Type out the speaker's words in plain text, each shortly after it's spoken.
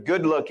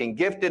good looking,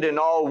 gifted in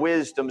all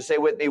wisdom, say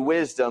with me,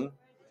 wisdom,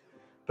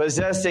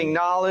 possessing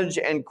knowledge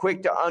and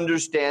quick to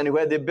understand, who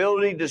had the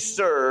ability to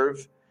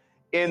serve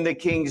in the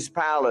king's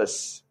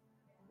palace.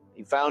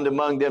 He found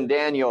among them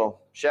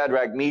Daniel,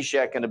 Shadrach,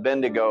 Meshach, and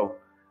Abednego.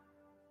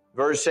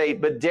 Verse 8,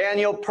 but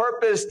Daniel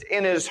purposed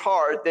in his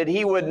heart that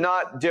he would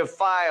not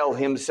defile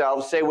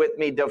himself, say with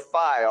me,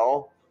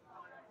 defile,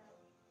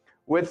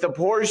 with the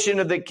portion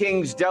of the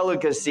king's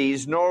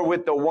delicacies, nor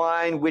with the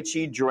wine which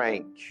he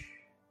drank.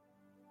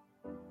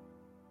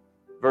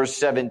 Verse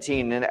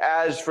 17, and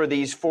as for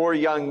these 4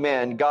 young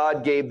men,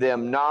 God gave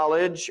them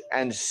knowledge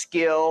and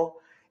skill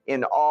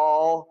in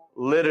all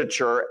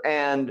literature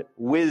and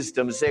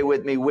wisdom. Say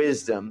with me,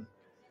 wisdom.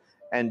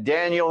 And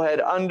Daniel had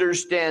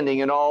understanding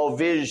in all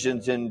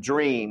visions and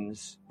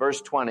dreams.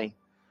 Verse 20,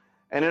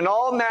 and in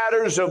all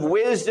matters of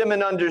wisdom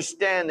and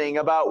understanding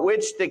about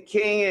which the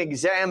king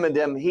examined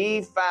them,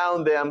 he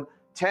found them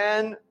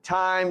 10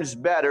 times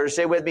better.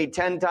 Say with me,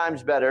 10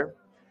 times better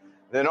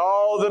than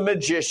all the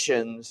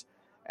magicians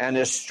and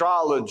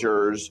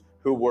astrologers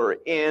who were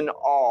in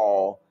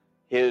all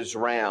his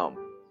realm.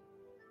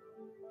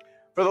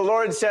 For the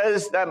Lord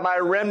says that my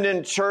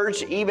remnant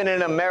church, even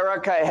in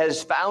America,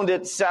 has found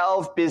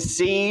itself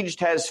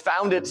besieged, has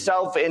found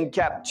itself in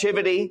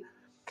captivity.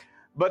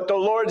 But the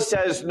Lord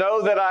says,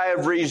 know that I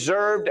have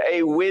reserved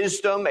a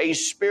wisdom, a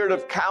spirit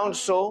of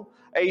counsel,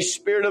 a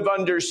spirit of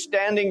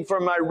understanding for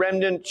my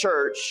remnant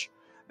church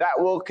that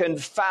will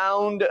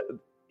confound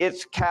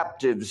its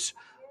captives.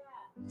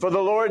 For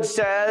the Lord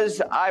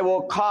says, I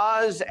will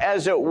cause,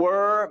 as it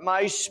were,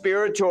 my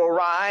spirit to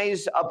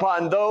arise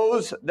upon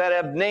those that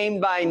have named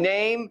my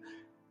name,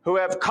 who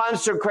have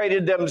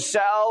consecrated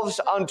themselves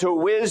unto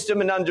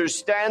wisdom and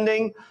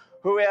understanding,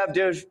 who have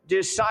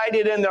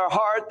decided in their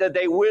heart that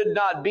they would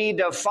not be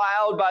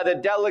defiled by the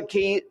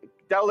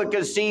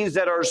delicacies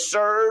that are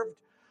served.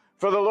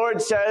 For the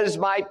Lord says,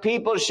 my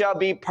people shall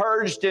be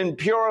purged and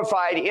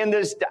purified in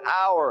this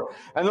hour.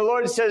 And the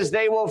Lord says,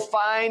 they will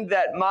find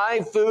that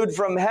my food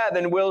from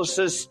heaven will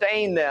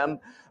sustain them.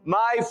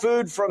 My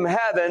food from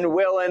heaven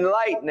will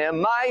enlighten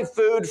them. My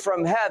food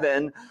from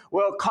heaven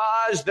will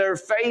cause their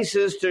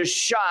faces to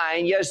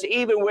shine. Yes,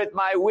 even with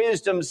my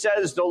wisdom,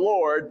 says the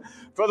Lord.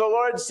 For the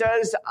Lord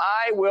says,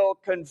 I will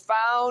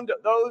confound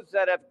those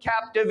that have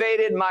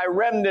captivated my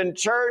remnant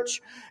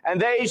church,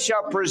 and they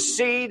shall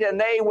proceed and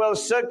they will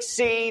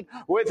succeed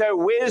with a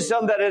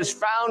wisdom that is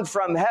found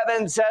from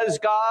heaven, says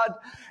God.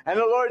 And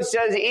the Lord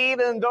says,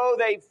 even though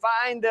they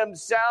find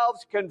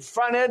themselves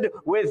confronted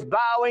with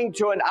bowing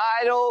to an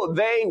idol,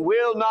 they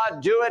will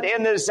not do it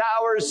in this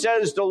hour,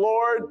 says the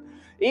Lord.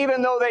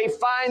 Even though they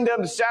find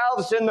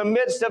themselves in the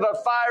midst of a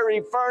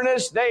fiery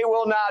furnace, they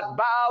will not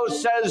bow,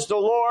 says the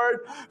Lord.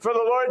 For the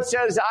Lord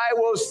says, I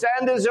will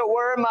send, as it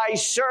were, my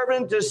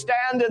servant to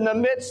stand in the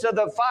midst of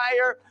the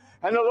fire.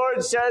 And the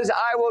Lord says,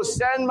 I will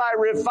send my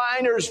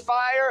refiner's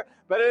fire,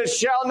 but it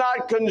shall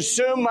not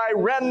consume my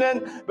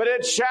remnant, but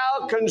it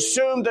shall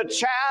consume the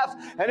chaff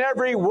and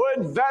every wood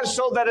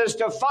vessel that has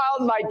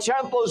defiled my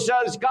temple,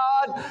 says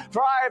God.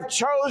 For I have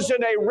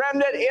chosen a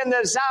remnant in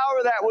this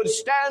hour that would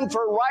stand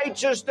for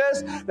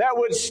righteousness, that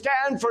would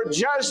stand for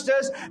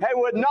justice, and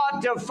would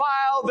not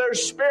defile their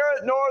spirit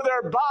nor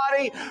their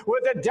body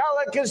with the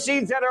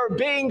delicacies that are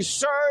being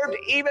served,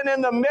 even in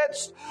the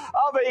midst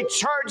of a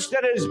church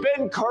that has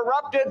been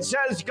corrupted,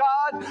 says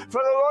God.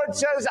 For the Lord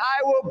says,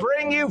 I will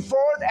bring you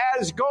forth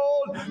as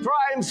gold, for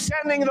I am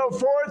sending the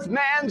fourth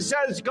man,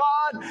 says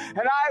God, and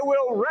I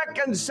will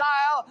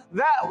reconcile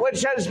that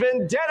which has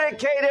been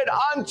dedicated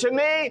unto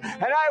me,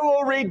 and I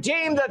will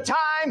redeem the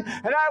time,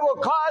 and I will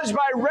cause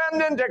my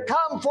remnant to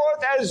come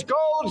forth as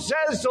gold,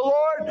 says the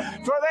Lord,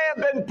 for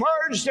they have been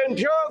purged and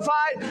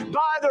purified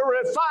by the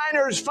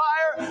refiner's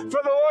fire. For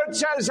the Lord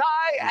says,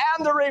 I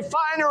am the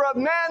refiner of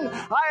men,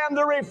 I am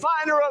the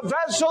refiner of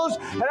vessels,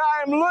 and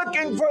I am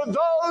looking for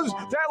those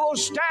that will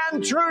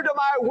stand true to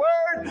my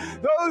word,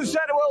 those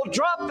that will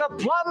drop the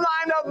plumb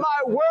line of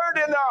my word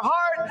in their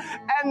heart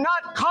and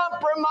not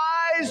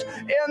compromise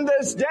in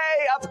this day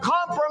of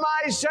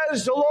compromise,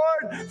 says the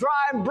Lord. For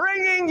I'm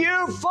bringing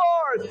you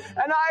forth,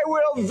 and I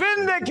will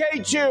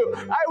vindicate you.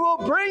 I will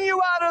bring you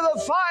out of the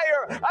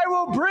fire. I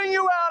will bring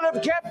you out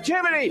of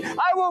captivity.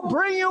 I will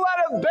bring you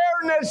out of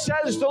barrenness,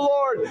 says the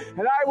Lord,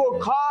 and I will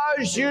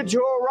cause you to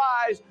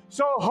arise.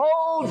 So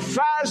hold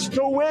fast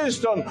to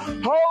wisdom.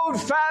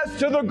 Hold fast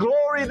to the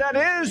glory that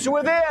is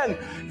within.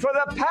 For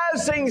the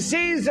passing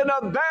season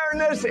of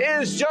barrenness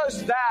is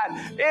just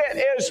that.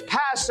 It is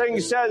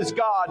passing, says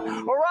God.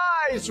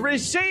 Arise,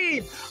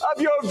 receive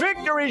of your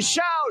victory,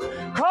 shout.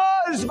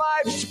 Cause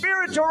my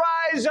spirit to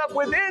rise rise up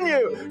within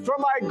you, for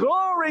my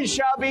glory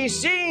shall be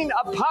seen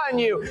upon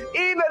you,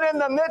 even in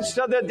the midst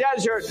of the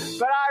desert.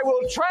 But I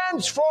will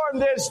transform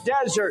this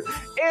desert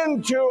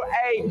into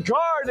a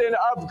garden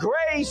of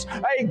grace,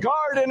 a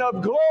garden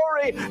of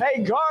glory,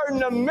 a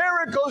garden of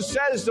miracles,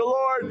 says the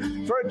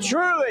Lord. For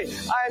truly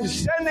I am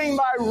sending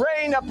my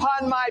rain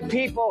upon my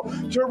people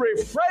to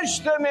refresh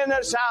them in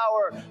this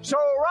hour. So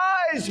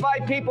arise, my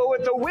people,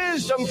 with the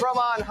wisdom from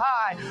on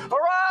high.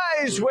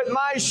 Arise with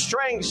my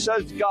strength,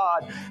 says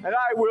God, and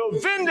I will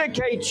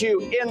vindicate you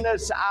in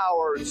this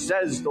hour,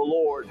 says the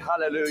Lord.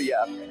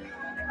 Hallelujah.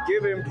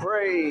 Give him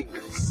praise.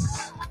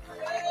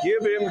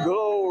 Give him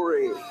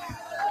glory.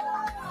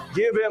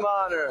 Give him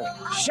honor.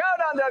 Shout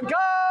unto God.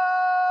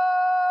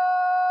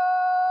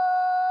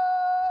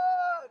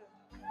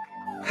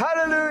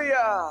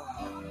 Hallelujah.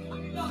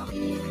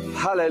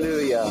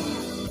 Hallelujah.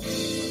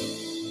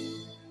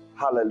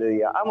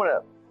 Hallelujah.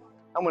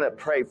 I'm going to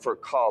pray for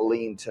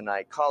Colleen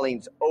tonight.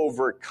 Colleen's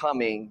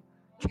overcoming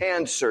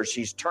cancer.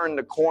 She's turned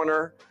the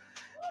corner,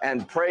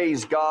 and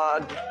praise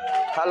God.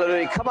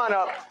 Hallelujah. Come on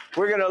up.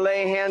 We're going to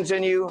lay hands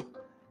on you.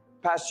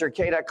 Pastor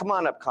Kata, come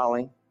on up,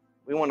 Colleen.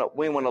 We want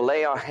to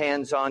lay our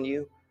hands on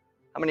you.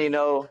 How many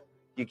know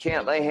you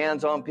can't lay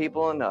hands on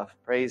people enough?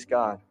 Praise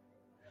God.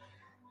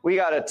 We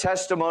got a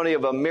testimony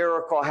of a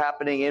miracle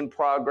happening in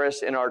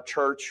progress in our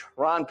church.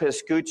 Ron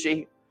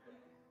Piscucci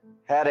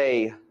had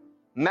a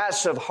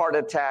massive heart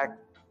attack,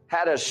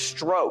 had a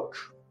stroke.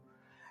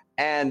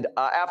 And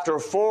after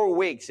 4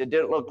 weeks, it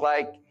didn't look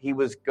like he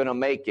was going to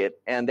make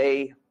it. And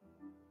the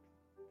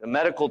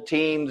medical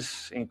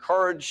teams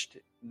encouraged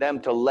them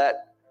to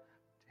let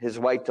his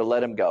wife to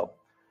let him go.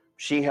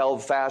 She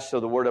held fast to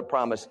the word of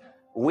promise.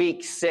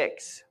 Week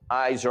 6,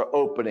 eyes are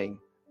opening,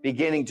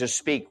 beginning to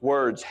speak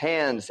words,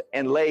 hands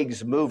and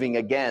legs moving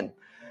again.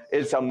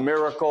 It's a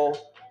miracle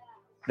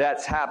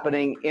that's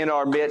happening in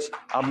our midst,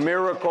 a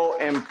miracle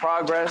in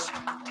progress.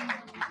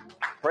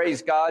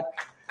 Praise God.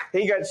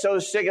 He got so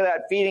sick of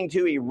that feeding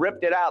tube, he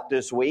ripped it out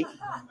this week.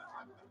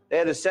 They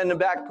had to send him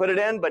back, put it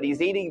in, but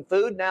he's eating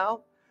food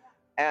now.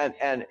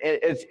 And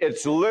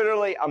it's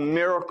literally a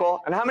miracle.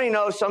 And how many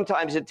know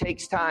sometimes it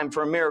takes time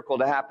for a miracle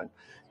to happen?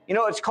 You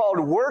know, it's called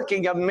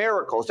working of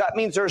miracles. That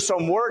means there's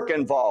some work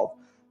involved.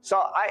 So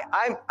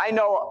I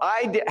know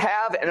I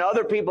have, and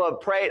other people have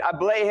prayed. I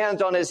lay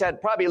hands on his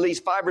head probably at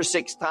least 5 or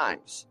 6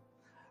 times.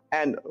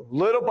 And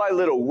little by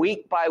little,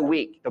 week by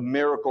week, the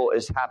miracle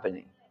is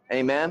happening.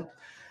 Amen.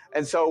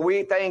 And so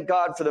we thank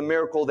God for the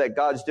miracle that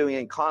God's doing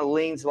in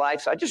Colleen's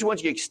life. So I just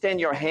want you to extend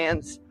your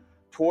hands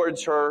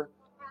towards her.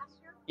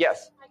 Pastor?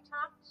 Yes. I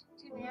talked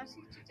to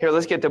Nancy today. Here,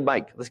 let's get the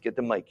mic. Let's get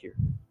the mic here.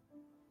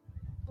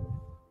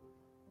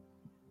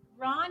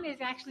 Ron is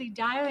actually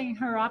dialing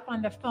her up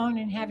on the phone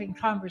and having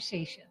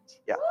conversations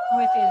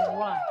with his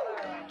wife.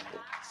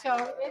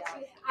 So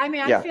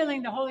I'm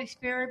feeling the Holy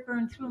Spirit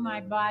burn through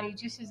my body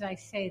just as I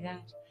say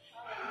that.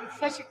 It's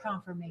such a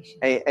confirmation.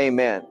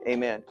 Amen.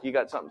 Amen. You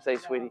got something to say,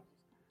 sweetie?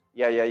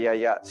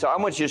 Yeah. So I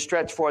want you to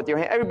stretch forth your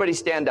hand. Everybody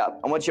stand up.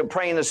 I want you to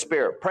pray in the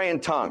Spirit. Pray in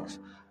tongues.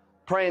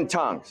 Pray in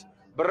tongues.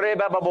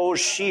 Breta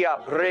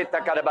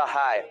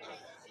karabahai.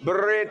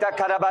 Breta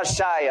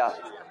karabashaya.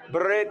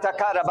 Breta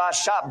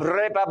karabasha.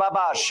 Breta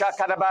babasha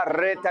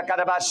karabareta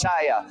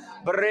karabashaya.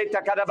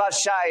 Breta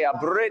karabashaya.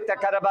 Breta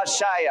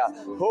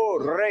karabashaya. Ho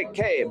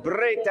reke.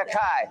 Breta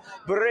kai.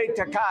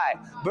 Breta kai.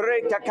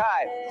 Breta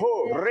kai. Ho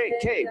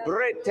reke.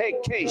 Brete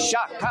ke.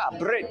 Shaka.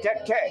 Brete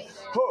ke.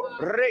 Ho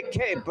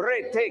reke.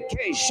 Brete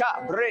ke. Sha.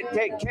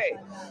 Brete ke.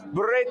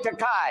 Breta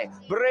kai.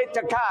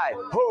 Breta kai.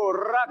 Ho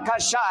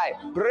rakashai.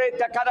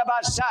 Breta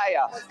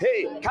karabashaya.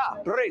 Hey ka.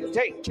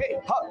 Brete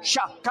ke. Ha.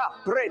 Shaka.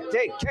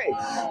 Brete ke.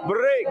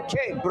 Brete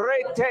ke.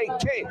 Brete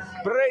ke.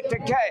 Brete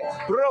ke.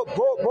 Bro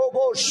bo bo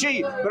bo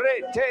shi.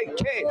 Brete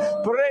ke.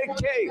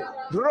 Breke.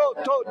 Bro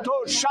to to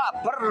sha.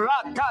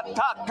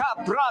 Brakata ka.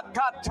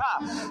 Brakata.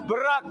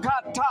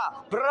 Brakata.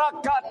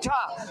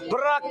 Brakata.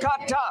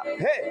 Brakata.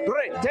 Hey.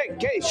 Brete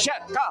ke.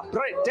 Shaka.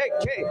 Brete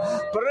ke.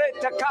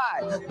 Brete kai.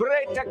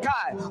 Brete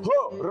kai.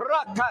 Ho.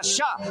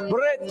 Rakasha.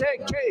 Brete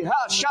ke.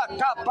 Ha.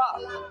 Shaka pa.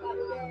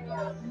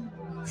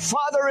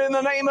 Father, in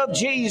the name of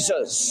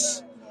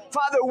Jesus,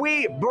 Father,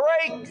 we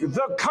break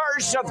the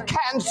curse of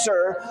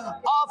cancer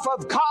off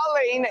of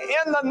Colleen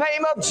in the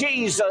name of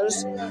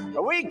Jesus.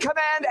 We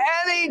command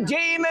any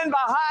demon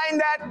behind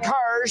that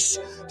curse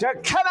to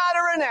come out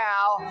of her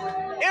now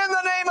in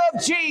the name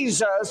of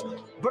Jesus.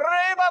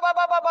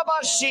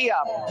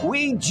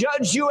 We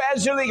judge you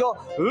as illegal.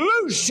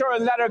 Loose her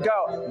and let her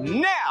go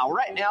now,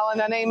 right now, in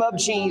the name of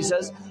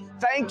Jesus.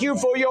 Thank you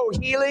for your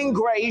healing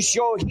grace,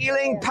 your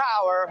healing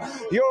power,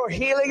 your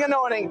healing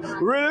anointing.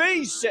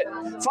 Release it.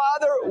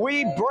 Father,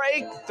 we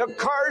break the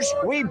curse.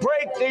 We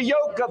break the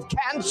yoke of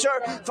cancer.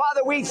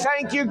 Father, we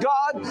thank you,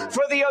 God,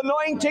 for the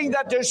anointing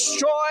that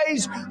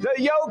destroys the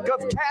yoke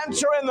of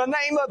cancer in the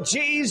name of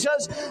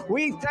Jesus.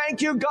 We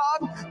thank you,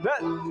 God,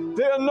 that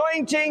the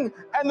anointing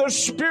and the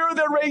Spirit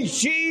that raised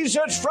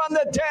Jesus from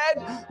the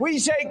dead, we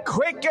say,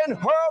 quicken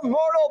her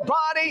mortal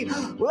body.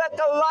 Let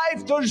the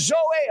life, the Zoe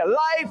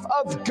life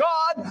of God,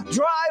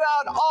 drive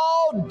out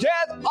all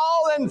death,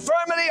 all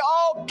infirmity,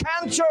 all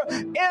cancer,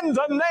 in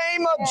the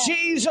name of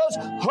Jesus.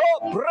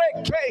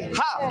 Hobreke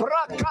ha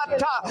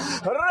brakata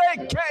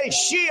reke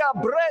shia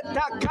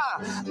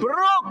bretaka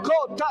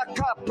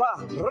brokotakapa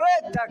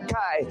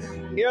retakai.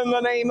 In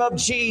the name of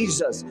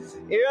Jesus.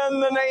 In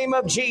the name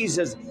of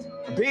Jesus.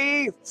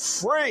 Be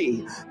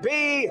free,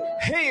 be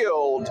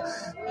healed,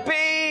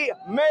 be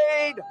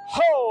made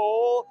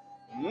whole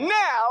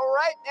now,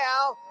 right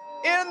now,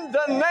 in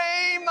the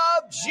name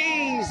of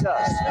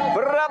Jesus.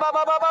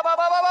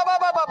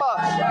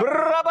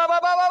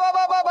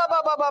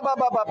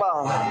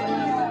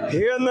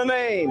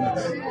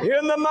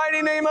 In the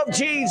mighty name of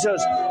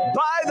Jesus,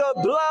 by the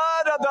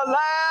blood of the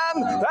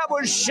Lamb that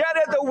was shed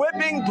at the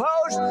whipping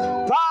post,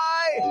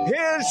 by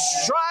His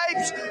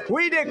stripes,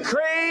 we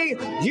decree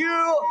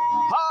you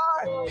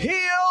are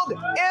healed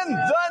in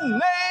the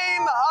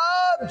name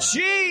of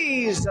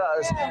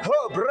Jesus.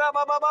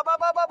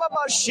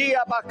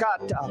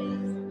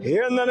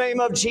 In the name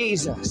of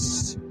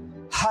Jesus.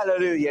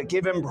 Hallelujah.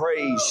 Give Him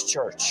praise,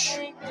 church.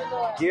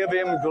 Give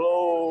Him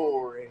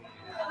glory.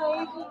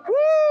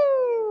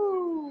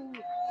 Woo!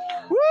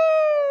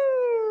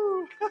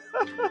 Woo!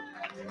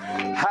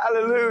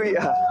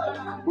 Hallelujah.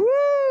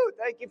 Woo!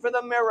 Thank you for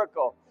the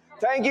miracle.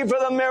 Thank you for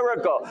the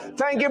miracle.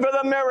 Thank you for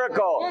the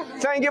miracle.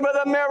 Thank you for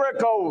the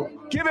miracle.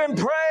 Give Him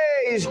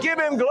praise. Give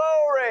Him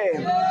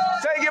glory.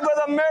 Thank you for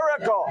the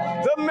miracle.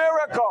 The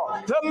miracle.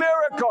 The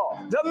miracle.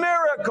 The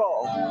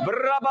miracle.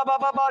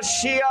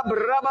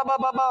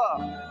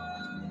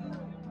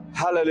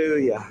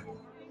 Hallelujah.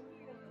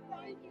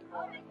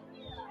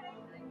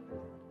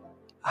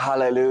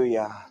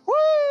 Hallelujah.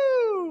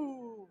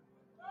 Woo!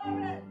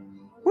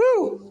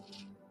 Woo!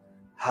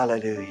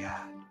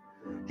 Hallelujah.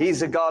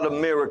 He's a God of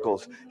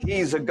miracles.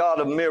 He's a God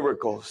of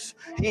miracles.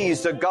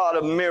 He's a God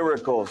of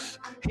miracles.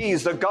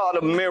 He's a God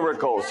of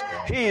miracles.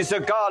 He's a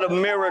God of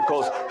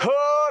miracles.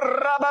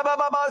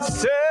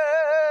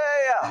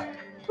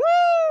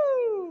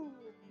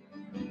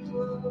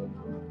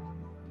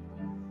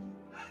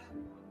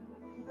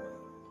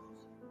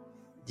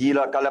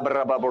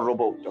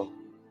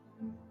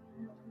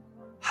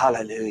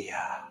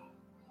 Hallelujah.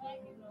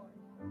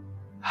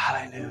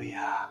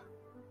 Hallelujah.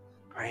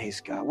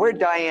 Praise God. Where'd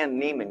Diane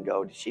Neiman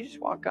go? Did she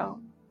just walk out?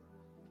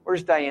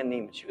 Where's Diane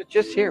Neiman? She was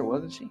just here,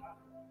 wasn't she?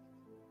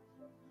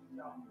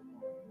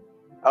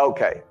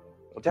 Okay.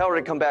 Well, tell her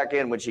to come back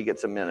in when she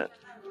gets a minute.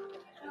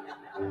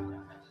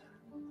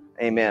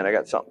 Amen. I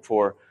got something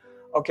for her.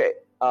 Okay.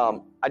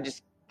 I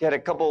just had a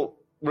couple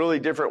really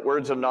different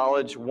words of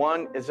knowledge.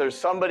 One, is there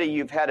somebody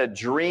you've had a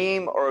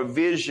dream or a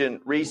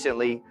vision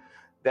recently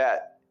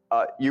that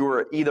you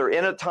were either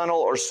in a tunnel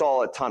or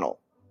saw a tunnel?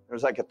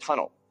 There's like a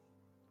tunnel.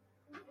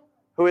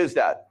 Who is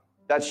that?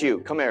 That's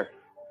you. Come here.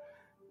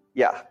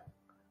 Yeah.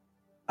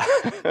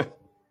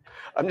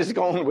 I'm just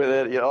going with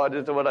it. I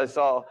just what I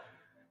saw.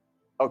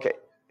 Okay.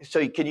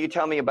 So can you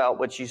tell me about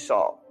what you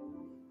saw?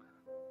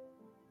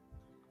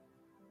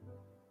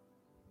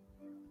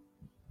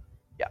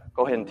 Yeah.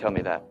 Go ahead and tell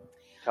me that.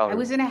 I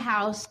was in a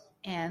house,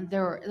 and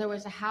there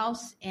was a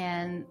house,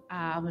 and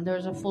there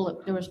was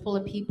full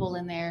of people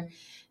in there,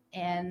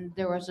 and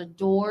there was a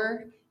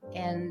door,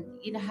 and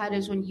you know how it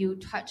is when you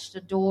touch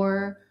the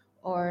door,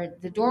 or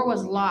the door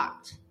was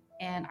locked,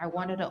 and I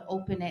wanted to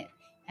open it,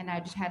 and I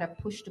just had to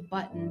push the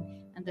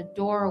button, and the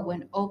door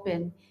went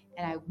open,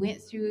 and I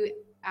went through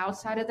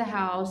outside of the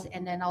house,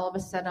 and then all of a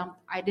sudden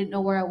I didn't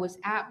know where I was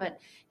at, but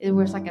it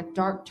was like a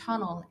dark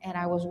tunnel, and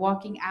I was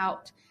walking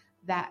out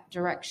that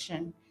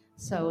direction.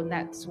 So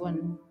that's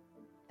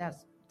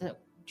the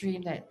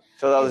dream that.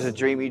 So that was a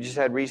dream you just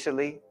had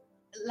recently?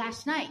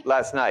 Last night.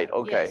 Last night,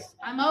 okay. Yes.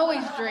 I'm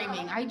always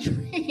dreaming. I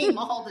dream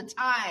all the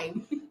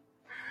time.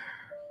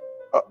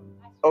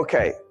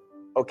 Okay.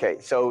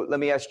 So let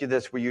me ask you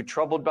this: were you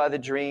troubled by the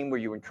dream? Were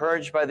you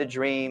encouraged by the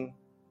dream?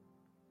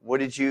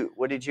 What did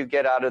you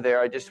get out of there?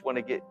 I just want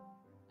to get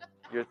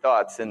your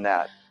thoughts in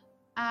that.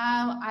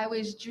 I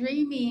was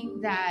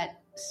dreaming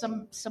that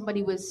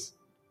somebody was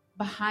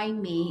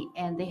behind me,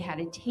 and they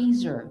had a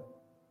taser.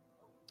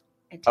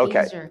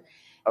 Okay.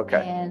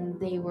 And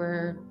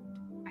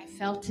I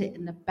felt it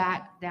in the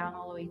back down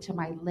all the way to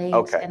my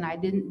legs, and I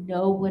didn't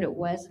know what it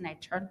was, and I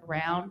turned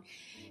around,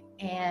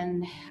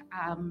 and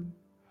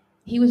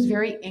he was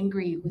very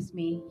angry with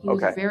me. He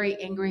was very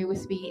angry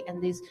with me,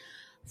 and these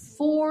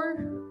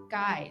 4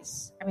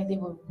 guys, I mean, they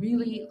were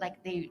really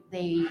like they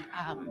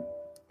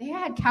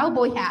had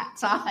cowboy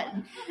hats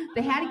on.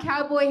 They had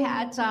cowboy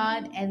hats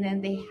on, and then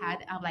they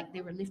had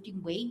they were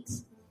lifting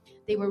weights.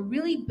 They were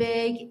really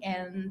big,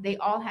 and they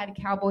all had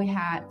cowboy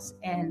hats,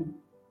 and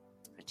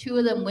 2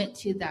 of them went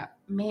to that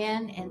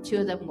man, and 2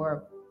 of them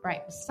were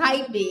right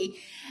beside me.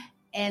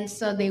 And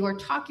so they were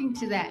talking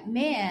to that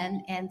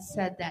man and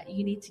said that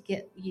you need to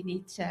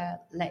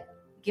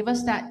give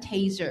us that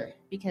taser,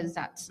 because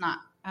that's not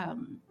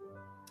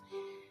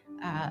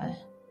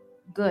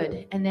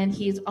good. And then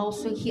he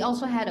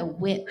also had a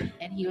whip,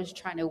 and he was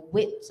trying to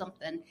whip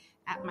something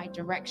at my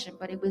direction,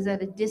 but it was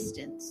at a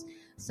distance.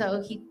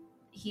 So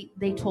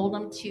they told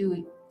him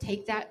to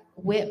take that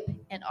whip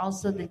and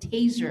also the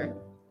taser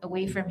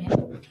away from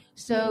him.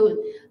 So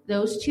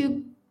those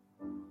two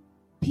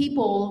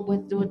people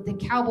with the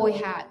cowboy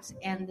hats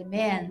and the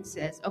man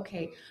says,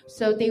 okay,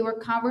 so they were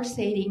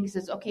conversating. He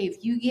says, okay,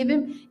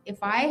 if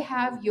I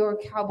have your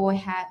cowboy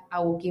hat, I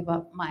will give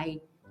up my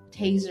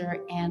taser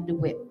and the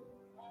whip.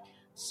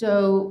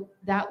 So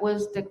that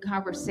was the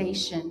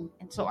conversation.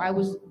 And so I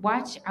was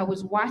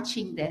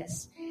watching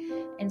this.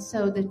 And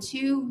so the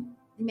two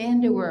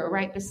men that were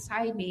right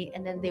beside me,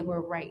 and then they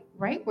were right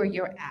where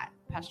you're at,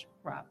 Pastor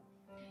Rob.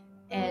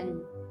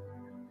 And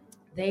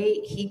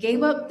he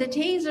gave up the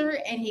taser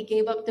and he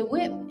gave up the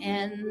whip,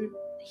 and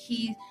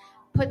he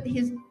put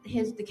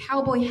the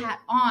cowboy hat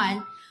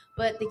on,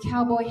 but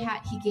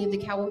he gave the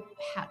cowboy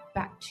hat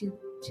back to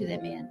the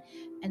man,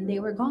 and they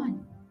were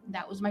gone.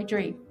 That was my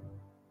dream.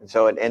 And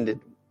so it ended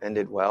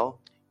well?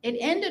 It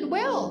ended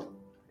well.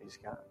 Praise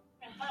God.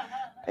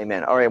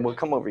 Amen. All right, we'll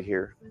come over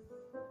here.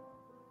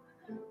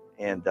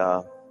 And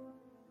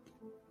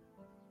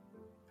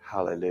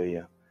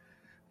hallelujah.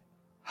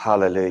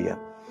 Hallelujah.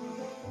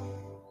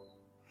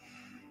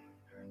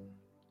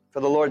 For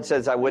the Lord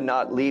says, I would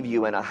not leave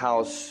you in a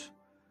house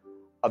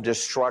of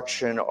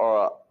destruction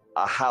or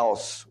a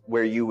house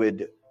where you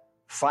would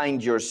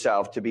find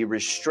yourself to be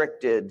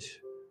restricted.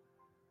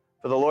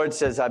 For the Lord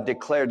says, I've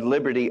declared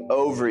liberty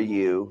over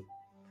you.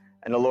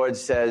 And the Lord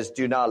says,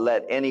 do not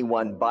let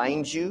anyone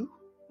bind you.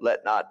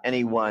 Let not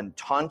anyone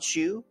taunt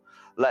you.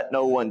 Let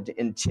no one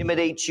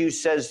intimidate you,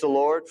 says the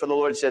Lord. For the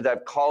Lord says,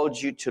 I've called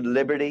you to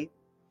liberty.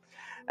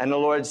 And the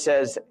Lord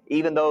says,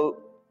 even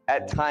though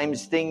at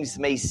times things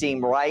may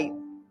seem right,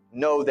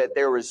 know that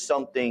there is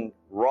something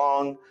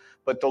wrong.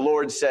 But the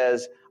Lord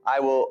says, I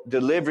will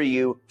deliver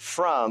you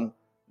from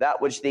that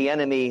which the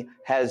enemy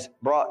has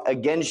brought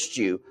against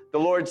you. The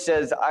Lord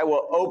says, I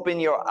will open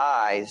your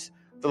eyes.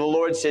 For the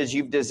Lord says,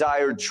 you've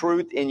desired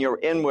truth in your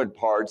inward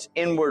parts.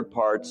 And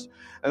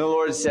the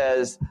Lord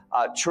says,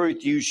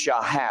 truth you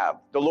shall have.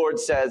 The Lord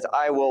says,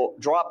 I will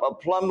drop a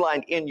plumb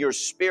line in your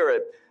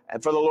spirit.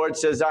 And for the Lord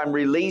says, I'm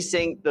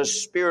releasing the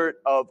spirit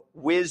of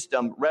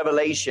wisdom,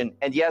 revelation,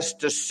 and yes,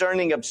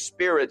 discerning of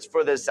spirits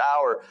for this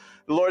hour.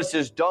 The Lord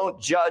says, don't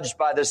judge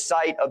by the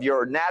sight of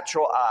your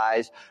natural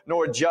eyes,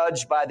 nor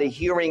judge by the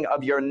hearing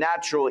of your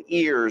natural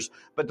ears.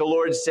 But the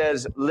Lord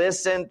says,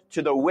 listen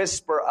to the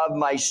whisper of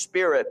my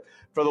spirit.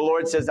 For the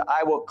Lord says,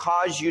 I will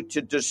cause you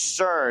to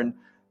discern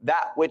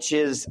that which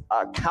is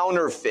a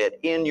counterfeit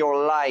in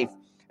your life.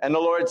 And the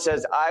Lord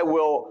says, I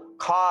will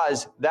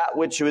cause that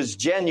which was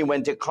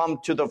genuine to come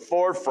to the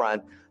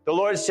forefront. The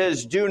Lord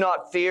says, do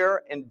not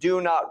fear and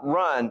do not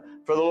run.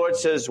 For the Lord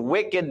says,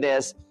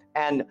 wickedness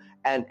and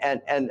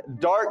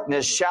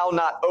darkness shall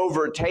not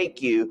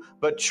overtake you,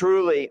 but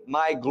truly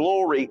my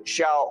glory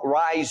shall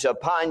rise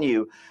upon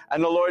you.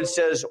 And the Lord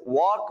says,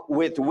 walk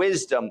with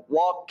wisdom,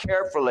 walk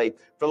carefully.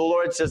 For the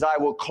Lord says, I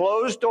will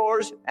close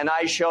doors and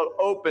I shall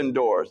open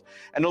doors.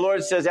 And the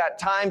Lord says, at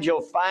times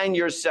you'll find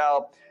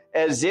yourself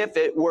as if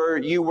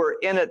you were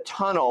in a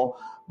tunnel.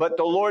 But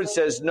the Lord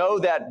says, know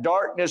that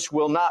darkness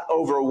will not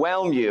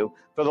overwhelm you.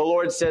 For the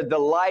Lord said, the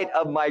light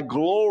of my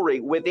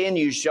glory within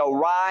you shall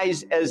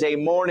rise as a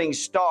morning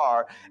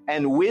star,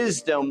 and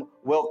wisdom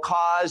will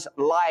cause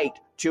light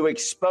to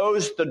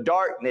expose the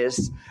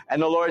darkness.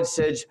 And the Lord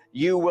says,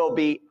 you will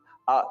be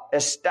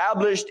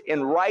established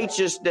in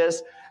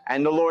righteousness.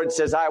 And the Lord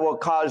says, I will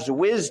cause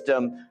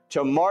wisdom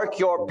to mark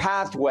your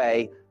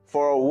pathway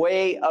for a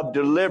way of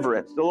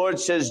deliverance. The Lord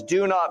says,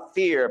 do not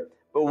fear,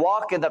 but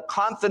walk in the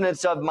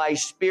confidence of my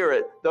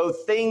spirit. Though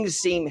things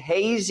seem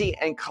hazy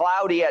and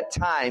cloudy at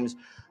times,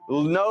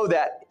 know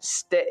that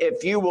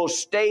if you will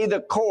stay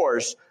the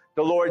course,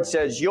 the Lord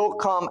says, you'll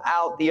come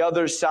out the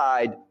other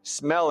side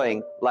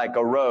smelling like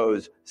a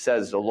rose,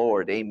 says the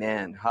Lord.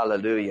 Amen.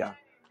 Hallelujah.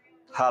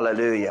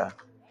 Hallelujah.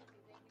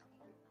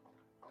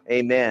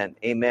 Amen.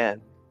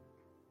 Amen.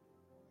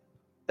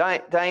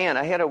 Diane,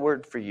 I had a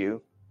word for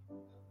you.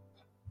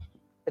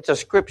 It's a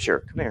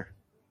scripture. Come here.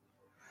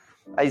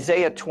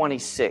 Isaiah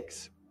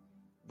 26,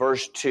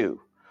 verse 2.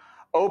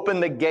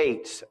 Open the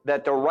gates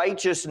that the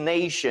righteous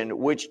nation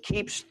which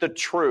keeps the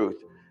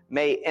truth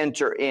may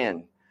enter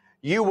in.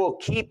 You will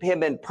keep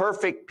him in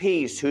perfect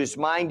peace whose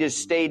mind is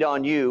stayed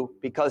on you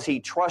because he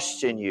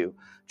trusts in you.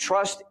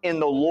 Trust in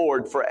the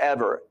Lord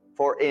forever,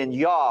 for in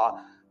Yah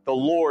the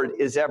Lord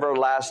is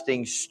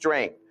everlasting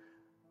strength.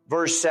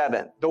 Verse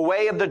 7, the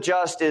way of the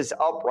just is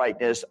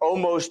uprightness,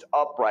 almost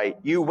upright.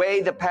 You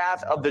weigh the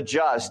path of the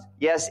just.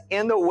 Yes,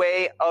 in the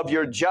way of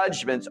your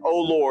judgments,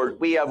 O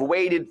Lord, we have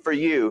waited for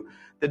you.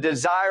 The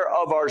desire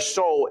of our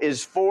soul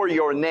is for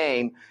your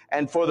name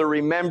and for the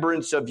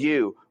remembrance of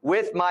you.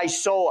 With my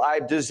soul I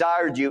have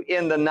desired you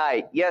in the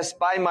night. Yes,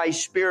 by my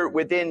spirit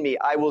within me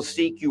I will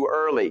seek you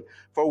early.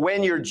 For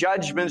when your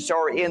judgments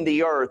are in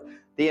the earth,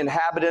 the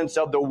inhabitants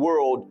of the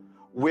world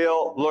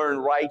will learn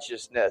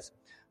righteousness.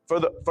 For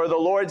the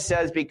Lord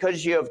says,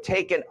 because you have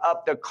taken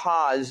up the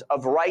cause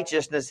of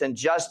righteousness and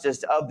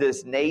justice of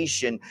this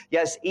nation.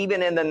 Yes,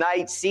 even in the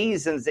night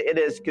seasons, it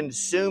has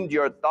consumed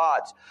your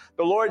thoughts.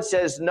 The Lord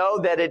says, know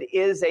that it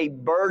is a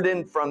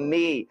burden from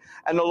me.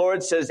 And the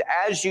Lord says,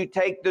 as you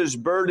take this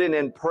burden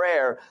in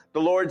prayer,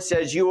 the Lord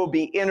says you will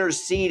be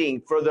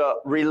interceding for the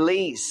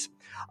release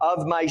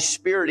of my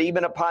spirit,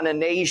 even upon a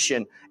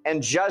nation,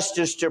 and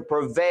justice to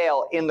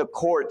prevail in the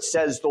court,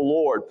 says the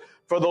Lord.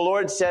 For the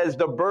Lord says,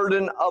 the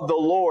burden of the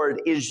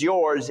Lord is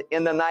yours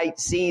in the night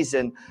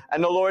season.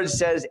 And the Lord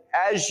says,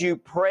 as you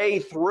pray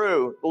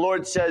through, the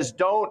Lord says,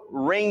 don't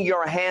wring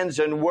your hands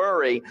and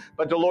worry,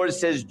 but the Lord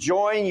says,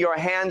 join your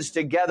hands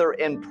together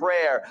in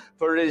prayer.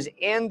 For it is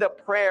in the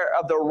prayer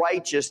of the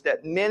righteous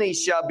that many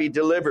shall be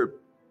delivered.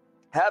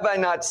 Have I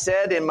not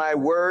said in my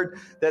word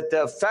that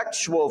the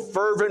effectual,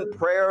 fervent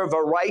prayer of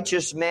a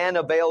righteous man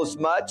avails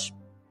much?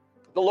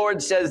 The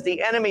Lord says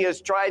the enemy has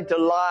tried to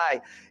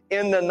lie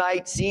in the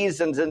night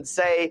seasons and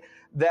say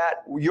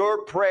that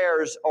your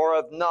prayers are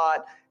of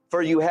naught,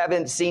 for you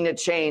haven't seen a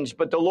change.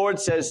 But the Lord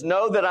says,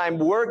 know that I'm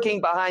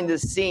working behind the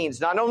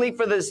scenes, not only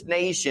for this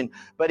nation,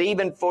 but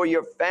even for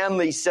your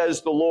family,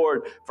 says the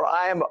Lord. For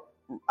I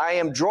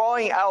am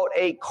drawing out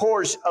a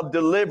course of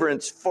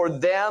deliverance for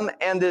them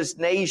and this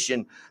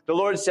nation. The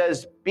Lord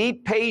says, be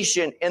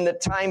patient in the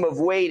time of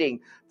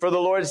waiting. For the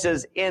Lord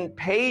says, in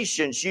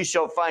patience you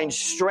shall find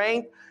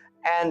strength,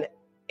 and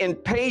in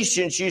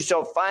patience you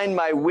shall find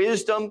my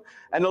wisdom.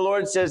 And the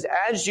Lord says,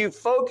 as you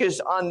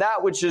focus on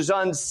that which is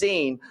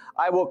unseen,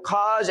 I will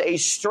cause a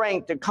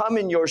strength to come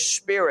in your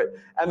spirit,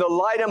 and the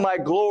light of my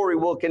glory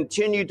will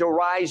continue to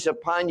rise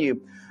upon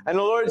you. And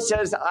the Lord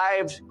says,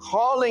 I'm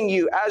calling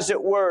you, as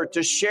it were,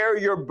 to share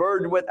your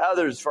burden with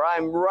others, for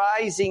I'm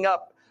raising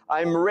up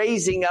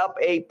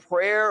a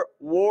prayer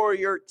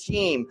warrior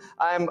team.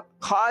 I'm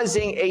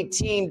causing a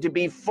team to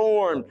be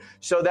formed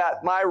so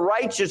that my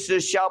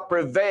righteousness shall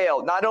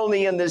prevail, not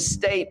only in this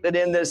state, but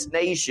in this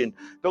nation.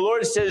 The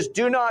Lord says,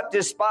 do not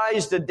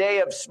despise the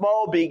day of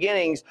small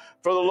beginnings,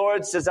 for the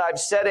Lord says, I've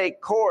set a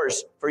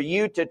course for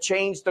you to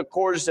change the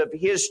course of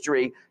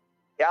history.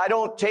 I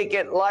don't take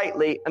it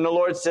lightly. And the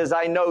Lord says,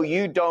 I know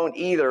you don't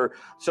either.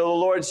 So the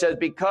Lord says,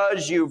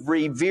 because you've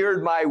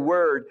revered my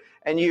word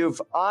and you've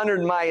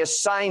honored my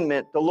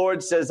assignment, the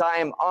Lord says, I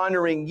am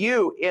honoring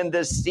you in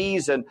this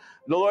season.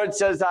 The Lord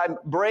says, I'm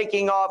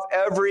breaking off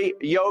every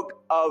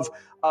yoke of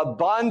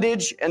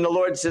bondage. And the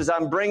Lord says,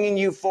 I'm bringing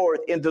you forth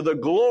into the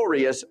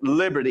glorious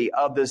liberty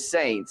of the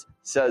saints,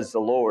 says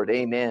the Lord.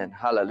 Amen.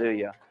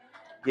 Hallelujah.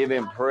 Give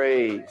him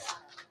praise.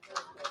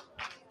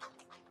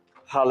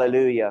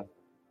 Hallelujah.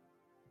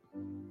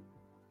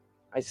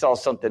 I saw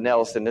something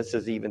else, and this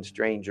is even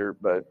stranger,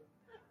 but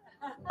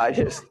I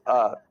just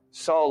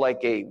saw like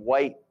a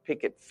white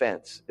picket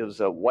fence. It was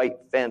a white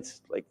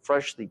fence, like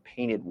freshly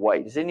painted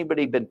white. Has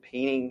anybody been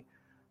painting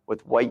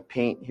with white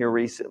paint here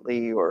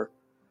recently? Or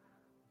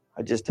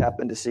I just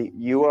happened to see,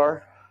 you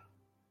are?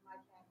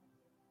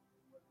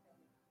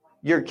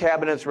 Your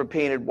cabinets were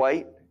painted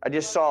white? I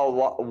just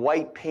saw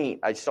white paint.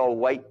 I saw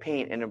white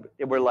paint, and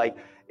it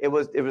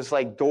was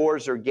like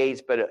doors or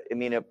gates, but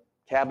a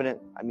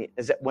cabinet.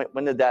 Is that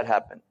when did that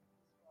happen?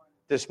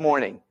 This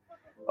morning.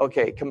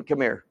 Okay, come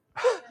here.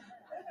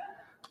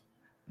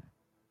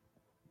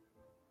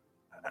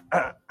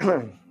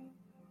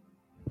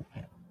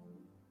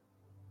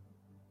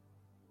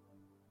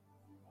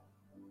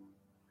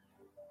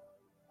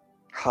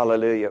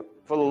 Hallelujah.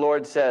 For the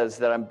Lord says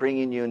that I'm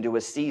bringing you into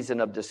a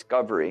season of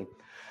discovery.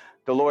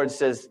 The Lord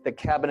says the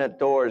cabinet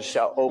doors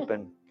shall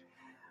open.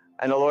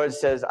 And the Lord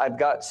says, I've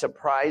got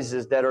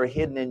surprises that are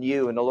hidden in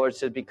you. And the Lord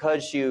says,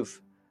 because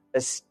you've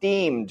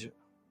esteemed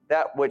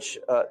that which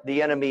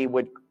the enemy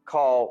would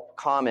call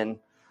common,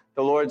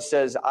 the Lord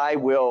says, I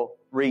will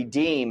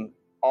redeem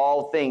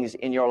all things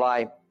in your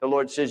life. The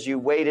Lord says, you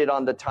waited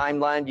on the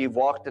timeline, you've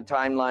walked the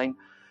timeline.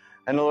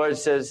 And the Lord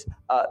says,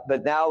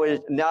 but now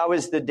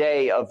is the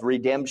day of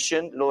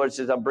redemption. The Lord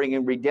says, I'm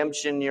bringing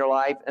redemption in your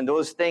life. And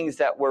those things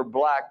that were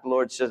black, the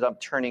Lord says, I'm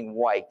turning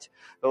white.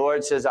 The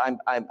Lord says,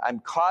 I'm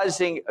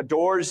causing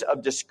doors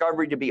of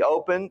discovery to be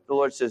opened. The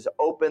Lord says,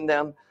 open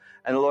them.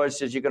 And the Lord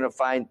says, you're going to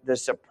find the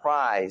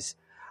surprise.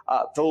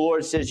 The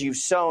Lord says, you've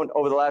sown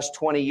over the last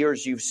 20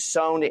 years, you've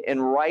sown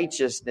in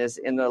righteousness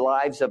in the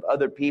lives of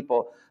other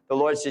people. The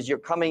Lord says, you're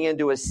coming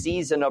into a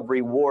season of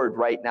reward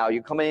right now.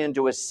 You're coming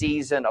into a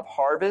season of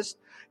harvest.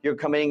 You're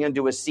coming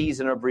into a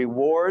season of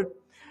reward.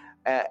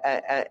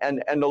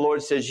 And the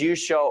Lord says, you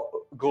shall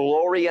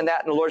glory in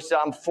that. And the Lord says,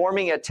 I'm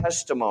forming a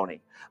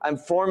testimony. I'm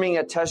forming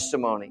a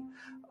testimony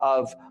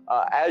of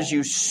as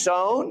you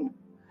sown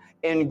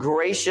in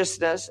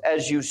graciousness,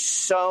 as you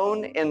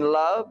sown in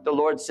love, the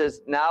Lord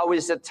says, now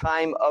is the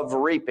time of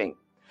reaping.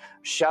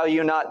 Shall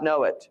you not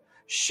know it?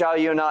 Shall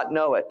you not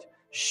know it?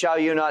 Shall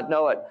you not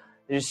know it?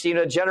 You've seen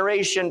a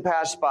generation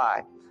pass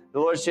by. The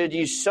Lord said,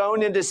 you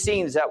sown into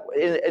seeds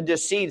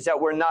that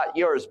were not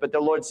yours. But the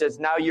Lord says,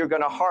 now you're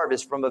going to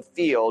harvest from a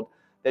field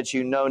that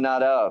you know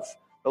not of.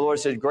 The Lord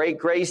says, great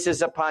grace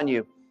is upon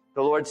you.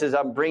 The Lord says,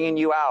 I'm bringing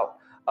you out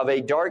of a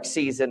dark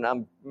season.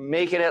 I'm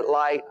making it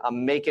light.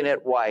 I'm making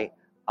it white.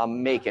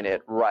 I'm making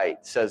it right,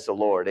 says the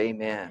Lord.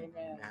 Amen.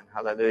 Amen.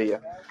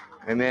 Hallelujah.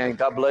 Amen.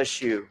 God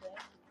bless you.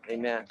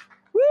 Amen.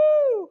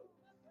 Woo!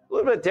 A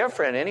little bit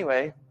different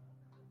anyway.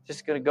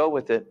 Just going to go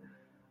with it.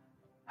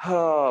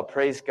 Oh,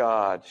 praise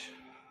God.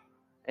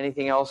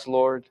 Anything else,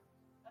 Lord?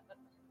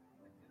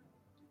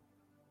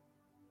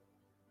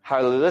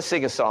 Hallelujah. Let's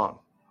sing a song.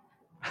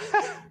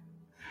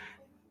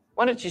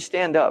 Why don't you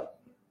stand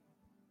up?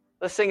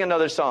 Let's sing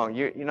another song.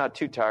 You're not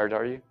too tired,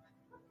 are you?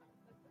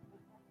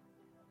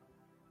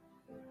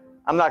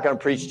 I'm not going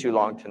to preach too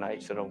long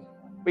tonight, so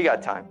we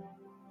got time.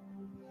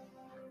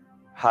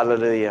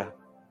 Hallelujah.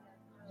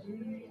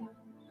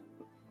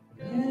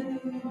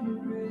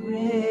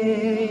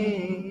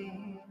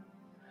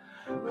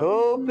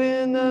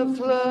 Open the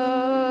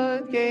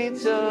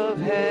floodgates of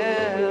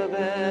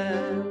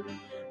heaven.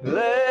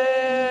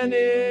 Let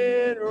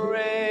it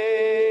rain.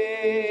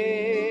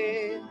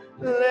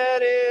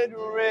 Let it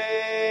rain.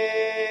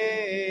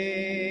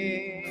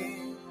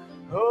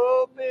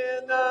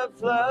 Open the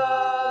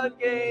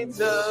floodgates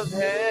of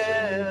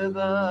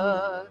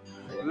heaven.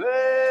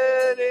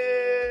 Let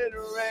it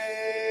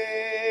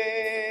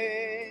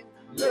rain.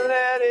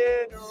 Let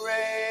it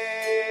rain.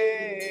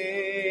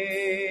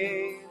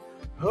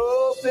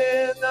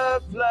 Open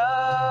the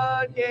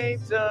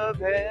floodgates of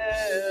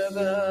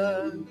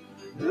heaven.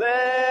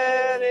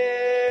 Let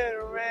it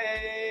rain.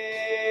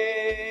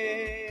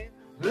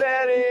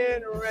 Let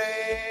it rain.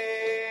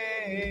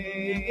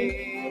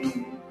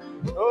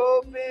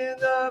 Open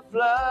the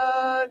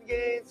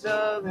floodgates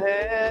of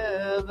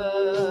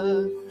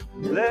heaven.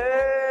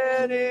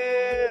 Let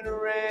it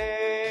rain.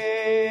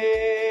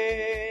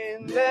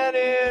 Let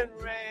it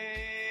rain.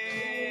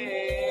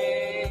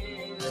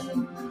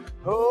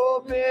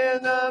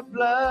 Open the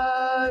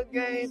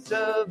floodgates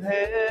of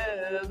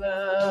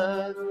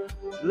heaven.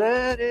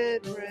 Let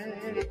it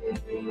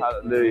rain.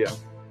 Hallelujah.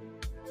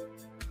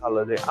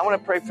 Hallelujah. I want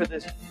to pray for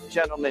this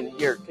gentleman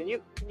here. Can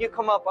you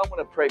come up? I want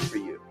to pray for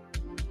you.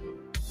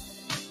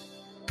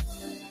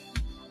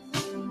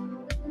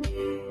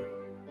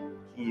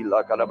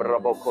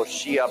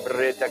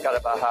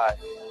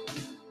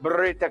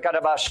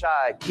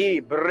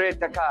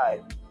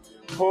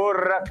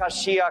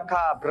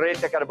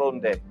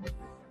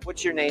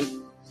 What's your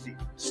name?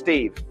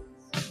 Steve.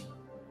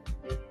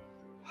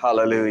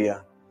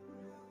 Hallelujah.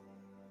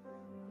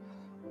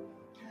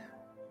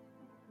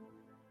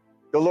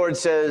 The Lord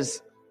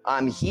says,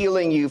 I'm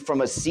healing you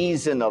from a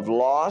season of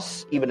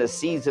loss, even a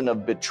season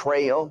of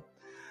betrayal.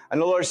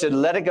 And the Lord said,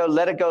 let it go,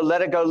 let it go,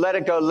 let it go, let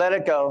it go, let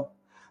it go.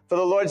 For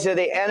the Lord said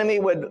the enemy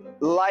would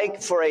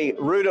like for a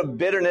root of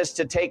bitterness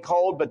to take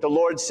hold, but the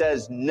Lord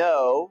says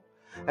no.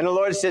 And the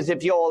Lord says,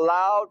 if you'll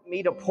allow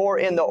me to pour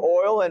in the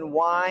oil and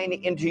wine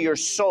into your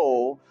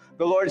soul,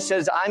 the Lord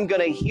says, I'm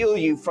going to heal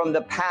you from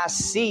the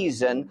past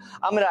season.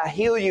 I'm going to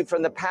heal you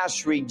from the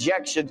past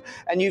rejection.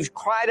 And you've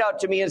cried out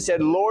to me and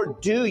said,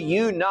 Lord, do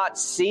you not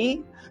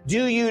see?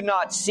 Do you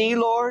not see,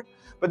 Lord?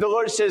 But the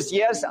Lord says,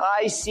 yes,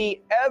 I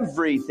see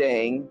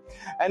everything.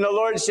 And the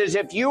Lord says,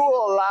 if you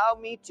will allow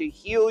me to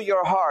heal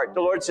your heart,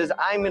 the Lord says,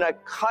 I'm going to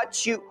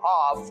cut you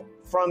off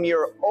from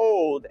your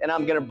old, and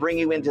I'm going to bring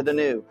you into the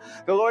new.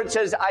 The Lord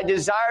says, I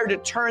desire to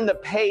turn the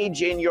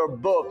page in your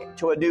book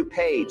to a new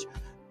page.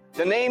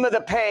 The name of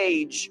the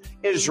page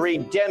is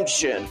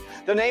redemption.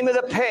 The name of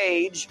the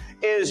page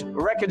is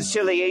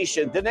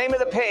reconciliation. The name of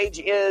the page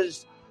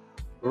is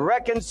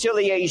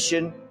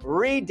reconciliation,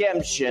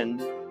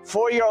 redemption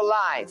for your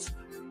life.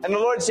 And the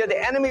Lord said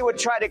the enemy would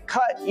try to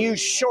cut you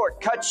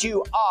short, cut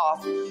you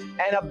off,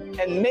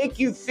 and make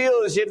you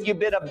feel as if you've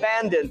been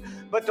abandoned.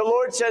 But the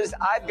Lord says,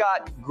 I've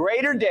got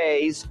greater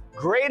days,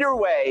 greater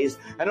ways.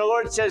 And the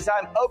Lord says,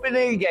 I'm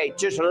opening a gate.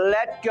 Just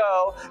let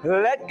go of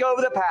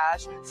the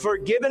past.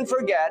 Forgive and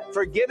forget,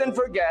 forgive and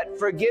forget,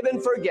 forgive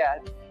and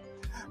forget.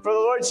 For the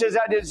Lord says,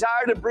 I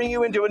desire to bring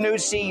you into a new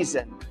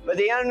season. But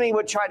the enemy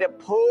would try to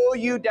pull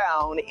you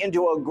down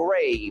into a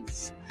grave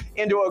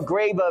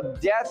of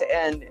death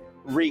and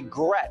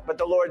regret. But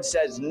the Lord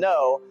says,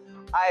 no,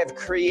 I have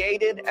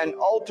created an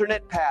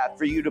alternate path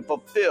for you to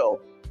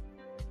fulfill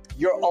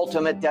your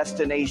ultimate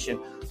destination.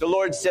 The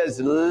Lord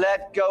says,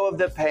 let go of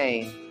the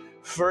pain,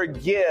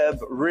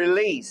 forgive,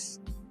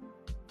 release.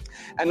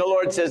 And the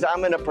Lord says, I'm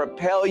going to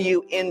propel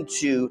you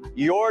into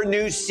your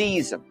new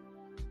season.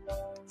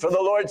 For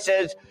the Lord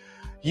says,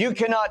 you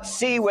cannot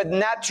see with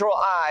natural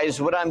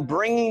eyes what I'm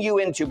bringing you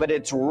into, but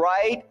it's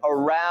right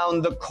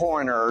around the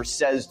corner,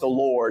 says the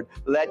Lord.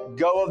 Let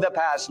go of the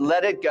past.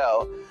 Let it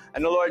go.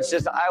 And the Lord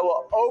says, I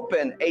will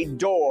open a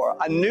door,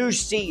 a new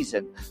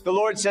season. The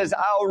Lord says,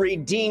 I'll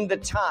redeem the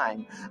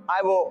time.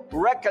 I will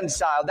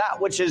reconcile that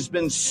which has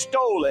been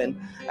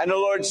stolen. And the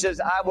Lord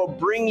says, I will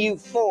bring you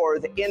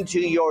forth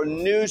into your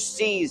new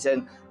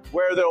season,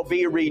 where there'll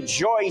be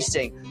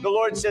rejoicing. The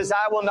Lord says,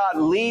 I will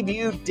not leave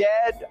you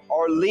dead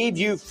or leave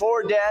you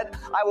for dead.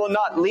 I will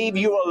not leave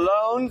you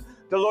alone.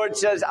 The Lord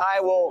says, I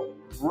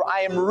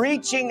am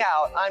reaching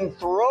out. I'm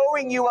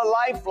throwing you a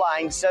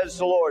lifeline, says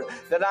the Lord,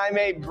 that I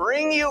may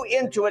bring you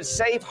into a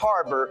safe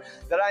harbor,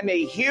 that I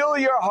may heal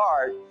your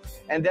heart,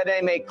 and that I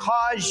may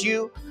cause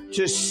you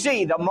to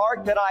see the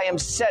mark that I am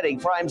setting.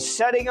 For I am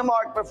setting a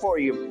mark before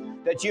you,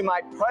 that you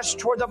might press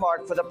toward the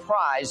mark for the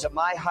prize of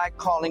my high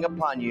calling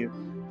upon you.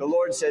 The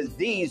Lord says,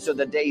 these are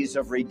the days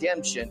of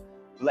redemption.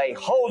 Lay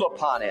hold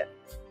upon it.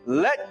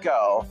 Let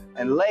go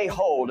and lay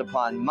hold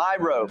upon my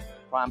rope.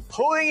 For I'm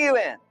pulling you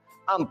in.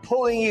 I'm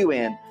pulling you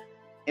in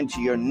into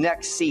your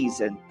next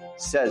season,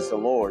 says the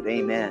Lord.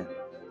 Amen.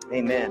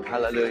 Amen.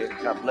 Hallelujah.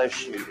 God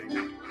bless you.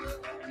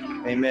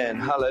 Amen.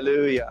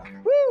 Hallelujah.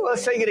 Woo,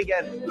 let's sing it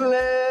again.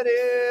 Let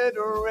it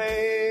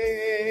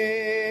rain.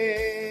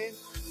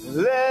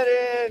 Let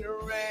it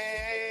rain.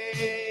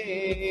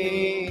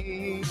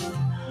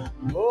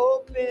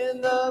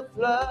 Open the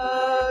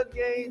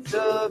floodgates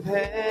of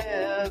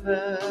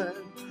heaven.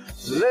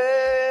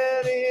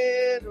 Let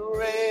it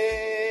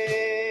rain.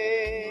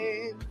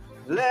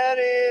 Let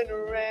it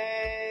rain.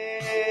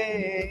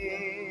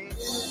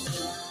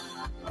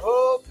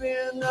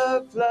 Open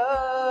the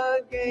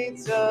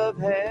floodgates of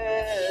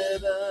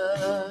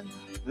heaven.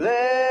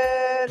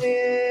 Let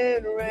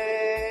it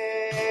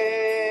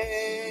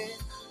rain.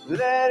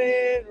 Let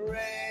it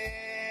rain.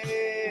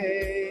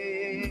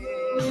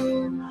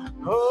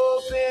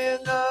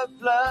 Open the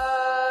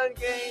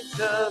floodgates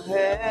of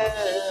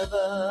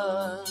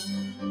heaven.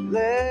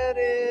 Let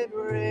it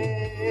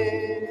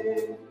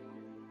rain.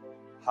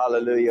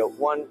 Hallelujah.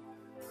 One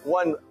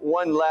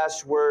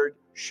last word.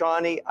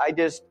 Shawnee, I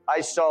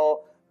saw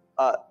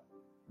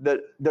that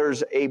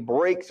there's a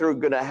breakthrough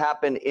going to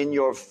happen in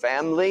your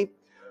family.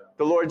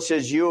 The Lord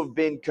says you have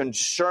been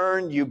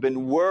concerned, you've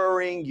been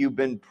worrying, you've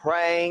been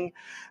praying.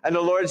 And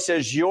the Lord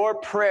says your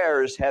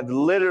prayers have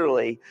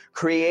literally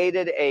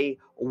created a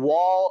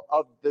wall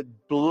of the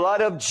blood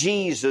of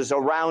Jesus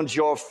around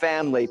your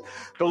family.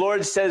 The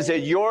Lord says that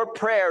your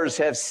prayers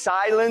have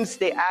silenced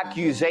the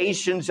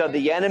accusations of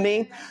the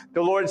enemy.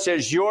 The Lord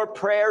says your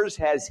prayers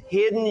has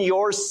hidden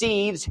your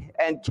seeds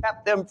and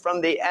kept them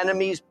from the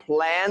enemy's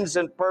plans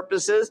and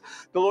purposes.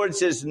 The Lord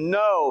says,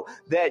 know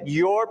that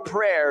your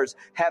prayers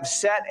have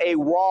set a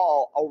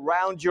wall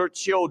around your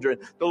children.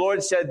 The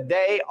Lord said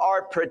they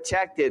are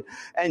protected.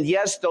 And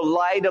yes, the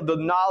light of the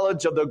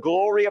knowledge of the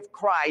glory of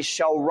Christ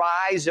shall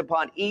rise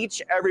upon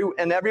each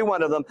and every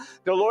one of them.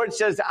 The Lord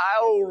says, I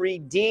will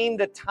redeem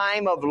the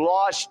time of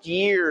lost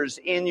years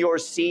in your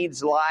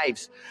seeds'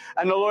 lives.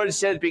 And the Lord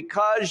says,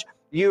 because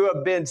you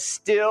have been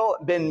still,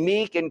 been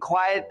meek and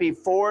quiet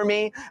before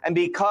me, and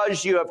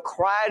because you have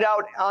cried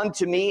out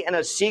unto me in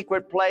a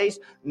secret place,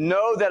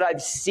 know that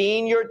I've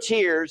seen your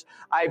tears.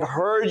 I've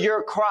heard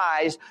your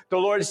cries. The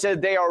Lord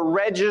said they are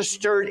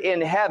registered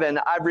in heaven.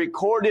 I've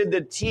recorded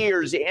the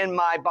tears in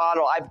my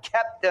bottle. I've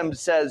kept them,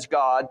 says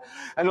God.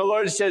 And the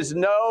Lord says,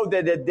 know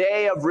that the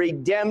day of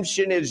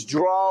redemption is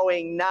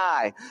drawing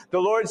nigh.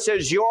 The Lord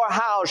says, your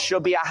house shall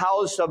be a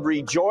house of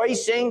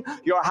rejoicing.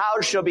 Your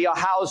house shall be a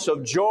house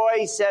of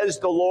joy, says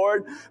the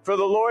Lord. For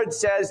the Lord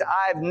says,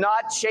 I've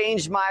not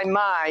changed my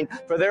mind,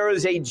 for there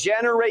is a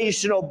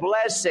generational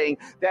blessing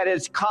that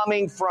is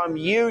coming from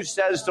you,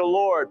 says the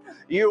Lord.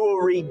 You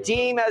will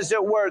redeem, as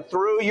it were,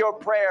 through your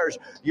prayers,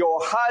 your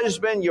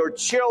husband, your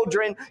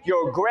children,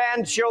 your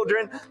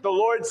grandchildren. The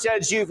Lord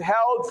says you've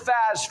held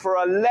fast for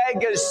a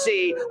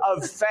legacy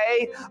of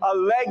faith, a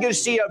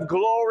legacy of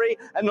glory.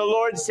 And the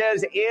Lord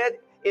says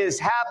it is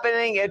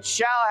happening. It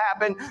shall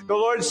happen. The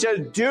Lord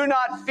says, do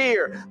not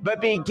fear,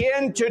 but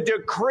begin to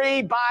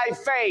decree by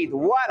faith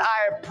what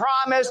I have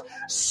promised.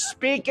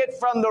 Speak it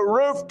from the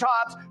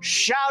rooftops.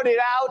 Shout it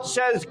out,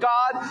 says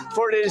God,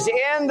 for it is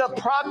in the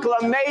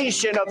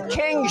proclamation of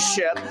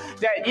kingship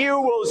that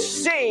you will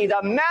see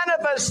the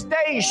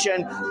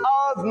manifestation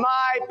of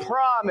my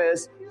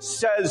promise,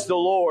 says the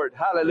Lord.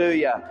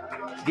 Hallelujah.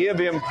 Give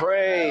him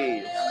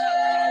praise.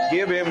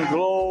 Give him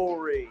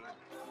glory.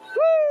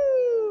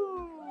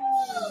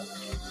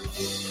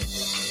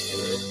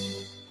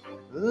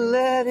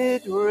 Let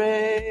it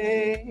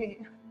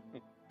rain.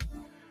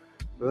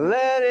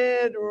 Let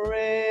it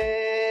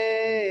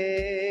rain.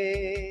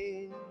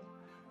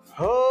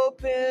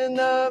 Open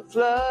the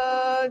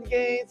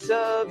floodgates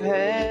of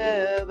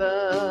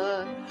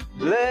heaven.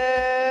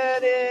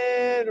 Let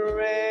it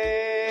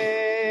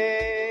rain.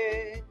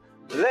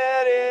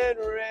 Let it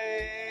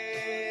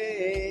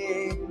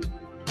rain.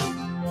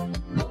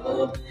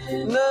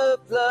 Open the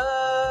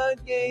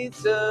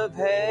floodgates of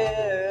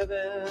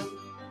heaven.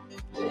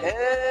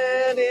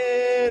 Let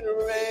it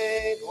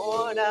rain.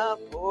 Poured out,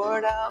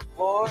 poured out,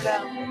 poured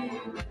out.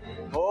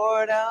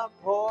 Poured out,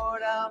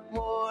 poured out,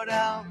 poured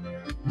out.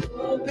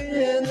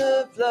 Open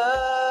the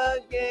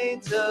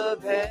floodgates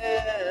of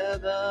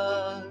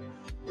heaven.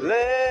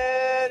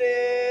 Let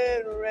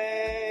it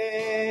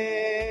rain.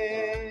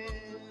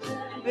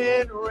 Let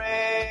it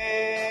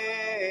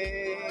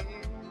rain.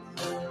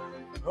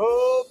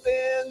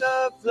 Open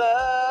the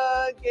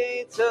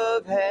floodgates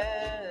of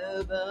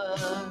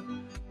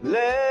heaven.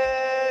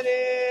 Let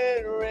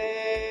it rain.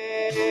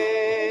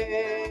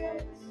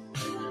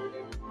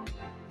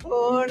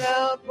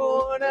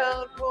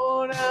 out,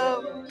 pour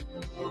out.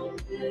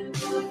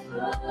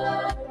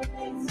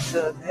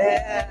 Of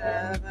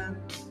heaven,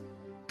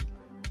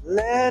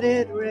 let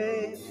it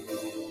rain.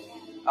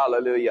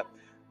 Hallelujah.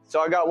 So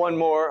I got one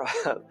more.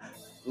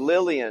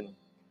 Lillian,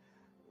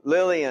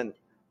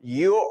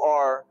 you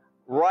are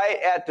right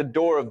at the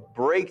door of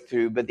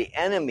breakthrough, but the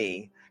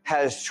enemy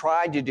has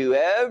tried to do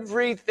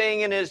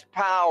everything in his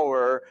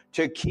power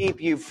to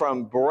keep you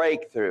from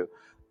breakthrough.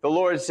 The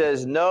Lord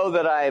says, know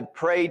that I have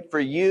prayed for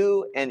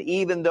you, and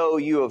even though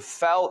you have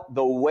felt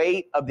the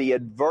weight of the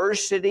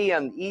adversity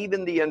and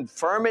even the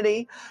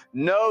infirmity,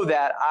 know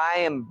that I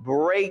am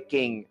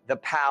breaking the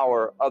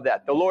power of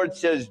that. The Lord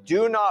says,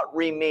 do not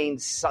remain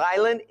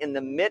silent in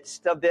the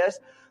midst of this.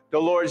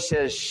 The Lord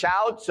says,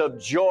 shouts of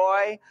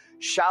joy,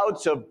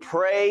 shouts of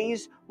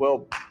praise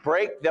will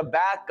break the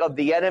back of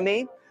the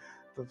enemy.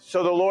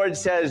 So the Lord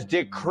says,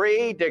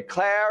 decree,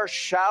 declare,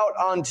 shout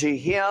unto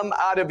him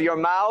out of your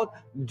mouth.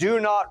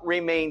 Do not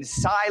remain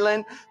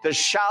silent. The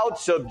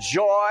shouts of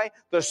joy,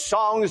 the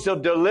songs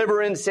of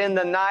deliverance in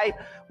the night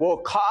will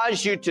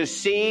cause you to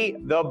see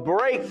the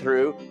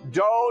breakthrough.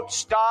 Don't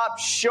stop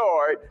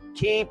short.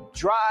 Keep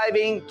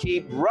driving,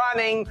 keep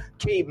running,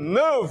 keep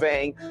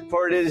moving,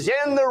 for it is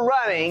in the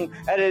running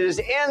and it is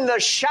in the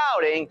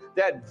shouting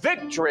that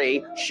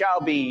victory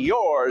shall be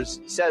yours,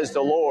 says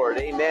the Lord.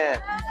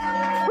 Amen.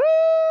 Woo!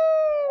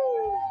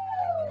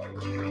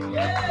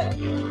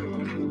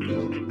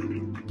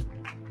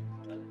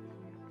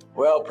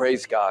 Well,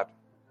 praise God.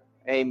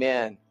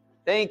 Amen.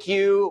 Thank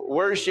you,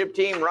 worship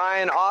team.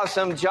 Ryan,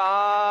 awesome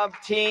job.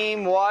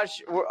 Team,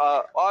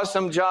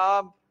 awesome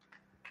job.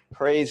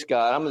 Praise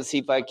God. I'm going to see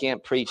if I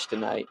can't preach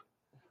tonight.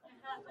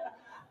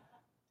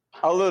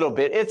 A little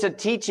bit. It's a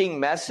teaching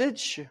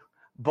message,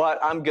 but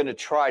I'm going to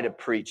try to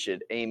preach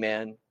it.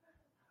 Amen.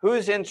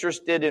 Who's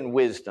interested in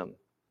wisdom?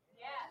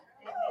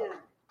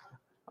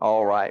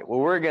 All right. Well,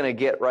 we're going to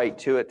get right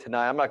to it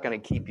tonight. I'm not going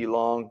to keep you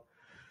long.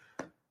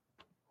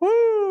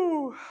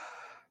 Woo!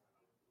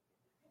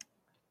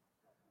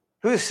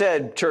 Who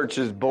said church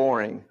is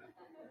boring?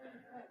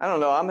 I don't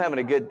know. I'm having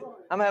a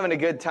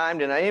good time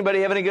tonight.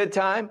 Anybody having a good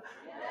time?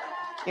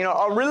 You know,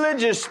 a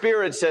religious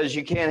spirit says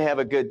you can't have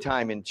a good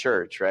time in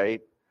church,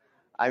 right?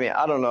 I mean,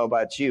 I don't know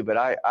about you, but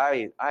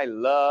I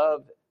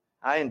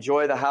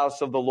enjoy the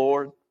house of the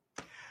Lord.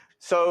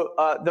 So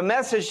the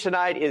message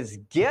tonight is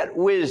get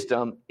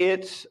wisdom.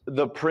 It's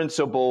the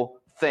principal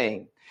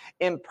thing.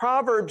 In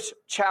Proverbs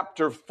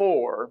chapter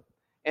 4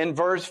 and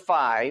verse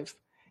 5,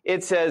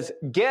 it says,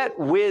 get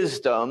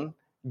wisdom,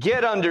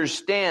 get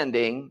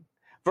understanding.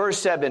 Verse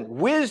 7,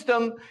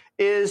 wisdom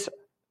is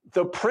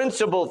the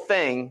principal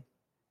thing.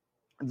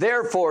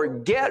 Therefore,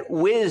 get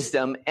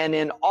wisdom, and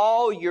in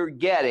all you're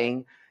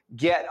getting,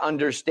 get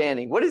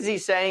understanding. What is he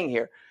saying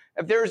here?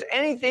 If there's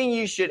anything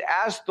you should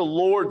ask the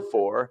Lord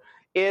for,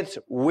 it's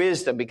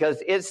wisdom,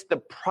 because it's the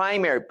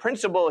primary.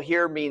 Principle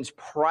here means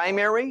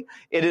primary.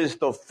 It is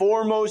the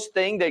foremost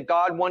thing that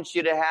God wants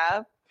you to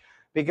have,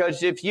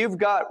 because if you've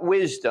got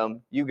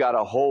wisdom, you got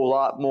a whole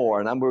lot more,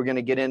 and we're going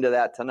to get into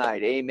that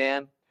tonight.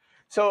 Amen.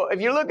 So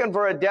if you're looking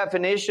for a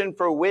definition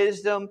for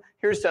wisdom,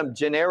 here's some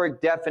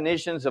generic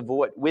definitions of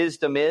what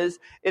wisdom is.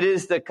 It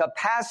is the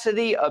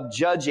capacity of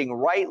judging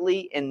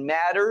rightly in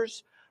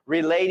matters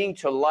relating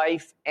to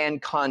life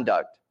and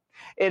conduct.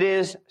 It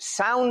is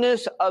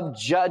soundness of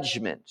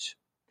judgment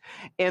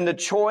in the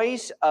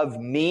choice of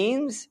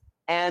means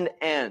and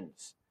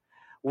ends.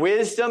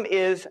 Wisdom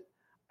is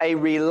a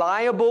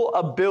reliable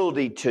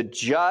ability to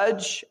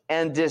judge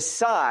and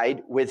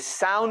decide with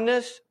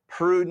soundness,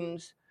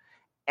 prudence,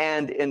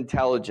 and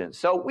intelligence.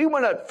 So I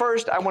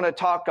want to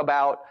talk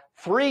about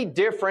 3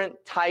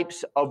 different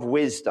types of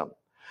wisdom.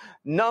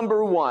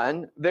 Number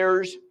 1,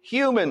 there's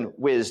human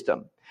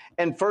wisdom.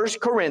 In 1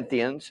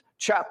 Corinthians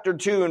chapter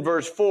 2 and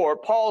verse 4,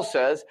 Paul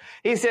says,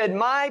 he said,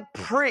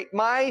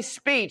 my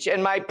speech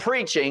and my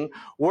preaching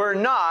were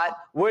not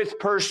with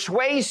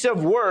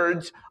persuasive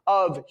words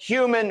of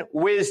human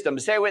wisdom.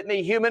 Say with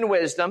me, human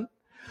wisdom.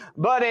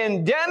 But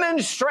in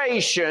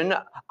demonstration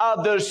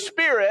of the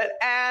Spirit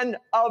and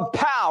of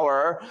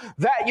power,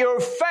 that your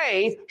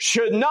faith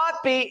should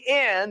not be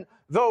in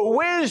the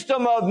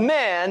wisdom of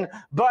men,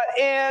 but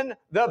in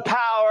the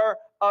power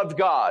of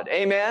God.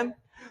 Amen.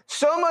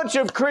 So much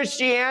of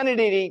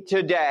Christianity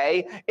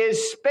today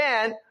is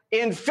spent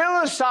in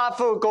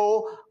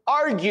philosophical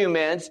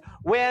arguments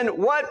when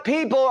what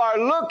people are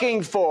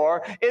looking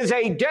for is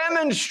a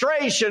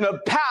demonstration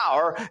of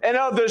power and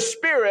of the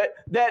Spirit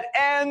that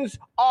ends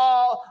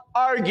all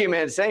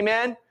arguments.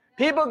 Amen.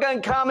 People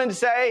can come and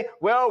say,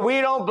 well,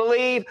 we don't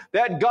believe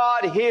that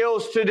God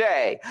heals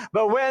today.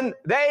 But when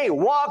they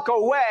walk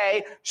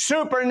away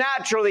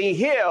supernaturally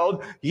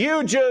healed,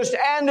 you just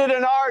ended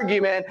an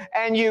argument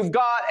and you've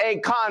got a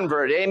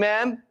convert.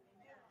 Amen.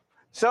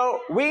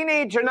 So we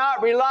need to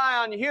not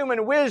rely on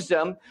human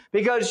wisdom,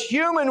 because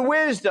human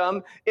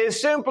wisdom is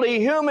simply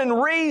human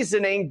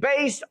reasoning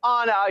based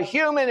on a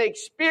human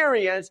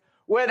experience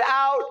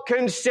without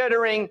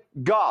considering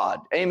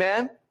God.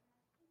 Amen.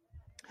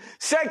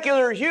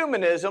 Secular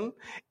humanism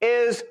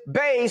is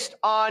based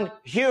on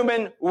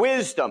human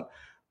wisdom.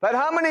 But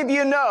how many of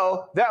you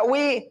know that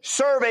we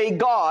serve a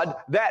God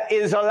that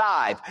is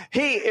alive?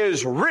 He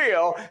is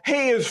real.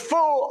 He is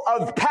full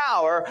of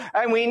power,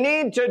 and we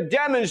need to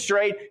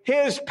demonstrate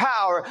His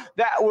power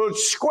that will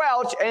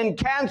squelch and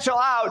cancel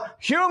out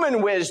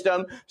human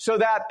wisdom so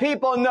that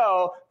people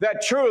know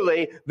that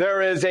truly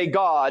there is a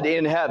God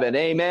in heaven.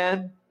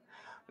 Amen.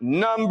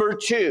 Number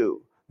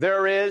 2,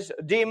 there is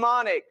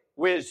demonic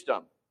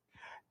wisdom.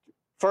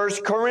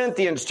 1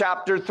 Corinthians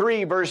chapter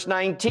 3, verse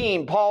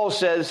 19, Paul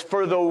says,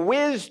 "For the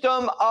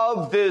wisdom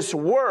of this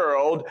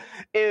world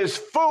is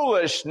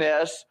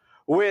foolishness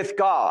with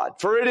God.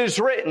 For it is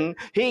written,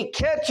 He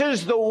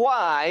catches the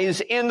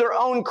wise in their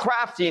own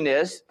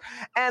craftiness.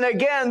 And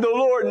again, the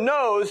Lord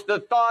knows the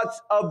thoughts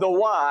of the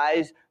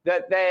wise,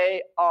 that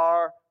they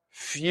are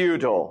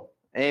futile."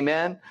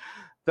 Amen.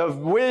 The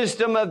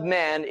wisdom of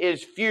man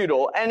is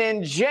futile. And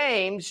in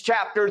James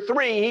chapter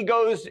 3, he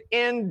goes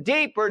in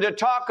deeper to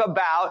talk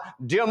about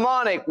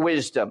demonic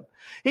wisdom.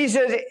 He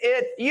says,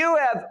 "If you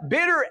have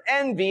bitter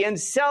envy and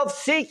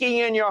self-seeking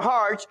in your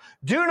hearts,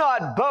 do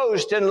not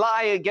boast and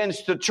lie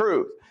against the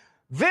truth.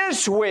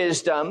 This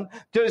wisdom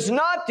does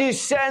not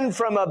descend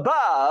from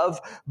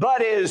above,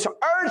 but is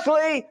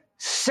earthly,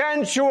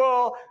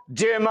 sensual,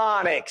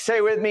 demonic." Say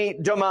with me,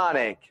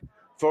 demonic.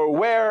 "For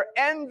where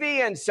envy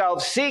and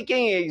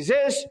self-seeking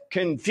exist,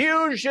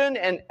 confusion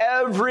and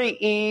every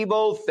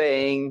evil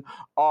thing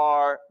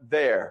are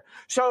there."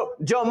 So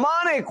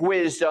demonic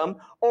wisdom,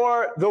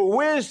 or the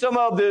wisdom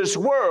of this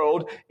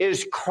world,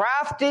 is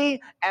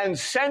crafty and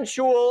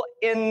sensual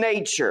in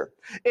nature.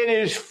 It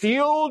is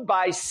fueled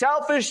by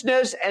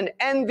selfishness and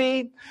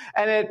envy,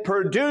 and it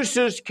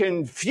produces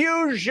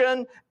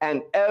confusion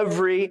and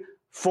every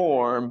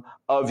form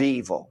of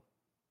evil.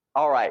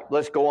 All right,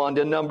 let's go on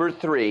to number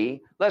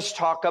 3. Let's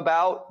talk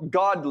about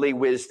godly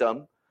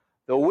wisdom,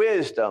 the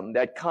wisdom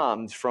that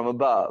comes from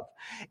above.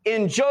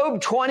 In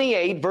Job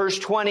 28, verse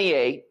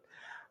 28,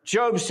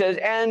 Job says,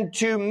 "And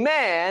to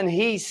man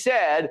he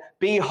said,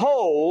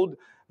 Behold,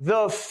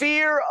 the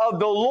fear of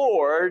the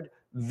Lord,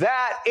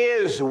 that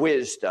is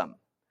wisdom.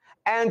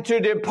 And to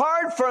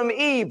depart from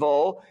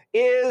evil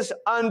is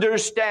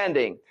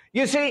understanding."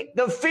 You see,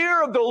 the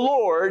fear of the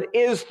Lord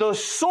is the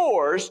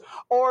source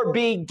or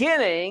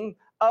beginning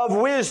of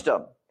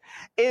wisdom.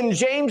 In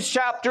James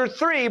chapter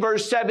 3,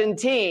 verse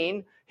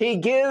 17, he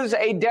gives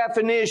a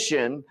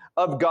definition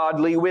of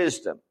godly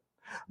wisdom.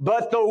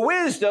 "But the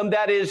wisdom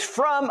that is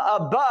from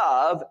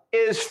above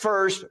is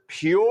first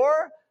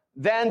pure,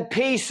 then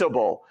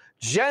peaceable,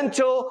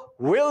 gentle,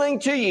 willing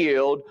to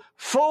yield,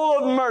 full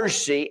of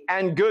mercy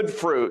and good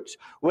fruits,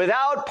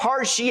 without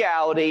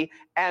partiality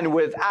and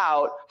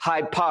without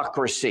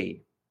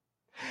hypocrisy."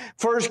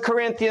 1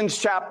 Corinthians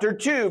chapter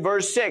 2,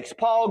 verse 6,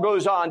 Paul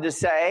goes on to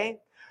say,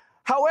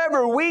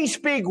 "However, we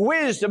speak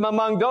wisdom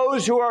among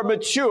those who are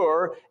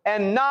mature,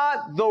 and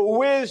not the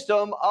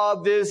wisdom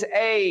of this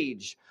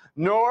age,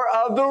 nor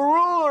of the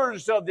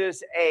rulers of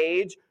this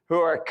age who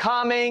are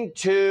coming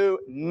to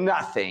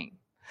nothing.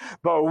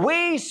 But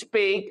we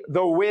speak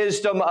the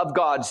wisdom of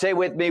God." Say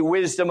with me,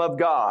 wisdom of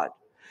God.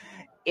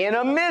 "In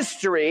a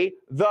mystery,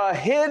 the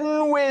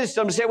hidden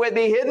wisdom," say with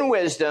me, hidden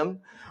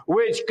wisdom,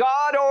 "which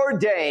God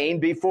ordained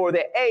before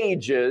the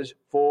ages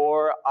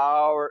for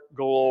our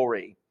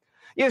glory."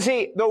 You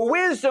see, the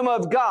wisdom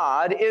of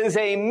God is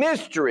a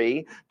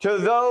mystery to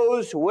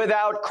those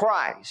without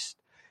Christ.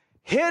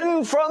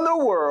 Hidden from the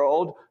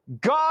world,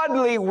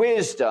 godly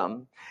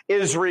wisdom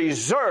is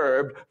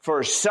reserved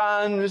for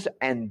sons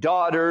and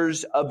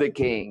daughters of the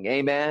King.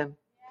 Amen.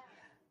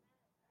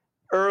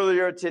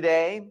 Earlier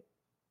today,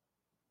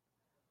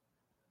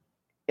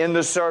 in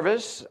the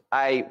service,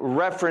 I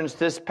referenced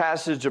this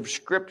passage of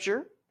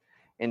Scripture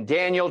in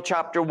Daniel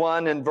chapter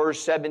 1 and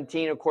verse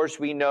 17. Of course,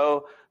 we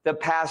know the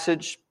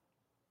passage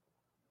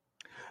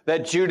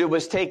that Judah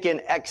was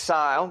taken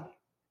exile,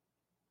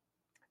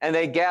 and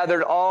they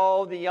gathered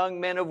all the young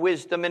men of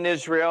wisdom in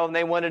Israel, and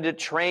they wanted to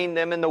train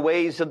them in the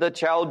ways of the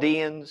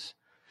Chaldeans.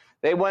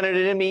 They wanted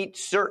them to eat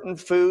certain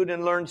food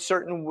and learn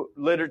certain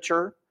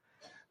literature.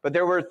 But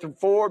there were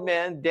 4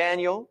 men,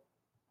 Daniel,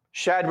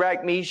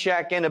 Shadrach,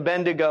 Meshach, and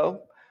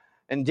Abednego.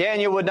 And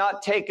Daniel would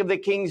not take of the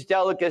king's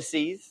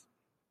delicacies.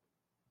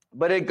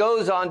 But it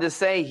goes on to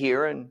say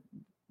here in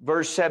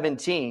verse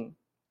 17,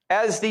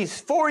 "As these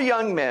 4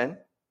 young men,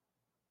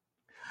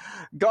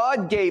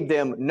 God gave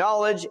them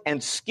knowledge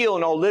and skill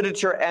in all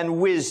literature and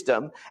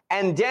wisdom,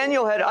 and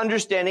Daniel had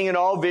understanding in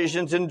all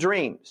visions and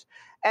dreams.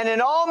 And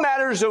in all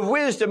matters of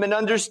wisdom and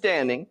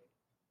understanding,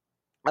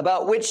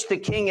 about which the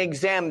king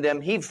examined them,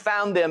 he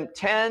found them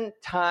 10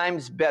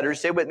 times better,"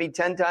 say with me,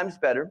 10 times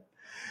better,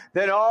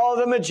 "than all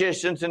the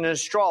magicians and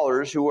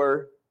astrologers who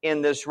were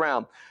in this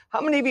realm."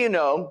 How many of you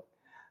know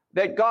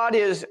that God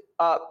is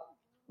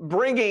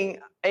bringing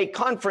a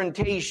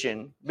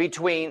confrontation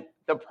between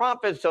the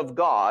prophets of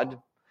God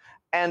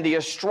and the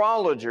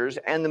astrologers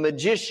and the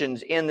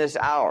magicians in this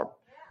hour?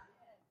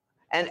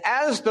 And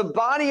as the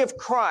body of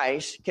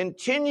Christ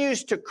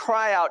continues to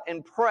cry out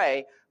and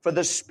pray for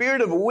the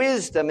spirit of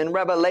wisdom and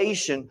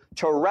revelation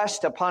to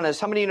rest upon us.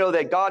 How many of you know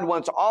that God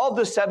wants all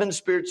the 7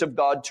 spirits of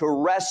God to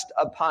rest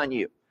upon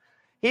you?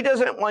 He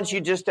doesn't want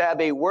you just to have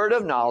a word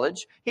of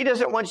knowledge. He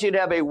doesn't want you to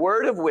have a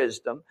word of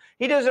wisdom.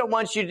 He doesn't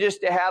want you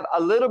just to have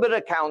a little bit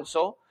of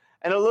counsel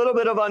and a little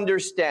bit of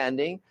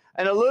understanding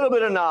and a little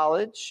bit of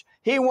knowledge.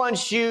 He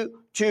wants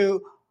you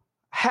to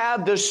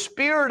have the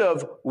spirit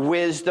of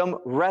wisdom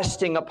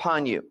resting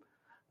upon you.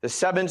 The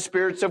 7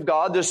 spirits of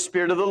God, the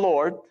spirit of the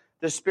Lord,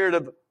 the spirit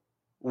of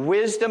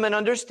wisdom and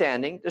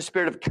understanding, the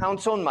spirit of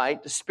counsel and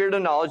might, the spirit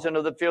of knowledge and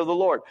of the fear of the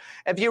Lord.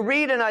 If you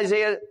read in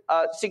Isaiah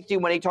 60,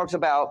 when he talks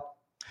about,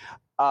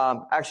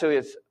 actually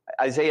it's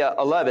Isaiah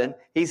 11,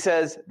 he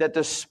says that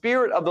the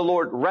spirit of the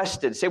Lord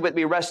rested, say with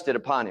me, rested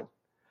upon him.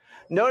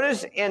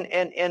 Notice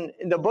in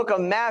the book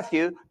of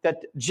Matthew that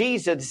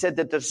Jesus said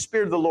that the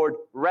Spirit of the Lord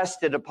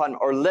rested upon,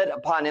 or lit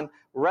upon him,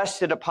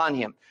 rested upon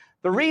him.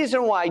 The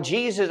reason why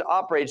Jesus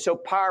operated so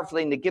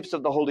powerfully in the gifts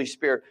of the Holy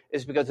Spirit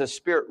is because the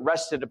Spirit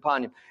rested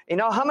upon him. You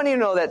know, how many of you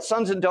know that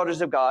sons and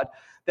daughters of God,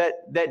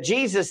 that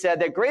Jesus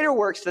said that greater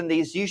works than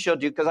these you shall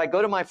do because I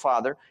go to my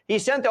Father. He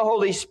sent the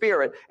Holy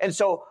Spirit. And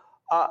so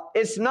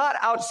it's not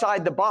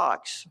outside the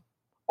box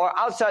or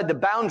outside the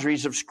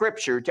boundaries of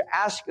Scripture to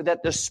ask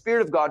that the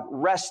Spirit of God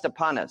rest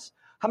upon us.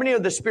 How many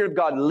of the Spirit of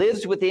God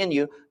lives within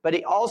you, but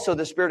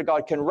the Spirit of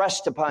God can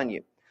rest upon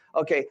you?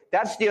 Okay,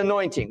 that's the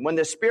anointing. When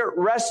the Spirit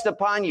rests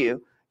upon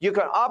you, you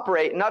can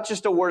operate not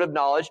just a word of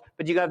knowledge,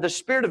 but you can have the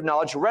Spirit of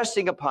knowledge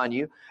resting upon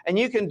you, and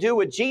you can do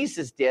what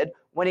Jesus did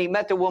when he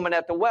met the woman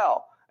at the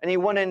well. And he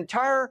won if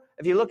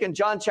you look in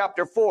John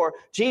chapter 4,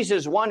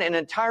 Jesus won an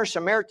entire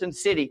Samaritan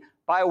city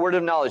by a word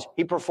of knowledge.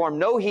 He performed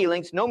no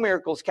healings, no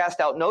miracles, cast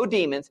out no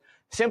demons.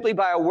 Simply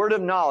by a word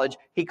of knowledge,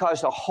 he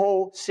caused the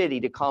whole city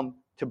to come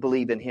to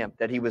believe in him,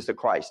 that he was the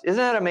Christ. Isn't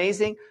that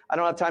amazing? I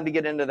don't have time to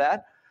get into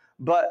that.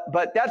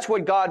 But that's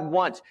what God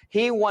wants.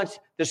 He wants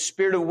the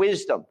spirit of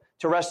wisdom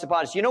to rest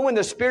upon us. You know when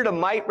the spirit of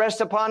might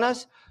rests upon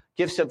us?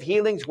 Gifts of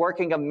healings,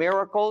 working of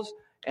miracles,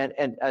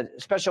 and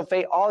special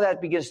faith, all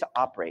that begins to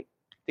operate.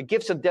 The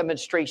gifts of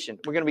demonstration.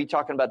 We're going to be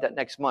talking about that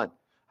next month.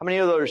 How many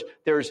of those?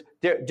 There's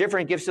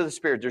different gifts of the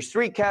Spirit. There's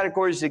 3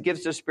 categories of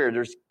gifts of the Spirit.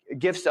 There's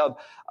gifts of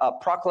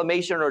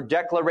proclamation or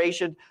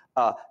declaration.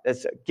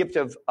 That's a gift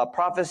of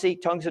prophecy,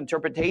 tongues,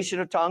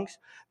 interpretation of tongues.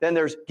 Then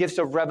there's gifts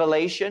of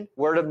revelation,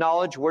 word of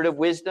knowledge, word of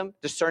wisdom,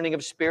 discerning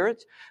of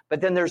spirits. But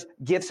then there's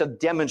gifts of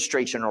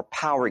demonstration or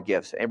power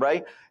gifts,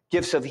 right?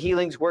 Gifts of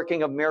healings,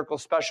 working of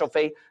miracles, special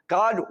faith.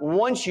 God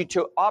wants you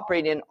to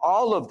operate in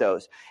all of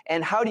those.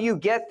 And how do you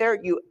get there?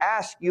 You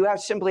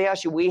simply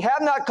ask you. We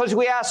have not because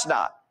we ask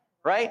not.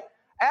 Right?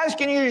 Ask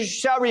and you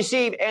shall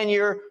receive, and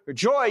your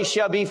joy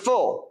shall be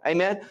full.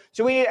 Amen?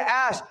 So we need to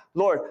ask,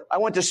 Lord, I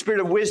want the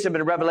spirit of wisdom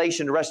and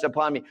revelation to rest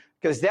upon me,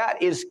 because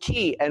that is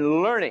key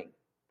in learning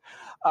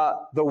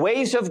the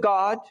ways of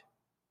God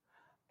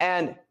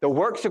and the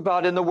works of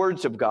God and the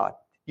words of God.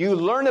 You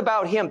learn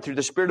about him through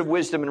the spirit of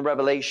wisdom and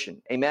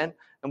revelation. Amen?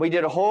 And we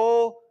did a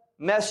whole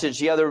message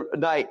the other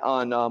night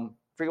on, I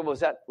forget what was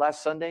that,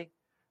 last Sunday?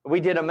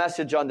 We did a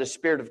message on the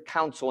spirit of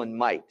counsel and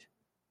might.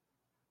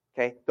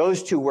 Okay,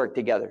 those 2 work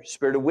together.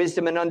 Spirit of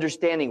wisdom and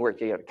understanding work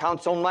together.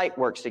 Counsel and might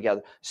works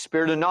together.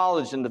 Spirit of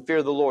knowledge and the fear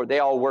of the Lord, they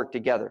all work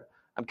together.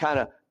 I'm kind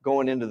of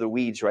going into the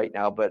weeds right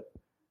now, but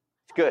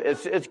it's good.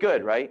 It's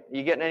good, right?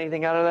 You getting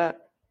anything out of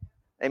that?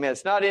 Amen.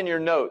 It's not in your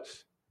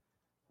notes,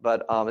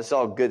 but it's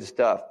all good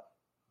stuff.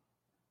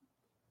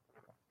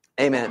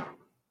 Amen.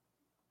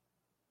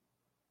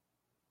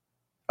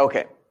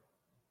 Okay.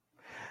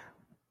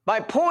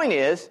 My point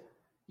is,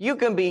 you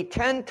can be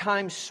 10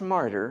 times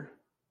smarter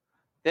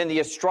than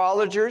the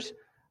astrologers.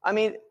 I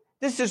mean,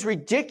 this is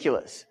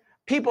ridiculous.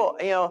 People,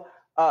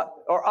 are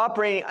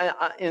operating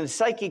in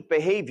psychic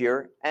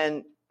behavior,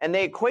 and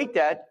they equate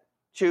that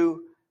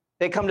to,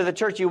 they come to the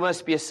church, you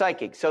must be a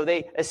psychic. So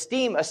they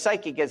esteem a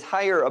psychic as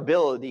higher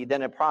ability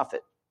than a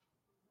prophet.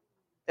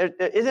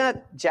 Isn't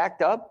that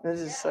jacked up? This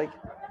is like,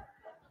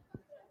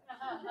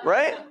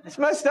 right? It's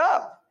messed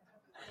up.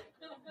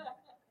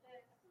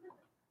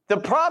 The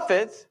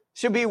prophets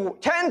should be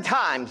 10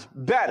 times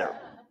better.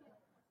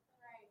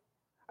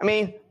 I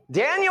mean,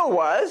 Daniel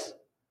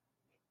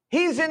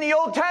he's in the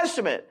Old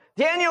Testament.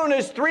 Daniel and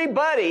his 3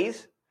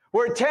 buddies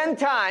were 10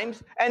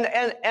 times,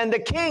 and the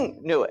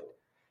king knew it.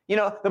 You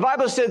know, the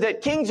Bible says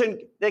that kings and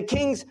the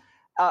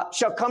Gentiles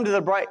shall come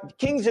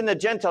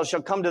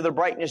to the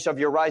brightness of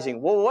your rising.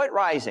 Well, what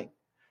rising?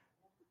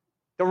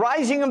 The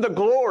rising of the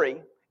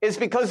glory is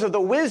because of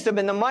the wisdom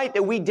and the might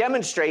that we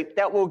demonstrate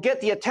that will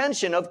get the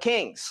attention of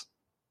kings.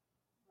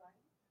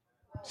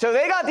 So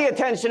they got the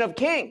attention of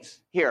kings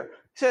here.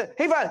 So,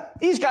 hey,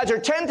 these guys are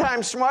 10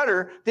 times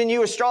smarter than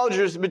you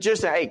astrologers,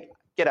 magicians. Hey,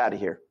 get out of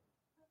here.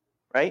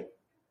 Right?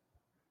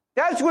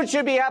 That's what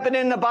should be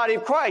happening in the body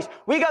of Christ.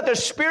 We got the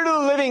Spirit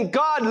of the living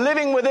God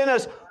living within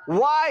us.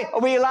 Why are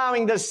we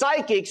allowing the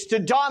psychics to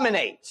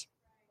dominate?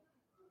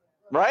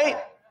 Right?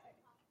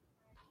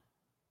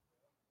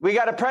 We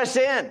got to press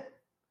in.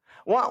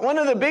 One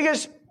of the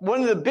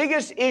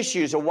biggest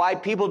issues of why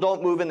people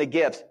don't move in the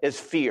gifts is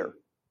fear.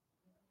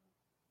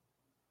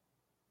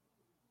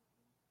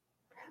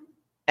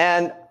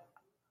 And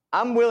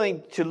I'm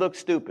willing to look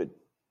stupid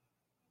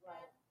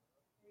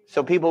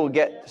so people will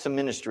get some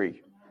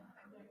ministry.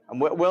 I'm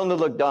willing to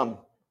look dumb.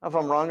 If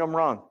I'm wrong, I'm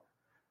wrong.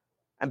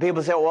 And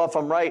people say, well, if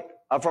I'm right,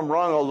 if I'm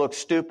wrong, I'll look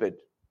stupid.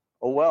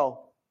 Oh,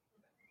 well.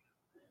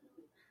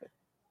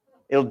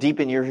 It'll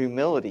deepen your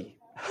humility.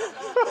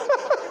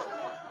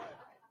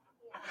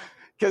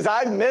 Because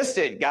I've missed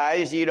it,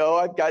 guys. You know,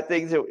 I've got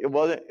things that it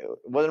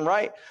wasn't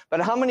right. But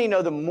how many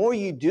know the more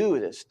you do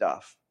this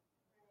stuff,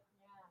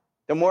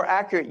 the more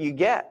accurate you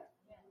get?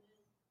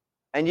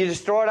 And you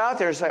just throw it out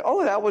there. It's like,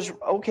 oh, that was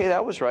okay.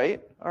 That was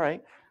right. All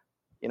right.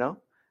 You know,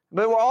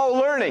 but we're all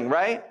learning,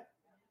 right?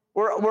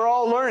 We're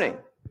all learning.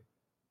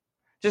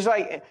 Just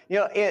like, you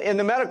know, in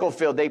the medical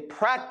field, they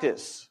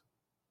practice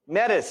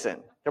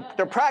medicine.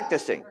 They're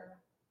practicing.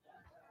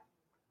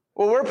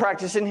 Well, we're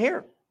practicing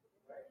here.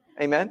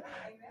 Amen.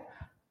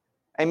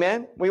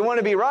 Amen. We want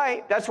to be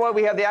right. That's why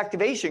we have the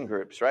activation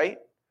groups, right?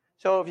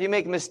 So if you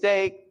make a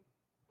mistake,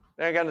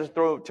 they're going to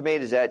throw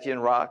tomatoes at you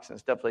and rocks and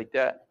stuff like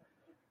that.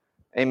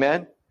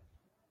 Amen.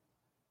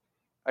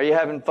 Are you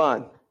having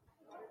fun?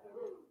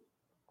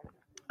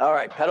 All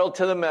right, pedal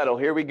to the metal.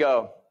 Here we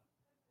go.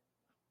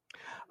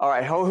 All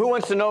right, who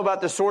wants to know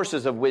about the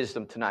sources of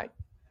wisdom tonight?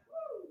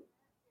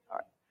 All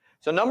right.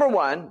 So number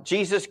one,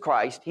 Jesus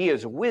Christ, he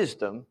is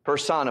wisdom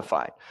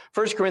personified.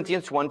 1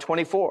 Corinthians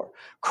 1:24.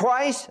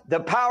 Christ,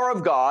 the power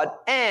of God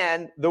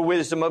and the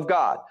wisdom of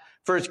God.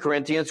 1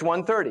 Corinthians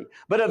 1:30.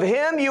 But of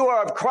him you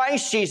are of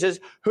Christ Jesus,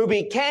 who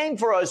became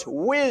for us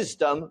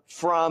wisdom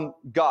from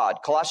God.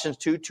 Colossians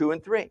 2:2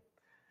 and 3.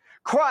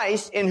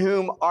 Christ, in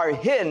whom are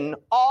hidden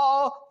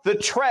all the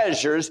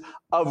treasures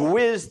of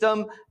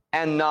wisdom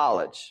and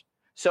knowledge.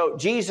 So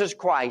Jesus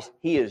Christ,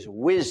 he is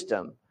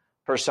wisdom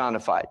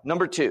personified.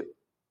 Number two,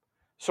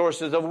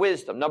 sources of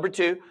wisdom. Number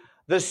two,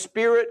 the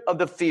spirit of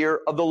the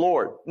fear of the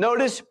Lord.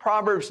 Notice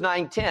Proverbs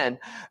 9:10,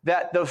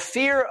 that the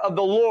fear of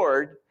the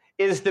Lord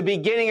is the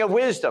beginning of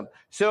wisdom.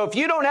 So if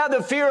you don't have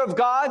the fear of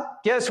God,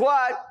 guess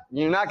what?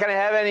 You're not going to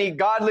have any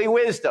godly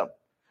wisdom.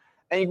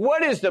 And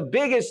what is the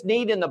biggest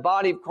need in the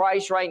body of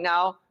Christ right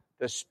now?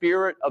 The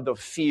spirit of the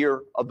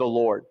fear of the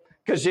Lord.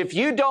 Because if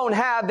you don't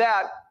have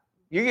that,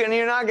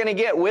 you're not going to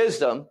get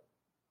wisdom,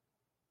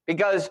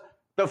 because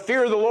the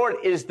fear of the Lord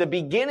is the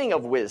beginning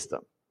of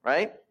wisdom,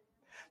 right?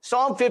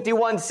 Psalm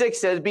 51:6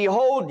 says,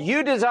 behold,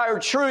 you desire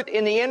truth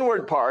in the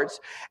inward parts,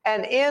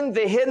 and in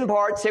the hidden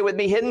part, say with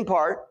me, hidden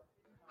part.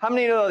 How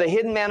many know the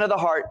hidden man of the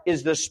heart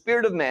is the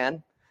spirit of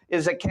man,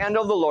 is a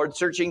candle of the Lord,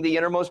 searching the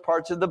innermost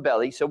parts of the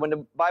belly. So when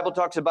the Bible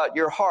talks about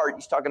your heart,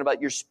 he's talking about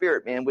your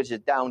spirit, man, which is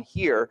down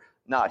here,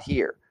 not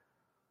here.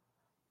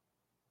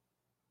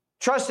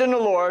 Trust in the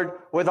Lord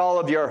with all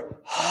of your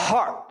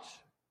heart.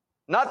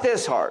 Not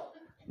this heart,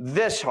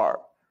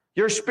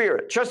 your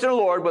spirit. Trust in the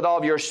Lord with all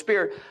of your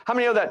spirit. How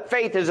many know that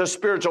faith is a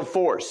spiritual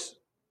force?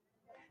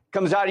 It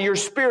comes out of your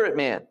spirit,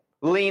 man.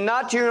 Lean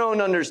not to your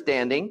own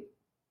understanding.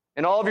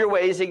 In all of your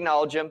ways,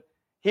 acknowledge him.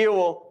 He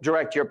will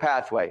direct your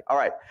pathway. All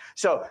right.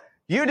 So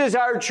you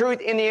desire truth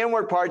in the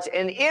inward parts,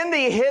 and in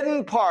the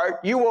hidden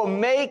part, you will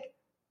make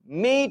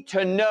me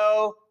to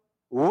know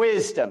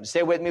wisdom.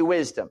 Say with me,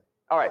 wisdom.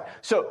 All right.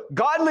 So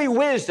godly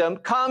wisdom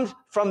comes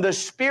from the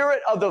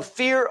spirit of the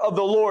fear of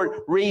the Lord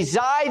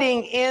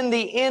residing in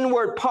the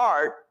inward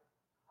part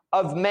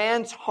of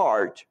man's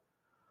heart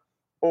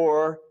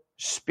or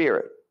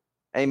spirit.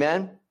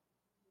 Amen.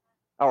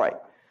 All right.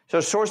 So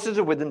sources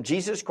of wisdom,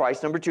 Jesus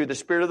Christ. Number two, the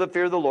spirit of the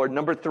fear of the Lord.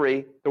 Number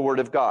three, the word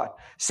of God.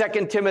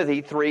 2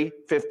 Timothy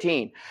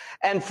 3:15.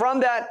 And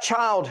from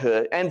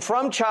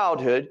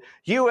childhood,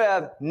 you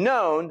have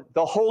known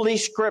the holy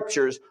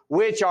scriptures,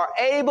 which are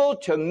able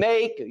to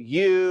make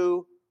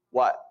you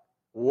what?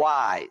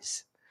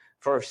 Wise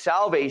for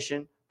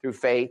salvation through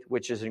faith,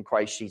 which is in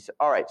Christ Jesus.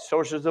 All right.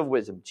 Sources of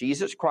wisdom,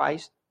 Jesus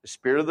Christ, the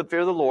spirit of the fear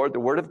of the Lord, the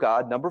word of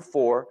God. Number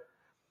four,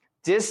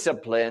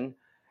 discipline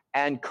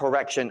and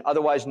correction,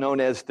 otherwise known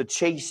as the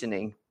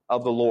chastening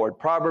of the Lord.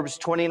 Proverbs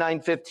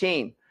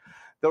 29:15.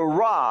 The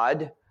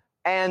rod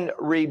and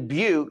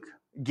rebuke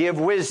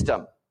give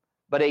wisdom,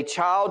 but a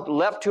child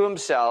left to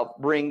himself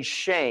brings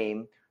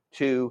shame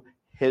to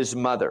his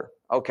mother.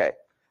 Okay,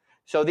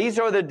 so these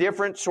are the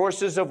different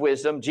sources of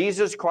wisdom.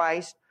 Jesus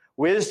Christ,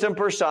 wisdom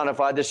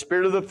personified, the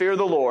spirit of the fear of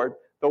the Lord,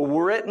 the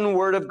written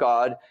word of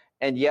God,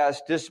 and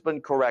yes,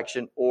 discipline,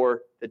 correction,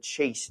 or the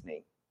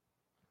chastening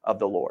of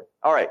the Lord.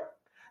 All right.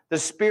 The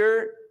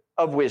spirit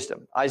of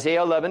wisdom. Isaiah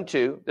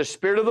 11:2. The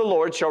spirit of the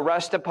Lord shall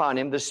rest upon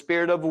him, the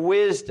spirit of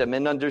wisdom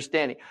and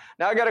understanding.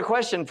 Now I got a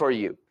question for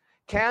you.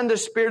 Can the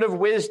spirit of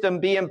wisdom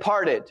be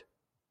imparted?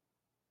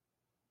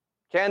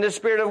 Can the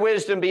spirit of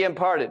wisdom be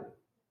imparted?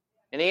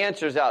 Any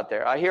answers out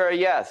there? I hear a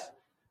yes.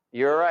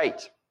 You're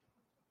right.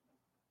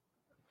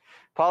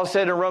 Paul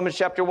said in Romans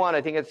chapter 1,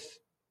 I think it's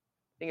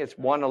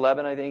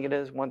 1:11, I think it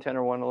is, 1:10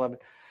 or 1:11.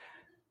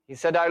 He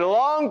said, I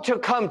long to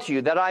come to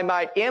you that I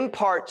might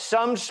impart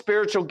some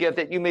spiritual gift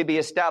that you may be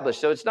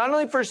established. So it's not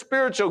only for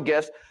spiritual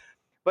gifts,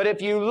 but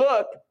if you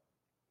look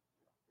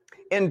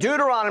in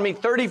Deuteronomy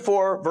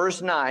 34,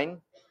 verse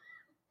 9,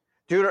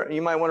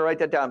 You might want to write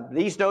that down.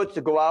 These notes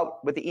to go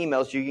out with the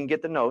emails so you can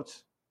get the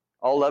notes,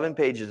 all 11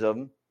 pages of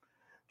them.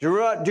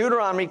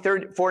 Deuteronomy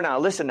 34 now.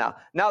 Listen now.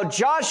 Now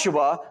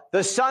Joshua,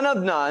 the son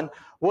of Nun,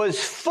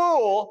 was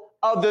full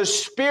of the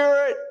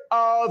spirit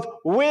of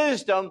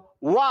wisdom.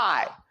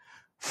 Why?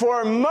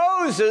 For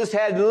Moses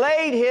had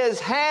laid his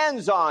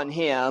hands on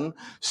him,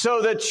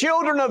 so the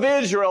children of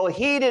Israel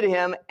heeded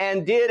him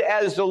and did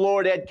as the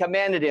Lord had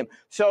commanded him.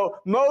 So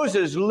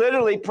Moses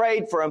literally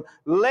prayed for him,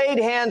 laid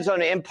hands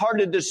on him,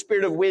 imparted the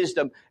spirit of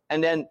wisdom,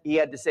 and then he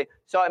had to say.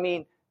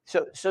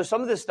 So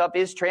some of this stuff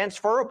is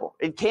transferable.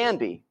 It can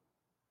be,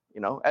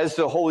 as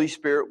the Holy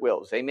Spirit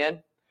wills.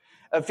 Amen.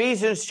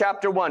 Ephesians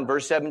chapter 1,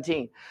 verse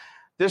 17.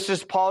 This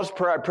is Paul's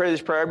prayer. I pray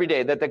this prayer every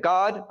day, that the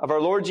God of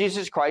our Lord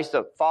Jesus Christ,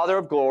 the Father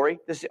of glory,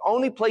 this is the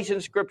only place in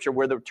Scripture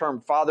where the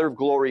term Father of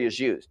glory is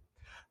used.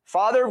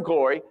 Father of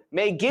glory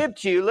may give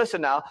to you,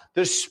 listen now,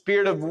 the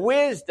spirit of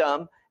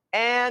wisdom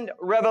and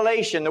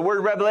revelation. The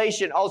word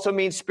revelation also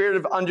means spirit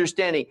of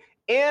understanding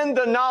in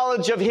the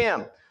knowledge of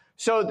him.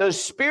 So the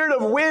spirit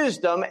of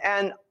wisdom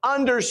and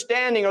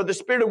understanding, or the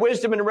spirit of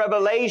wisdom and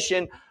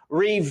revelation,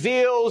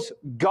 reveals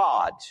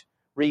God.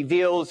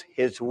 Reveals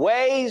his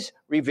ways,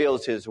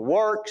 reveals his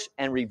works,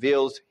 and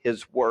reveals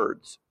his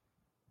words.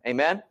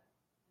 Amen?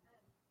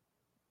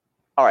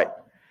 All right.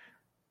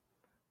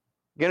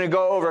 I'm going to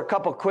go over a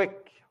couple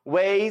quick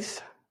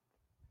ways.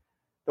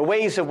 The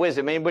ways of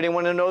wisdom. Anybody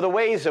want to know the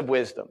ways of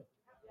wisdom?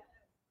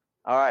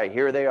 All right,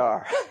 here they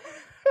are.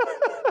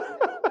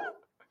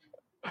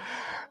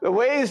 The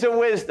ways of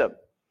wisdom.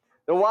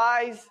 The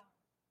wise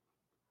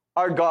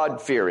are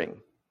God-fearing.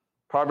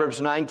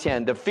 Proverbs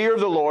 9:10, the fear of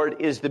the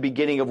Lord is the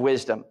beginning of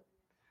wisdom.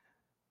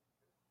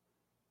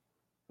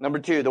 Number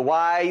 2, the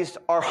wise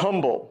are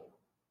humble.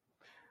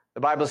 The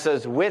Bible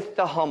says, with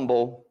the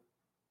humble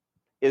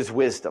is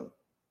wisdom.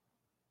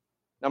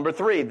 Number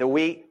 3, the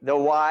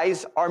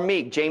wise are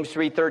meek. James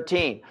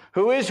 3:13,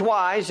 who is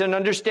wise and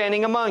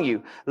understanding among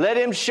you? Let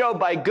him show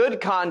by good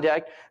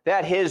conduct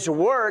that his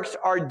works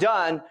are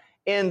done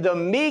in the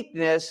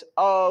meekness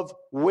of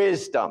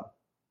wisdom.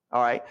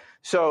 All right.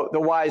 So the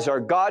wise are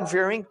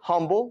God-fearing,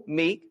 humble,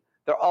 meek.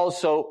 They're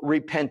also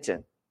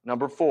repentant.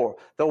 Number 4,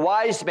 the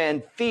wise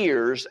man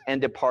fears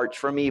and departs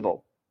from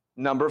evil.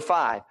 Number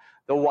 5,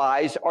 the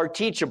wise are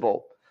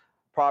teachable.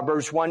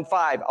 Proverbs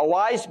 1:5, a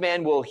wise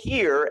man will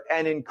hear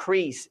and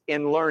increase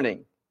in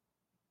learning,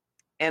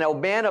 and a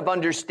man of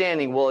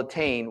understanding will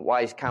attain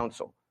wise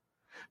counsel.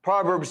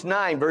 Proverbs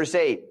 9, verse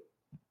 8,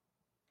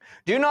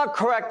 do not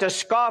correct a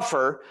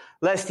scoffer,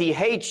 lest he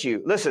hate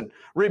you. Listen,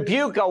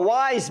 rebuke a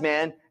wise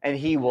man, and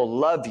he will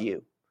love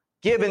you.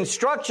 Give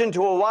instruction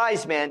to a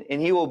wise man, and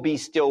he will be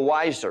still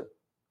wiser.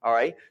 All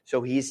right?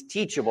 So he's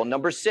teachable.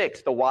 Number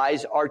 6, the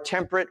wise are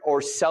temperate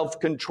or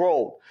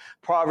self-controlled.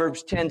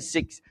 Proverbs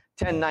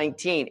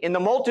 10:19. In the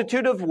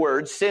multitude of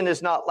words, sin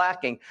is not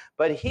lacking,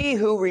 but he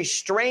who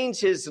restrains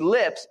his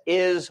lips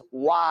is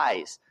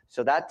wise.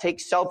 So that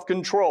takes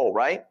self-control,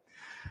 right?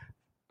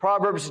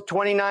 Proverbs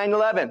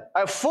 29:11,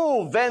 a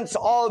fool vents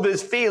all of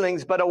his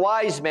feelings, but a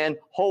wise man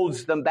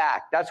holds them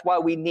back. That's why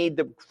we need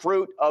the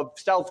fruit of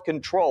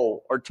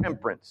self-control or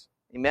temperance.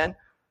 Amen?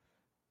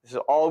 This will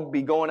all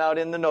be going out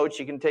in the notes.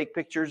 You can take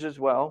pictures as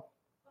well.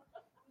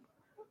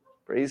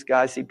 Praise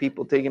God. I see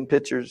people taking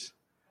pictures.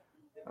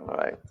 All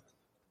right.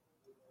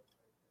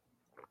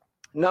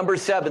 Number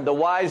 7, the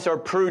wise are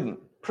prudent.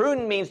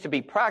 Prudent means to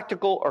be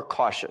practical or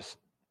cautious.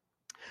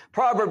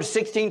 Proverbs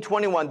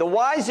 16:21, the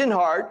wise in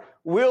heart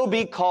will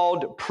be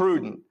called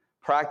prudent,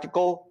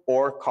 practical,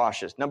 or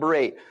cautious. Number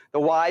 8, the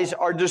wise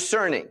are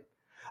discerning.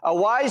 A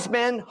wise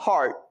man's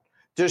heart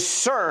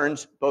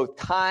discerns both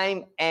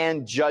time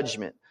and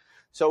judgment.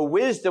 So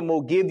wisdom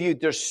will give you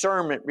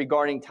discernment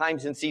regarding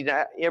times and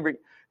seasons.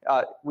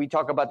 We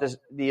talk about this,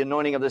 the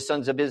anointing of the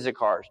sons of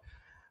Issachar,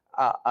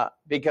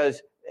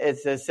 because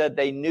it said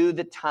they knew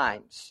the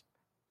times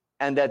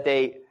and that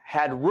they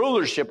had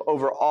rulership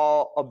over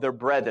all of their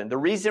brethren. The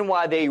reason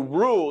why they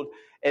ruled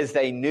is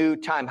they knew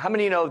time. How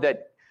many know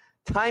that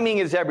timing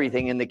is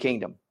everything in the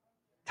kingdom?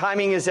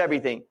 Timing is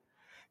everything.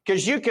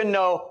 Because you can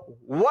know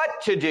what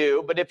to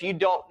do, but if you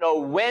don't know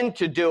when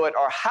to do it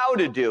or how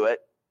to do it,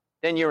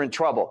 then you're in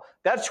trouble.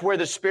 That's where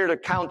the spirit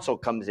of counsel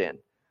comes in.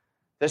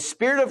 The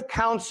spirit of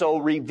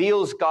counsel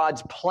reveals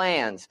God's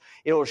plans.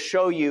 It will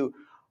show you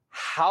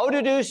how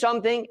to do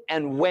something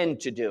and when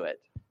to do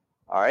it.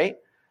 All right?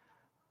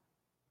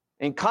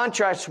 In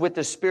contrast with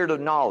the spirit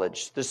of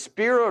knowledge, the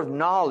spirit of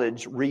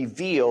knowledge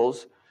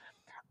reveals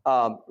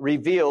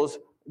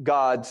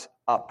God's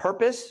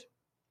purpose,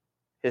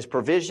 his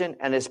provision,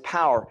 and his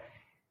power.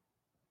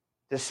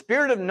 The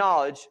spirit of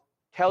knowledge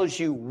tells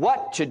you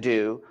what to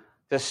do.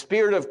 The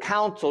spirit of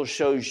counsel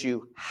shows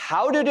you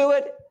how to do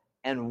it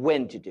and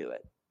when to do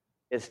it.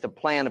 It's the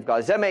plan of God.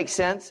 Does that make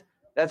sense?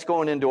 That's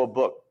going into a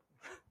book.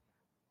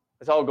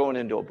 It's all going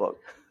into a book.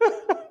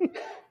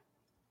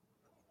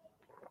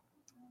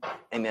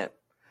 Amen.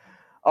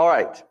 All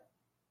right.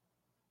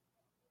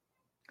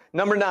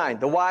 Number 9,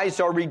 the wise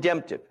are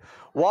redemptive.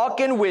 Walk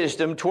in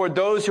wisdom toward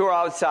those who are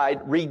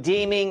outside,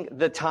 redeeming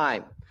the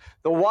time.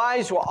 The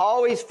wise will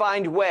always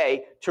find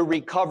way to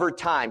recover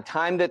time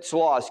that's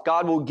lost.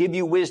 God will give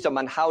you wisdom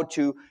on how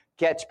to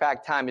catch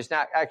back time. It's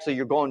not actually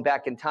you're going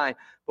back in time,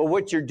 but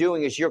what you're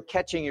doing is you're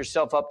catching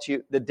yourself up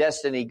to the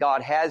destiny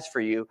God has for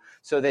you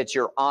so that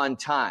you're on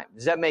time.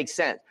 Does that make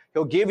sense?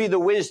 He'll give you the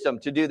wisdom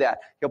to do that.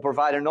 He'll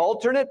provide an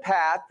alternate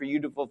path for you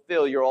to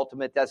fulfill your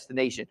ultimate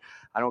destination.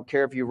 I don't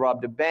care if you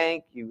robbed a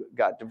bank, you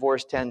got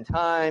divorced 10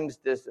 times,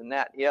 this and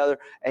that and the other.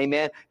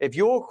 Amen. If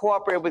you'll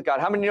cooperate with God,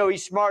 how many know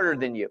He's smarter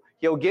than you?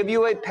 He'll give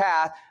you a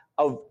path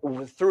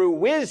through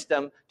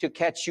wisdom to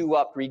catch you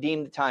up,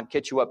 redeem the time,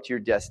 catch you up to your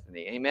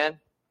destiny. Amen.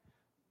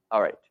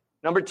 All right.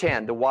 Number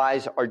 10, the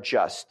wise are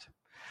just.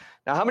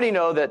 Now, how many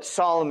know that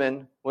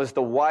Solomon was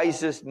the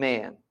wisest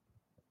man?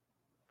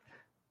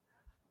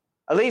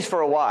 At least for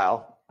a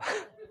while,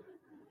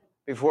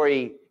 before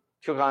he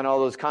took on all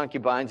those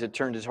concubines that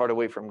turned his heart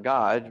away from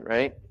God,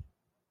 right?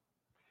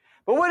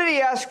 But what did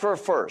he ask for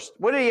first?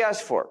 What did he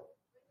ask for?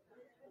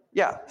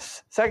 Yeah,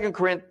 2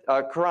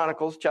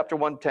 Chronicles chapter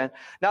 1:10.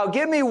 Now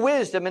give me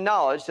wisdom and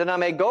knowledge that I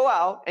may go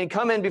out and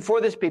come in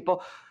before this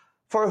people.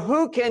 For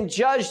who can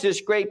judge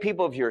this great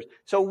people of yours?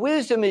 So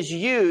wisdom is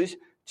used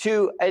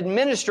to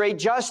administrate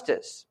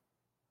justice.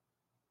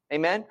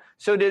 Amen?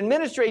 So to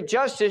administrate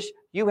justice,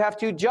 you have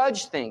to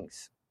judge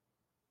things.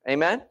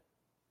 Amen?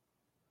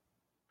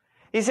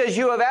 He says,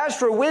 you have asked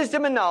for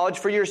wisdom and knowledge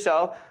for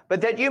yourself,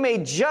 but that you may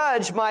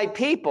judge my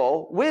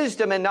people,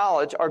 wisdom and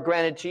knowledge are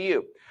granted to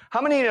you.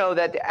 How many know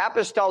that the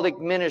apostolic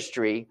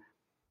ministry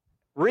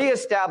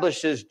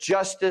reestablishes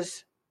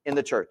justice in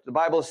the church? The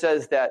Bible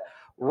says that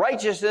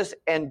righteousness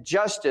and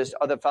justice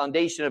are the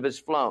foundation of his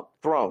throne.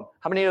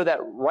 How many know that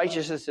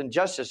righteousness and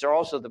justice are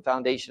also the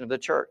foundation of the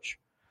church?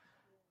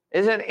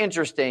 Isn't it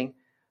interesting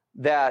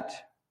that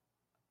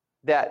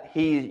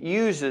he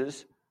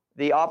uses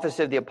the office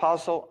of the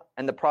apostle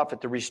and the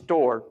prophet to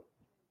restore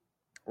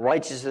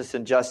righteousness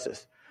and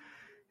justice?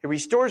 He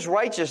restores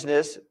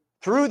righteousness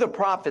through the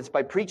prophets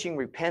by preaching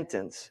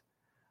repentance,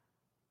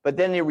 but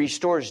then he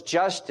restores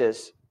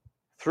justice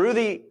through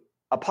the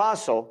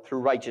apostle through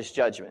righteous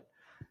judgment.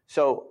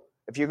 So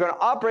if you're going to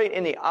operate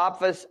in the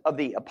office of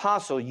the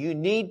apostle, you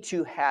need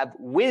to have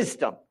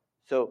wisdom.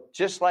 So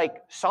just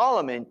like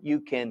Solomon, you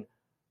can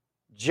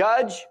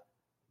judge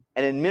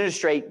and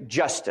administrate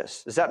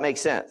justice. Does that make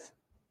sense?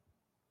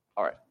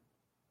 All right.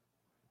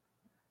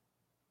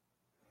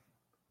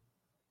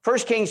 1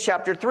 Kings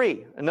chapter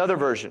 3, another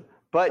version.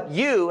 But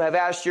you have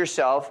asked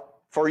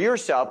for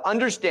yourself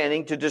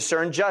understanding to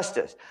discern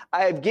justice.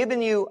 I have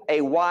given you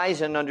a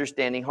wise and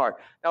understanding heart.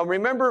 Now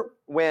remember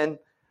when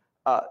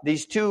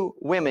these two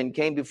women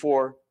came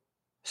before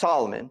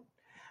Solomon,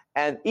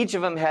 and each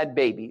of them had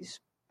babies,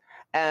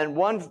 and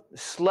one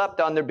slept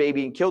on their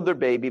baby and killed their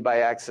baby by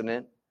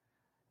accident,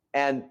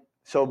 and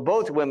so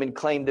both women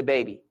claimed the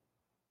baby.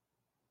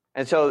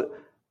 And so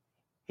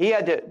he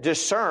had to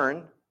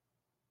discern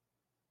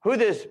who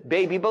this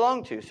baby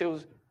belonged to. So it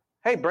was,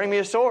 hey, bring me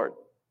a sword.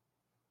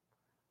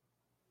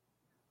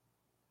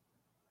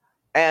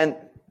 And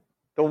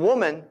the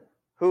woman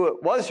who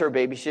it was her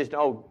baby, she says,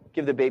 no,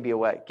 give the baby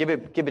away. Give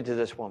it to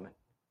this woman.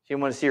 She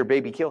didn't want to see her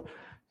baby killed.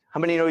 How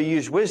many know you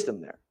use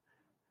wisdom there?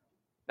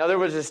 Now, there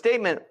was a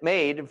statement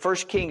made in 1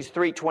 Kings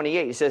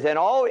 3:28. It says, and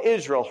all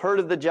Israel heard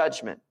of the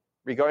judgment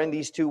regarding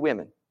these two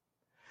women,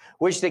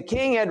 which the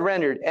king had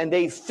rendered, and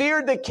they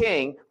feared the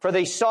king, for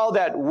they saw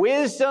that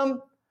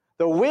wisdom,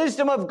 the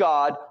wisdom of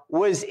God,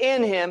 was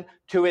in him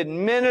to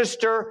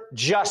administer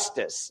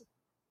justice.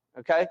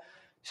 Okay?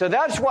 So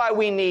that's why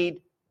we need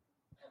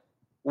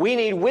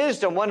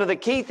wisdom. One of the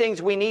key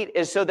things we need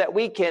is so that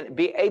we can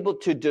be able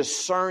to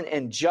discern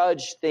and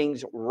judge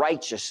things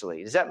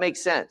righteously. Does that make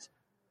sense?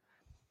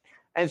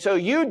 And so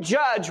you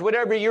judge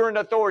whatever you're in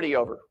authority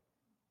over.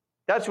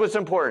 That's what's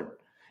important.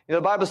 You know,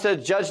 the Bible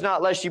says, judge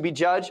not lest you be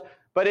judged.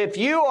 But if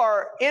you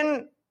are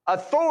in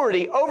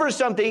authority over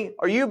something,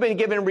 or you've been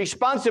given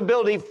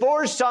responsibility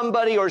for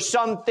somebody or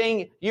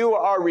something, you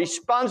are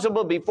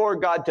responsible before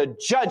God to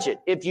judge it.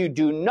 If you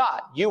do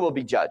not, you will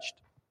be judged.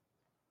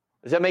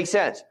 Does that make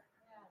sense?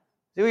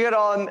 So we got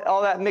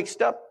all that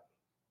mixed up,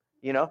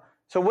 you know.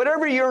 So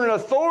whatever you're in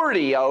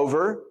authority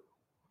over,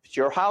 if it's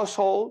your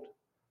household,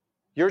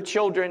 your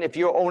children, if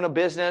you own a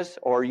business,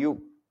 or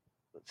you,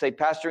 let's say,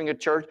 pastoring a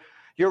church,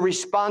 you're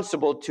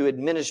responsible to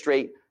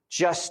administrate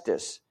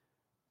justice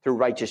through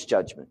righteous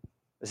judgment.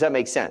 Does that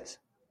make sense?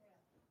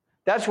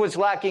 That's what's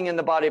lacking in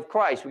the body of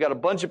Christ. We got a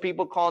bunch of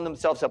people calling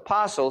themselves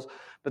apostles,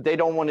 but they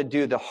don't want to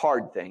do the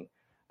hard thing.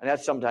 And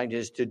that sometimes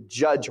is to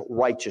judge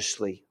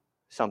righteously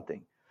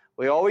something.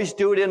 We always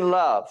do it in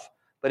love.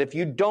 But if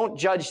you don't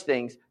judge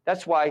things,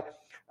 that's why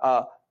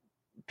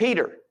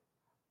Peter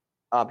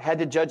had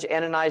to judge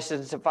Ananias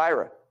and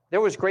Sapphira.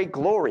 There was great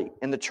glory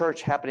in the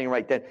church happening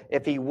right then.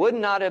 If he would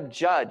not have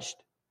judged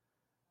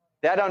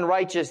that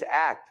unrighteous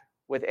act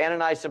with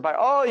Ananias and Sapphira,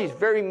 oh, he's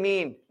very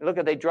mean. Look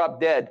at, they dropped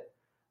dead.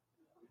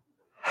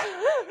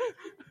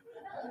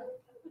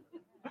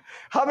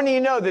 How many of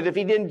you know that if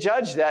he didn't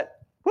judge that,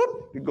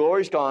 whoop, the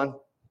glory's gone.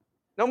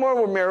 No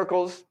more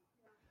miracles.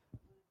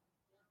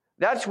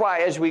 That's why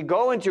as we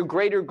go into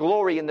greater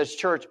glory in this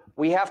church,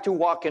 we have to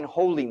walk in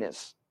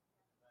holiness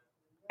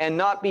and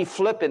not be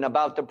flippant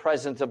about the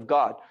presence of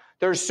God.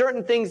 There are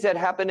certain things that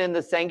happen in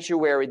the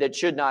sanctuary that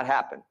should not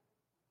happen.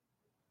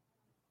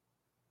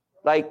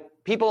 Like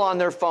people on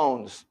their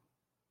phones.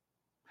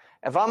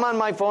 If I'm on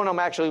my phone, I'm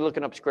actually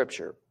looking up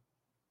scripture.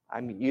 I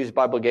use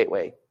Bible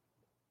Gateway.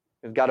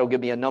 If God will give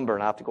me a number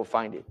and I have to go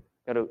find it.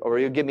 Or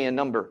he'll give me a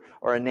number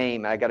or a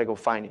name and I got to go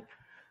find it.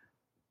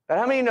 But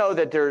how many know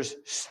that there's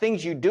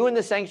things you do in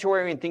the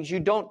sanctuary and things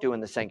you don't do in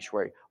the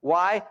sanctuary?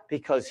 Why?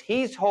 Because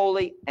he's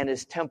holy and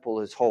his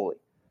temple is holy.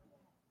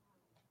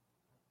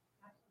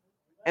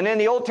 And in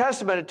the Old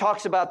Testament, it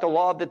talks about the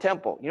law of the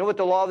temple. You know what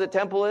the law of the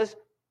temple is?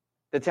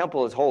 The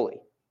temple is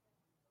holy.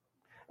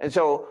 And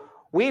so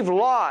we've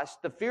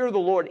lost the fear of the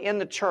Lord in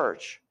the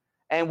church.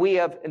 And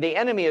the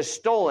enemy has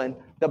stolen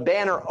the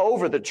banner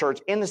over the church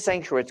in the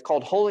sanctuary. It's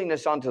called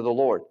holiness unto the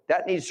Lord.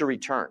 That needs to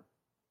return.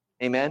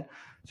 Amen.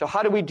 So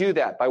how do we do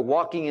that? By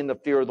walking in the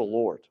fear of the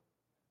Lord.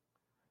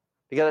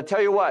 Because I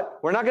tell you what,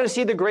 we're not going to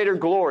see the greater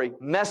glory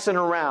messing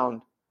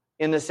around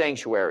in the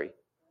sanctuary.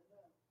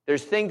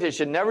 There's things that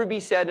should never be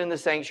said in the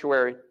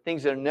sanctuary,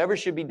 things that never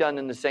should be done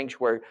in the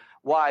sanctuary.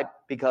 Why?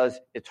 Because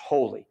it's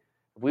holy.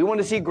 If we want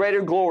to see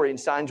greater glory in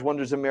signs,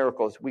 wonders, and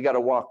miracles, we got to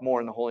walk more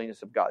in the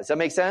holiness of God. Does that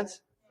make sense?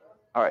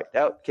 All right,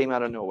 that came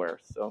out of nowhere.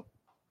 So,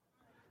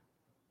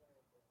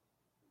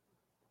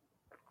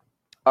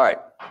 all right.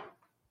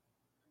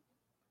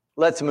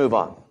 Let's move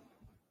on.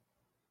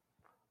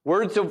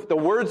 The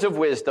words of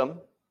wisdom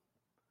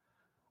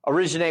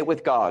originate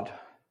with God.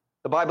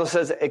 The Bible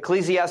says,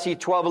 Ecclesiastes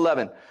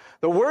 12:11,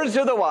 the words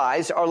of the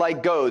wise are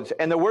like goads,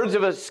 and the words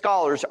of the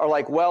scholars are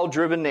like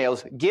well-driven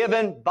nails,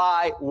 given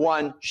by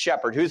one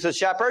shepherd. Who's the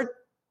shepherd?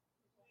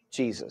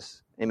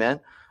 Jesus. Amen.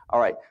 All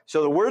right.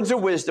 So the words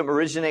of wisdom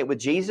originate with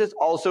Jesus.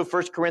 Also,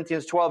 1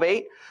 Corinthians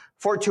 12:8,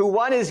 for to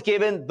one is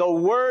given the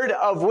word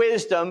of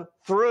wisdom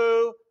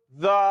through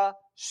the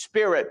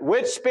Spirit.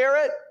 Which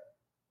Spirit?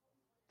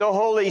 The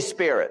Holy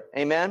Spirit.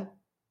 Amen.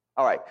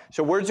 All right.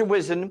 So words of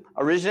wisdom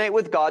originate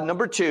with God.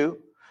 Number 2,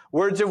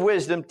 words of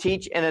wisdom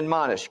teach and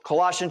admonish.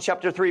 Colossians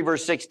chapter 3,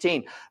 verse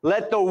 16.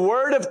 Let the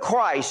word of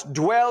Christ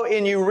dwell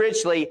in you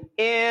richly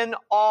in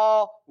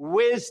all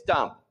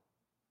wisdom.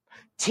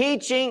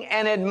 Teaching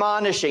and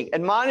admonishing.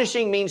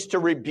 Admonishing means to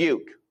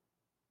rebuke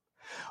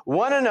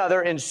one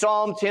another in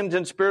psalms, hymns,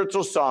 and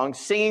spiritual songs,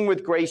 singing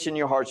with grace in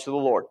your hearts to the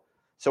Lord.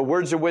 So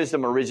words of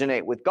wisdom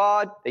originate with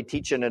God. They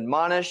teach and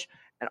admonish,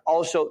 and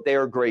also they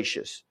are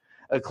gracious.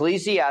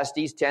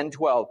 Ecclesiastes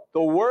 10:12.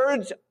 The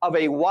words of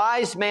a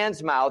wise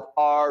man's mouth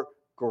are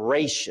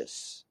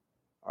gracious.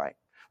 All right.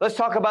 Let's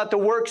talk about the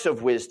works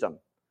of wisdom.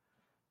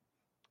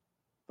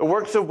 The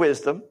works of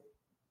wisdom.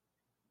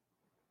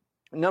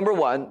 Number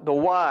 1, the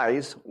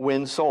wise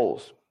win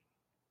souls.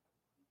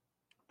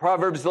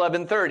 Proverbs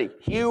 11:30.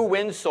 He who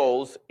wins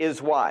souls is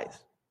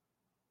wise.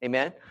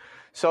 Amen.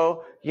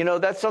 So,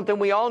 that's something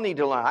we all need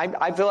to learn.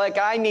 I feel like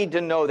I need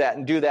to know that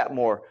and do that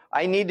more.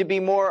 I need to be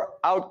more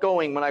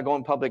outgoing when I go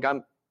in public.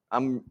 I'm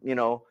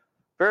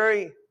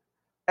very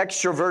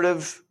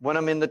extrovertive when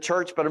I'm in the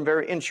church, but I'm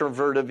very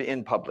introvertive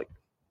in public.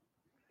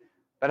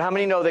 But how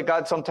many know that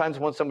God sometimes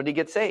wants somebody to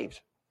get saved?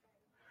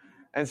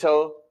 And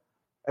so,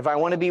 if I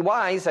want to be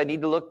wise, I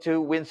need to look to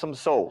win some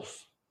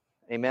souls.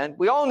 Amen.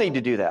 We all need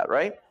to do that,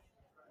 right?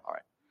 All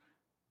right.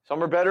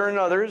 Some are better than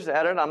others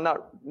at it. I'm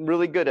not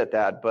really good at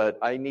that, but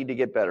I need to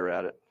get better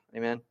at it.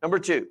 Amen. Number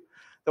 2,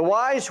 the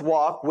wise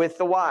walk with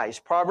the wise.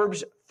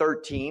 Proverbs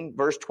 13,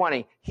 verse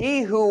 20.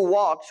 He who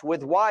walks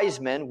with wise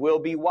men will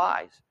be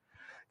wise.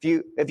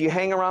 If you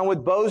hang around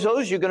with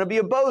bozos, you're going to be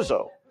a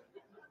bozo.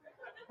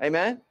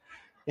 Amen.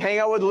 You hang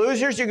out with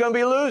losers, you're going to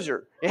be a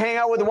loser. You hang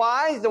out with the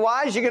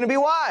wise, you're going to be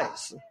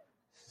wise.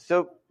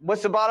 So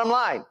what's the bottom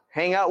line?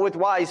 Hang out with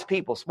wise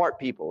people, smart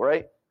people,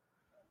 right?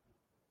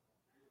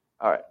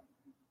 All right.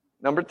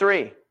 Number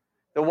 3,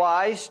 the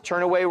wise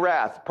turn away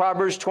wrath.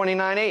 Proverbs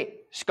 29:8.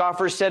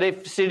 Scoffers set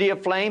a city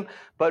aflame,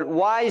 but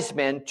wise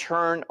men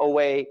turn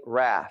away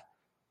wrath.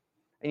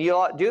 And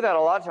you do that a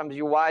lot of times.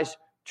 You wise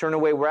turn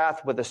away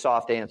wrath with a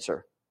soft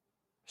answer.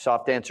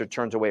 Soft answer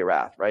turns away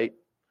wrath, right?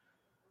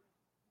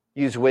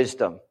 Use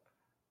wisdom.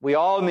 We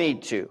all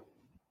need to.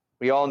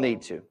 We all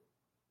need to.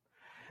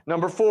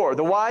 Number 4,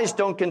 the wise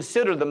don't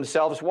consider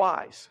themselves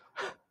wise.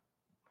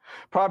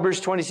 Proverbs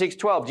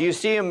 26:12. Do you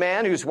see a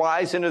man who's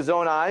wise in his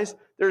own eyes?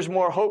 There's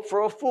more hope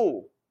for a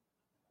fool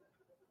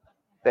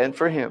than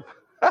for him.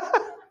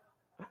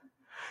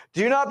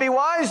 Do not be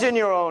wise in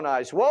your own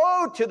eyes.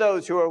 Woe to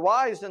those who are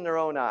wise in their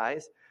own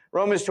eyes.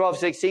 Romans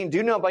 12:16.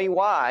 Do not be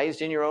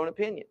wise in your own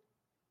opinion.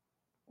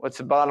 What's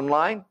the bottom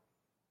line?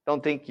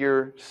 Don't think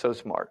you're so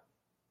smart.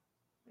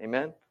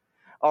 Amen.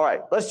 All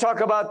right, let's talk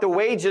about the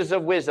wages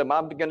of wisdom.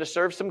 I'm going to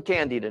serve some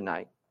candy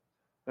tonight.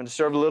 I'm going to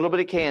serve a little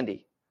bit of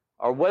candy.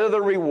 Or what are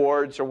the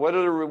rewards or what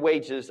are the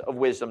wages of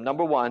wisdom?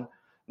 Number 1,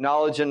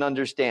 knowledge and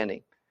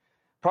understanding.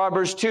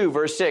 Proverbs 2,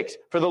 verse 6.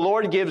 For the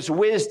Lord gives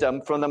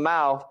wisdom from the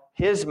mouth.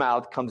 His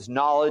mouth comes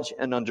knowledge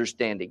and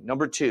understanding.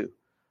 Number 2,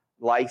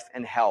 life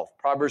and health.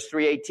 Proverbs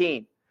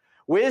 3:18.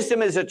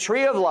 Wisdom is a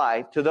tree of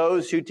life to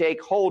those who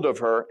take hold of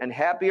her, and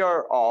happy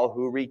are all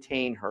who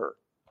retain her.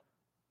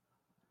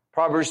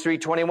 Proverbs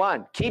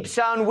 3:21, keep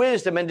sound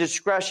wisdom and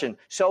discretion,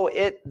 so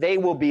they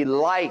will be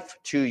life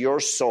to your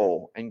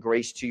soul and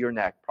grace to your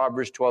neck.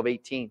 Proverbs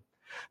 12:18,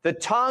 the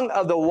tongue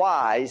of the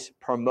wise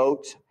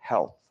promotes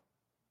health.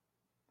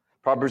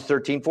 Proverbs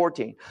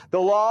 13:14, the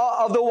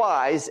law of the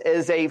wise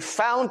is a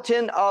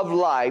fountain of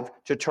life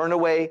to turn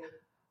away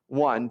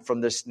one from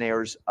the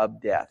snares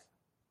of death.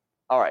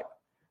 All right,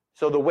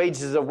 so the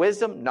wages of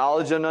wisdom,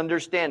 knowledge and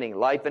understanding,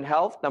 life and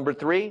health. Number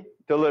 3,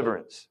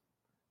 deliverance.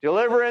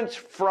 Deliverance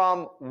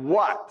from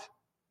what?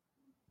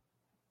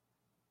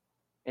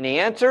 Any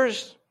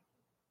answers?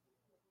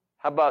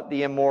 How about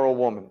the immoral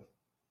woman?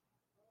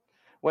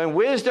 When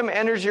wisdom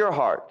enters your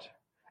heart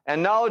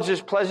and knowledge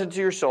is pleasant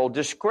to your soul,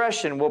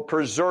 discretion will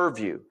preserve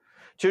you,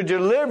 to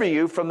deliver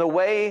you from the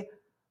way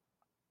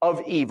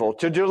of evil,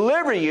 to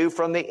deliver you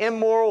from the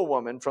immoral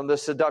woman, from the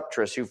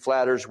seductress who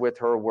flatters with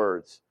her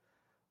words.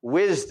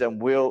 Wisdom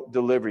will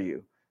deliver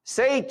you.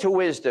 Say to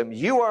wisdom,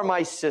 you are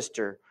my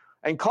sister,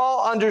 and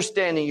call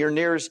understanding your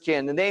nearest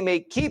kin, and they may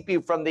keep you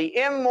from the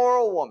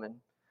immoral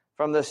woman,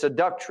 from the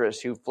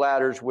seductress who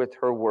flatters with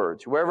her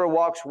words. Whoever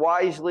walks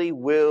wisely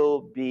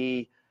will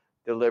be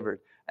delivered.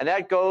 And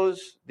that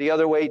goes the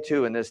other way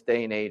too in this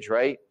day and age,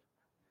 right?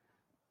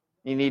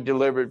 You need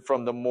delivered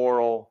from the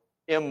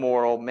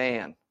immoral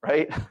man,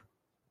 right?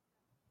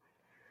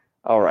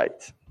 All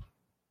right.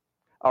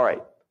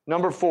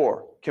 Number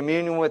 4,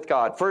 communion with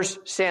God.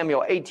 1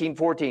 Samuel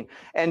 18:14.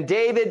 And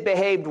David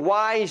behaved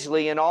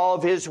wisely in all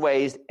of his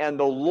ways, and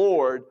the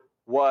Lord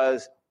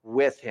was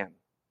with him.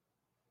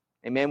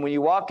 Amen. When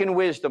you walk in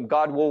wisdom,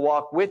 God will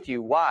walk with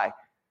you. Why?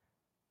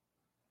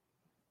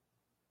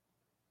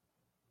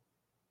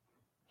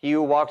 He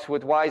who walks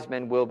with wise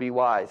men will be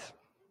wise.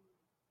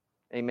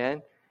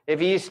 Amen. If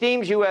he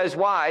esteems you as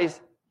wise,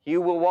 he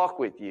will walk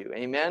with you.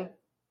 Amen.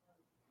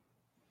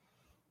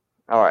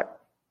 All right.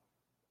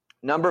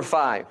 Number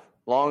 5,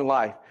 long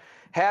life.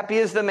 Happy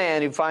is the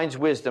man who finds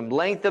wisdom.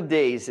 Length of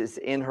days is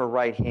in her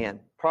right hand.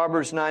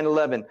 Proverbs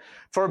 9:11.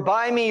 For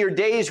by me your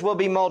days will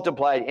be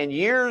multiplied, and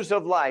years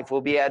of life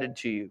will be added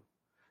to you.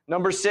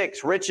 Number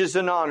 6, riches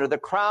and honor. The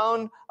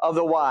crown of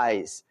the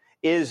wise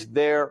is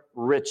their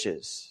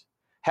riches.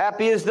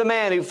 Happy is the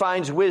man who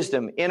finds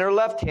wisdom. In her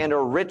left hand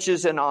are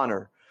riches and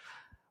honor.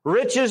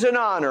 Riches and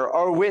honor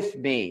are with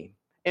me,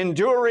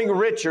 enduring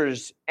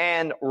riches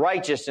and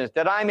righteousness,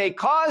 that I may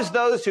cause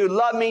those who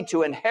love me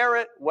to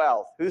inherit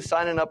wealth. Who's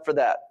signing up for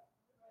that?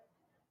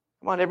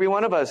 Come on, every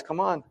one of us, come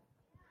on.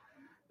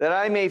 That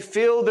I may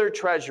fill their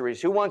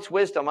treasuries. Who wants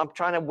wisdom? I'm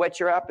trying to whet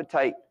your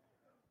appetite.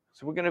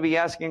 So we're going to be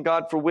asking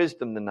God for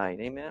wisdom tonight.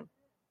 Amen.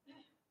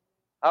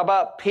 How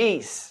about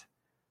peace?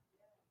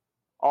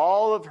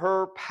 All of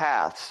her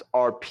paths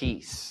are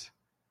peace.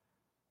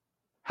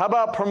 How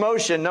about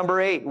promotion? Number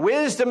 8,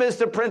 wisdom is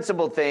the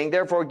principal thing.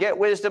 Therefore, get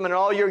wisdom, and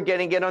all you're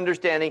getting, get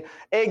understanding.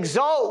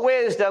 Exalt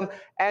wisdom,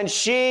 and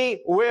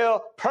she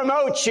will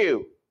promote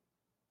you.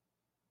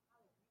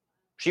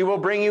 She will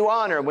bring you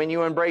honor when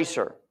you embrace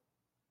her.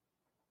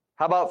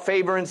 How about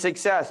favor and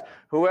success?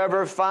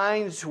 Whoever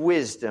finds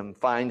wisdom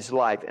finds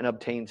life and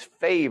obtains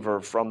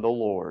favor from the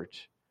Lord.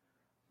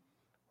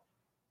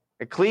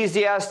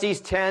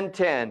 Ecclesiastes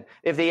 10:10.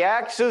 If the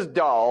axe is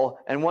dull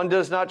and one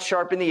does not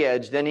sharpen the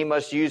edge, then he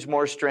must use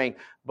more strength.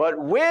 But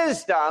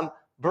wisdom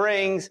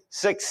brings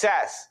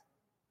success.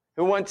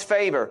 Who wants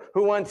favor?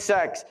 Who wants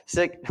success?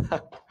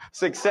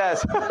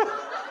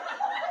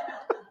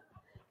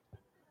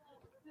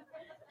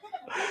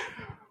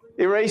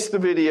 Erase the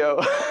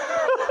video.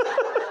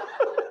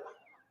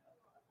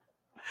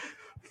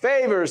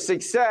 Favor,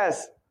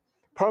 success,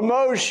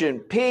 promotion,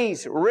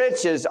 peace,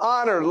 riches,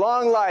 honor,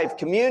 long life,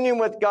 communion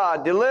with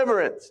God,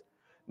 deliverance,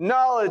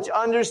 knowledge,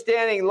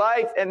 understanding,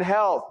 life, and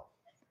health,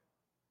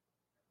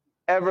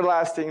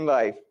 everlasting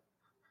life.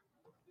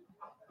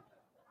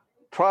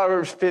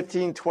 Proverbs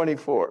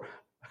 15:24.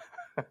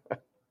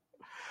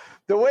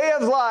 The way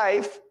of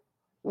life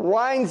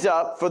winds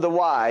up for the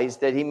wise,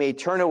 that he may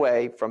turn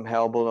away from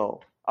hell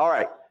below. All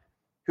right.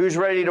 Who's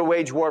ready to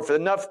wage warfare?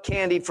 Enough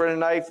candy for a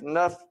knife,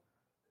 enough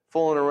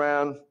fooling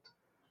around.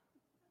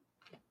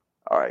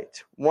 All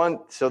right.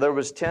 So there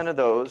was 10 of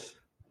those.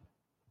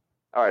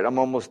 All right, I'm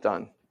almost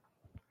done.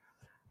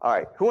 All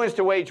right. Who wants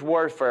to wage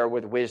warfare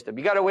with wisdom?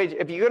 If you're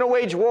going to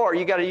wage war,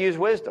 you got to use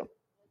wisdom.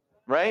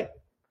 Right?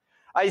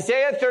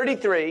 Isaiah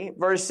 33,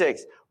 verse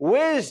 6.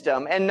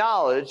 Wisdom and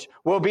knowledge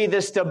will be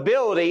the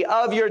stability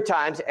of your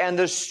times and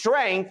the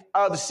strength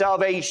of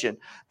salvation.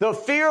 The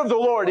fear of the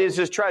Lord is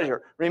his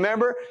treasure.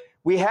 Remember,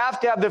 we have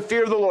to have the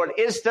fear of the Lord.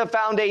 It's the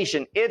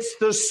foundation. It's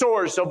the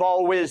source of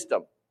all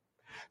wisdom.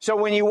 So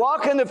when you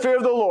walk in the fear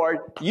of the Lord,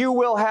 you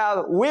will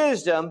have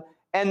wisdom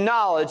and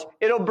knowledge.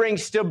 It'll bring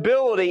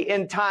stability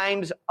in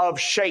times of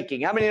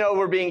shaking. How many know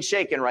we're being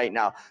shaken right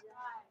now?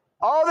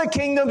 All the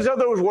kingdoms of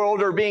the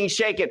world are being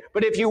shaken.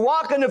 But if you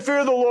walk in the fear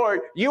of the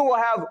Lord, you will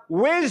have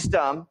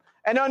wisdom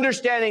and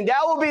understanding.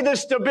 That will be the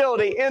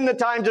stability in the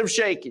times of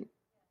shaking.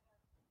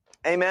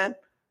 Amen?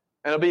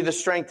 And it'll be the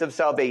strength of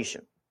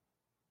salvation.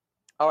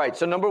 All right,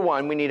 so number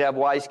one, we need to have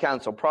wise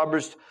counsel.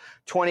 Proverbs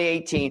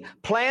 20:18.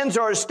 Plans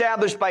are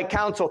established by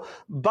counsel.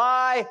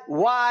 By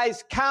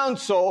wise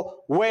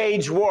counsel,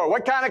 wage war.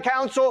 What kind of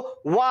counsel?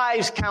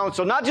 Wise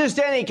counsel. Not just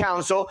any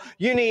counsel.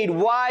 You need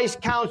wise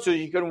counsel.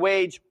 You can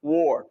wage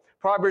war.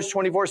 Proverbs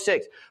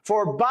 24:6.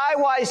 For by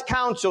wise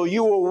counsel,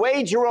 you will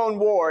wage your own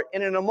war,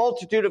 and in a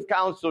multitude of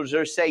counselors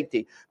there's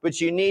safety.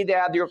 But you need to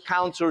have your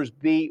counselors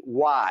be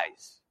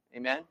wise.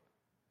 Amen?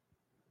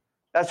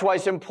 That's why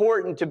it's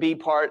important to be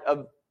part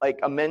of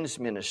like a men's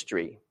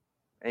ministry.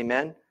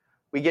 Amen?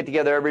 We get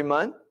together every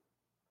month,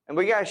 and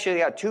we actually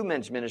got two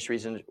men's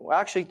ministries,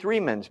 actually three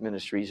men's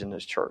ministries in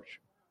this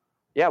church.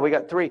 Yeah, we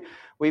got three.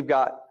 We've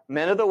got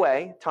Men of the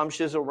Way. Tom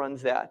Shizzle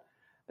runs that.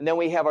 And then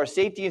we have our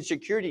safety and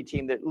security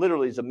team that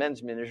literally is a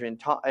men's ministry,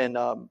 and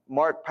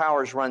Mark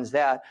Powers runs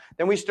that.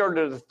 Then we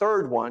started a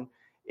third one.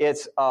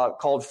 It's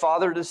called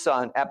Father to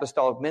Son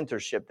Apostolic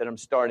Mentorship that I'm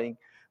starting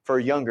for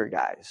younger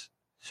guys.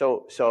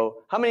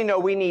 So how many know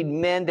we need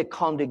men to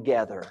come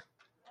together?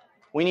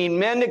 We need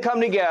men to come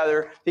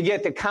together to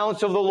get the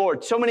counsel of the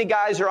Lord. So many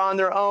guys are on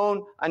their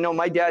own. I know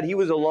my dad, he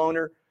was a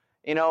loner,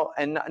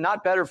 and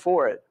not better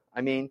for it.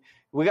 I mean,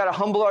 we got to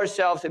humble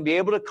ourselves and be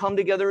able to come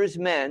together as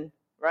men,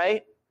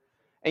 right?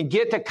 And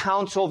get the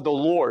counsel of the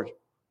Lord.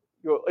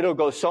 It'll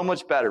go so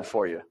much better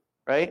for you,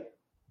 right?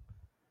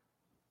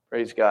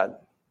 Praise God.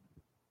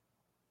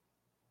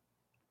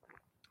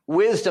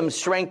 Wisdom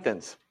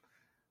strengthens.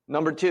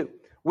 Number two,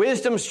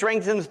 wisdom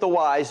strengthens the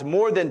wise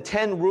more than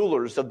 10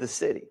 rulers of the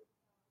city.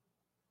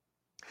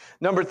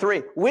 Number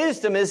three,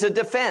 wisdom is a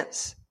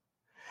defense.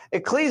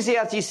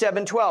 Ecclesiastes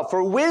 7:12,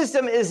 for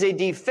wisdom is a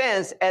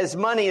defense as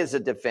money is a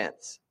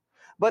defense.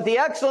 But the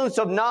excellence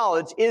of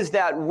knowledge is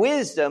that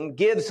wisdom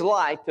gives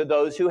life to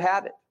those who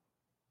have it.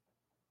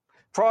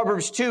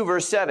 Proverbs 2,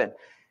 verse 7,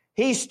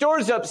 he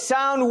stores up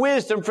sound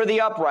wisdom for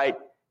the upright.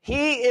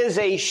 He is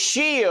a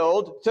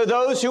shield to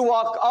those who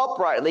walk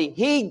uprightly.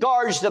 He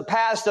guards the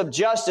paths of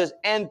justice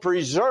and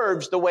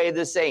preserves the way of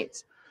the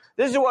saints.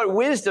 This is what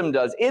wisdom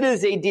does. It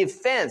is a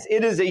defense.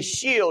 It is a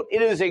shield.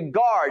 It is a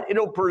guard.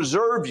 It'll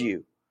preserve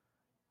you.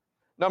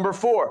 Number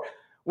four,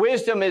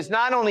 wisdom is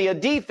not only a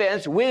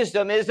defense,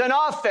 wisdom is an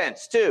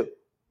offense too.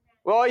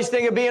 We always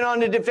think of being on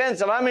the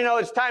defensive. I mean,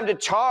 it's time to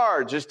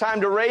charge. It's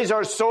time to raise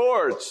our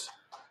swords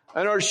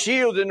and our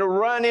shields and to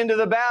run into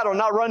the battle,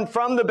 not run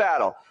from the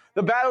battle.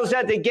 The battle's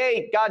at the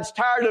gate. God's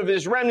tired of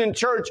his remnant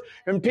church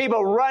and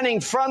people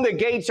running from the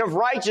gates of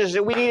righteousness.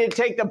 We need to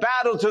take the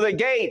battle to the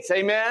gates.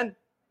 Amen.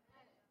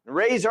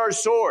 Raise our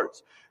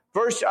swords.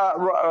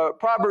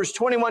 Proverbs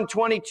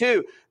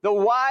 21:22. The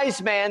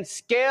wise man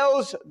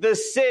scales the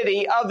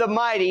city of the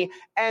mighty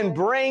and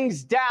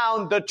brings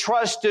down the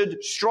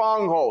trusted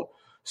stronghold.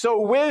 So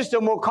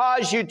wisdom will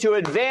cause you to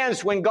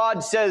advance when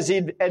God says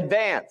he'd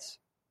advance.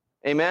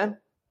 Amen.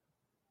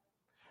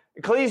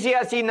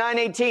 Ecclesiastes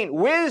 9:18.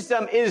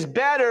 Wisdom is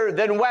better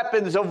than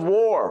weapons of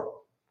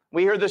war.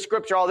 We hear the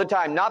scripture all the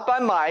time. Not by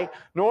might,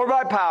 nor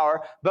by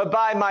power, but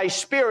by my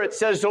spirit,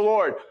 says the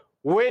Lord.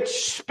 Which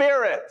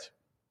spirit?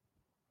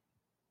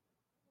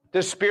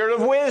 The spirit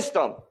of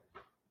wisdom.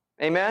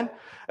 Amen.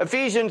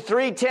 Ephesians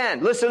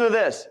 3:10. Listen to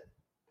this.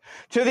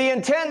 To the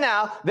intent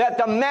now that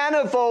the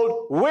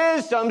manifold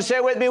wisdom, say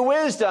with me,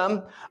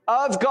 wisdom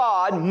of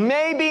God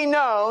may be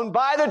known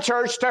by the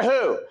church to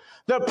who?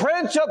 The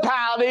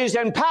principalities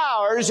and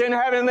powers in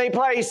heavenly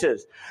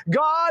places.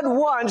 God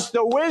wants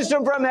the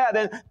wisdom from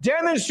heaven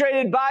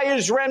demonstrated by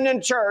his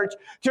remnant church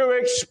to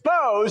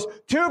expose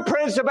to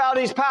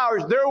principalities,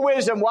 powers, their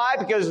wisdom. Why?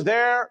 Because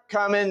they're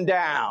coming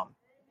down.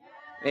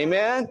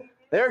 Amen.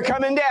 They're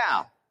coming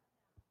down.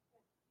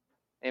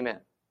 Amen.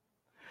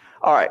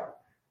 All right.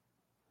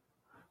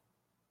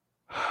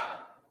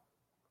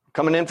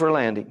 Coming in for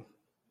landing.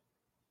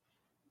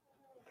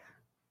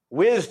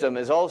 Wisdom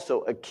is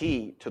also a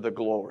key to the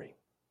glory.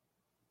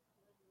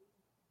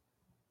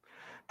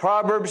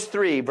 Proverbs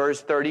 3,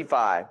 verse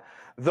 35.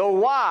 The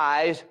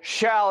wise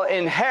shall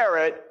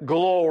inherit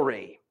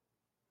glory,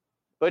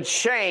 but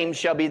shame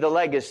shall be the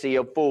legacy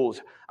of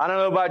fools. I don't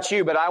know about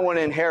you, but I want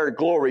to inherit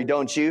glory,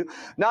 don't you?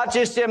 Not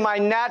just in my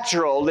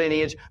natural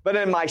lineage, but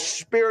in my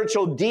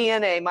spiritual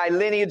DNA, my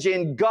lineage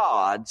in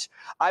God's.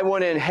 I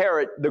want to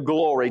inherit the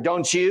glory,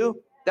 don't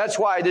you? That's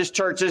why this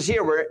church is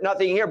here. We're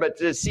nothing here but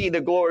to see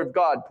the glory of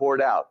God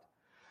poured out.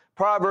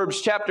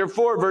 Proverbs chapter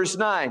 4, verse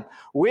 9.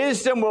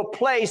 Wisdom will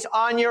place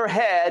on your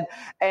head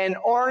an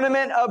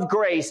ornament of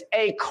grace,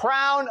 a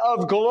crown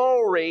of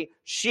glory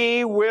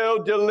she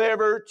will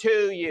deliver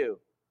to you.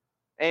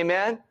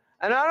 Amen.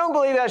 And I don't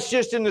believe that's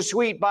just in the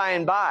sweet by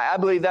and by. I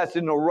believe that's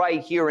in the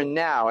right here and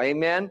now.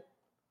 Amen.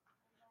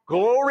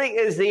 Glory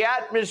is the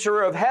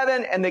atmosphere of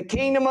heaven and the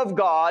kingdom of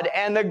God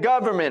and the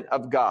government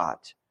of God.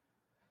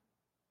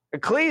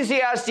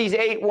 Ecclesiastes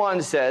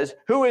 8:1 says,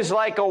 who is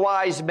like a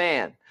wise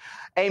man?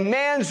 A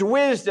man's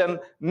wisdom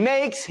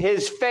makes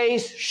his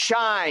face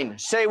shine.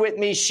 Say with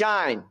me,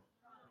 shine.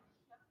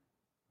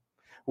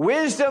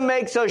 Wisdom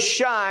makes us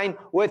shine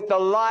with the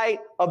light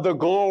of the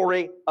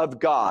glory of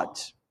God.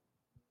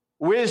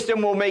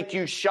 Wisdom will make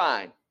you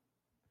shine.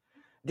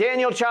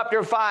 Daniel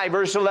chapter 5,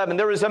 verse 11.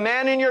 There is a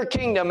man in your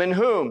kingdom in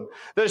whom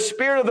the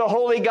Spirit of the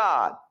Holy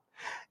God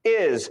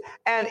is.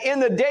 And in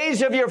the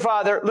days of your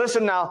father,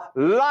 listen now,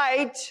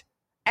 light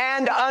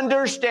and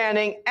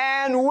understanding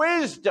and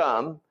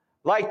wisdom,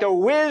 like the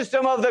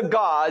wisdom of the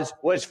gods,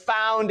 was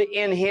found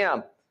in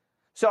him.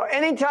 So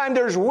anytime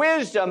there's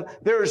wisdom,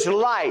 there's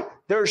light,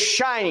 there's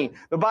shining.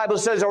 The Bible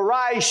says,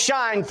 arise,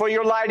 shine, for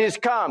your light is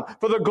come,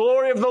 for the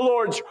glory of the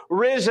Lord's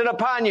risen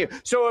upon you.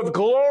 So if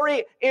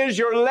glory is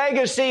your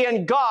legacy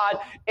in God,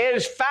 it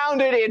is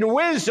founded in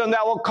wisdom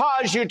that will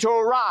cause you to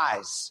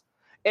arise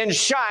and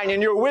shine,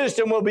 and your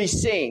wisdom will be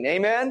seen.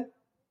 Amen?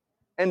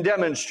 And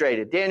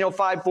demonstrated. Daniel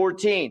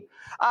 5:14.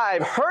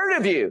 I've heard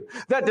of you,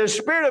 that the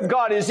Spirit of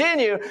God is in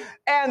you,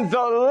 and the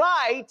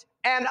light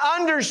and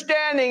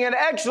understanding and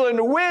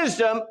excellent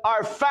wisdom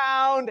are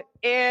found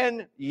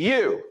in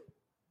you.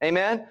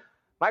 Amen?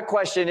 My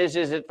question is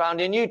it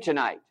found in you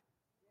tonight?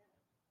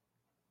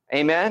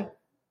 Amen?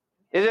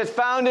 Is it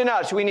found in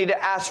us? We need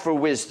to ask for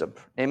wisdom.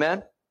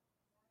 Amen?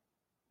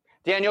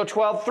 Daniel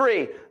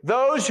 12:3.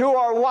 Those who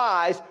are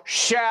wise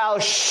shall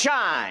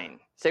shine.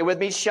 Say with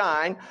me,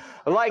 shine.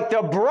 Like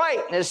the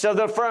brightness of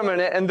the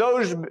firmament, and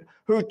those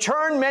who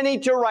turn many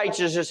to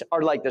righteousness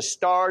are like the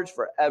stars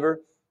forever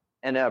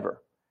and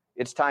ever.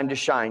 It's time to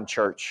shine,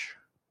 church.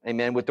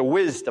 Amen. With the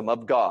wisdom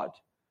of God.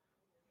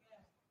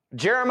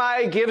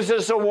 Jeremiah gives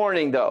us a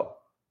warning, though.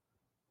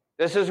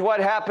 This is what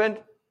happened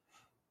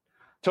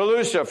to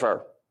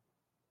Lucifer.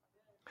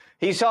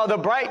 He saw the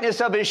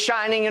brightness of his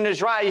shining and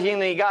his rising,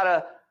 and he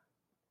got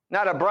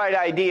not a bright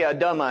idea, a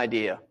dumb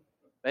idea.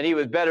 And he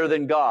was better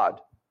than God.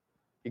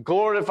 He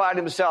glorified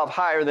himself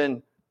higher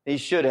than he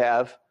should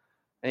have,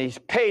 and he's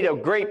paid a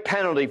great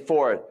penalty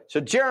for it. So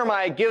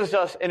Jeremiah gives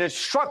us an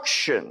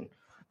instruction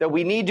that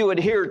we need to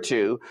adhere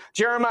to.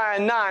 Jeremiah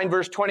 9,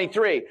 verse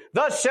 23.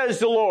 Thus says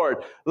the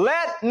Lord,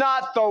 let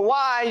not the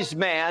wise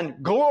man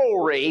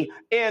glory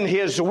in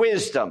his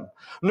wisdom,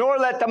 nor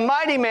let the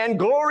mighty man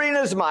glory in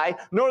his might,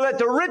 nor let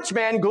the rich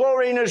man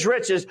glory in his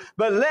riches,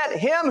 but let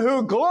him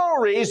who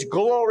glories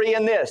glory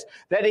in this,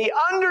 that he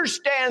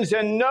understands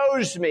and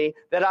knows me,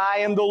 that I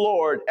am the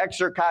Lord,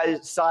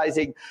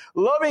 exercising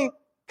loving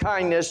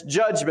kindness,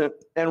 judgment,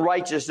 and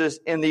righteousness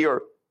in the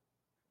earth.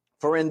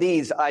 For in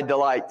these I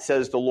delight,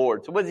 says the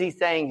Lord. So what is he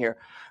saying here?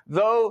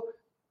 Though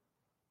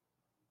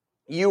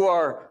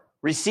you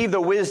receive the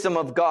wisdom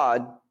of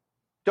God,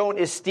 don't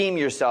esteem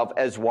yourself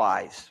as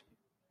wise.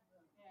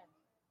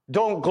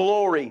 Don't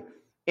glory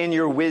in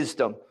your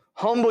wisdom.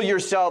 Humble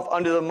yourself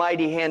under the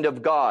mighty hand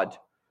of God.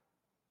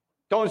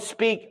 Don't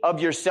speak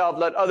of yourself.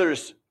 Let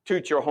others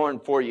toot your horn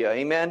for you.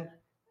 Amen?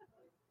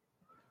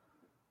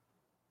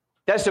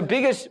 That's the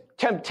biggest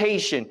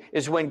temptation,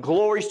 is when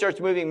glory starts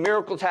moving,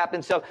 miracles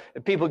happen, stuff,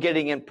 and people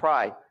getting in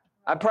pride.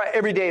 I pray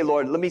every day,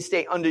 Lord, let me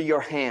stay under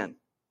your hand.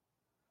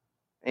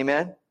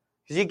 Amen?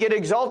 Because you get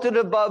exalted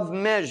above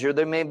measure,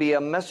 there may be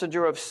a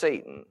messenger of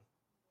Satan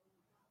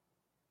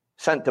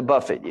sent to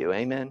buffet you.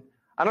 Amen?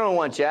 I don't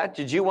want that.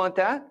 Did you want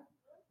that?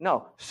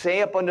 No.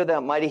 Stay up under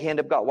that mighty hand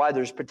of God. Why?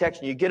 There's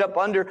protection. You get up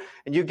under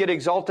and you get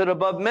exalted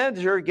above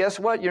measure. Guess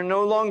what? You're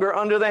no longer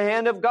under the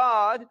hand of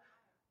God.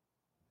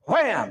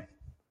 Wham!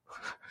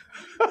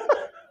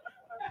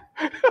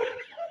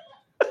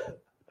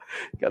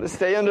 Got to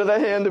stay under the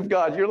hand of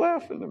God. You're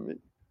laughing at me.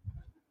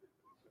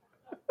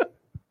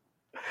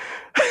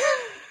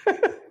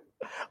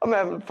 I'm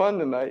having fun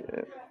tonight.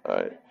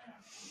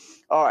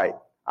 All right.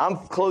 I'm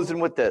closing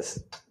with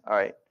this. All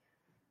right.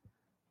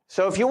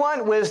 So if you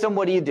want wisdom,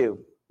 what do?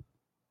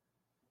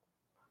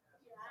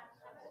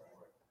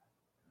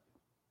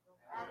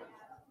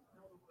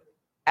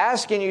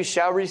 Ask and you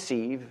shall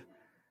receive,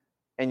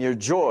 and your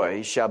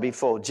joy shall be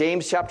full.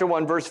 James chapter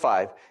 1, verse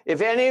 5.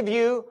 If any of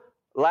you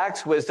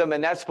lacks wisdom,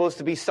 and that's supposed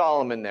to be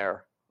Solomon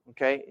there,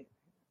 okay?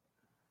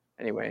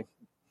 Anyway,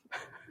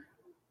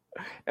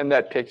 and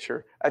that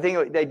picture. I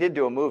think they did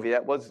do a movie.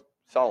 That was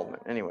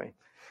Solomon. Anyway.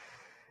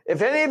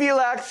 If any of you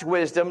lacks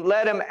wisdom,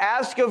 let him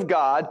ask of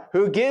God,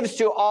 who gives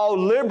to all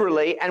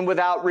liberally and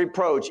without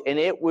reproach, and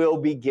it will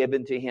be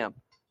given to him.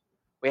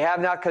 We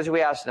have not because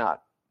we ask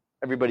not.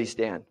 Everybody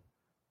stand.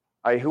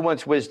 All right, who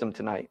wants wisdom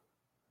tonight?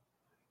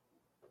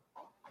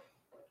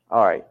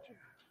 All right.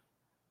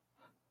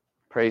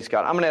 Praise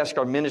God. I'm going to ask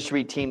our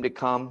ministry team to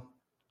come.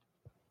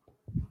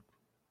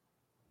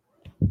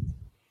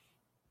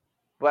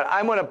 But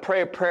I'm going to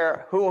pray a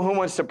prayer. Who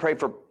wants to pray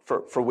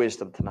for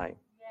wisdom tonight?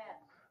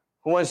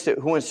 Who wants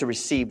to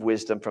receive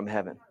wisdom from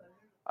heaven?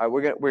 All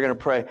right, we're going to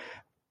pray.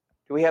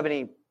 Do we have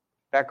any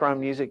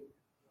background music?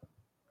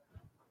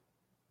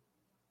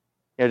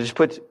 Yeah, just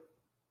put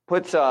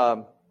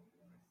sounds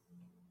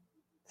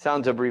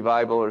of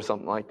revival or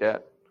something like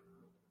that.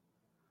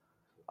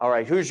 All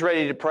right, who's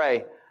ready to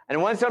pray?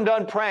 And once I'm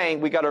done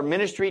praying, we got our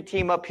ministry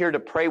team up here to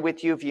pray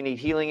with you. If you need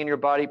healing in your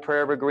body,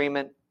 prayer of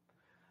agreement,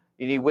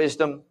 you need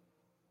wisdom.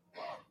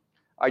 All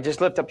right, just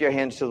lift up your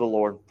hands to the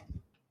Lord.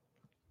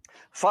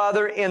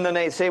 Father,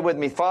 say with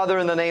me, Father,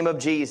 in the name of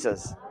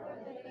Jesus,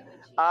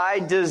 I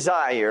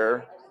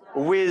desire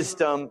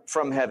wisdom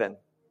from heaven.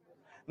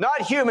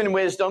 Not human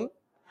wisdom,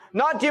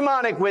 Not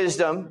demonic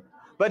wisdom,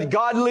 but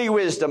godly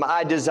wisdom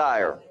I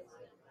desire.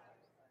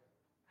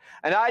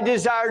 And I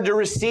desire to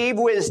receive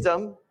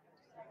wisdom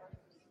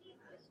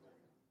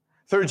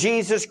through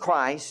Jesus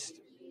Christ,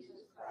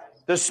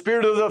 the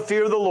spirit of the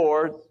fear of the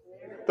Lord,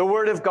 the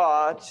word of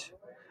God.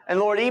 And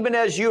Lord, even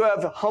as you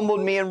have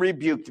humbled me and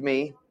rebuked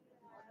me,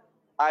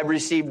 I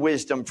receive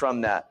wisdom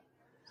from that.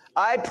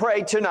 I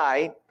pray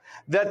tonight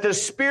that the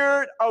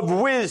spirit of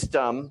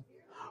wisdom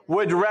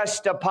would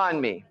rest upon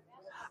me.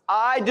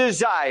 I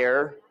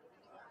desire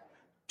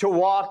to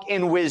walk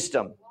in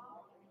wisdom.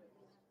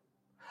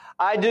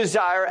 I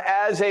desire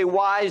as a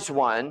wise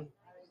one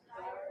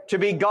to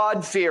be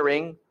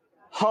God-fearing,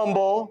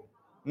 humble,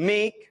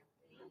 meek,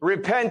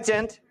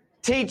 repentant,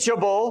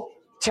 teachable,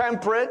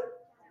 temperate,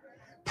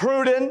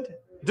 prudent,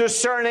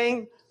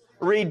 discerning,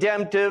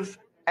 redemptive,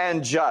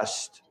 and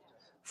just.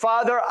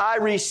 Father, I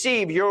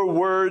receive your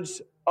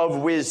words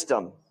of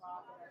wisdom.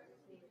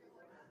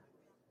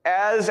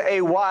 As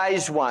a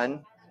wise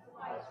one,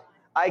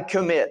 I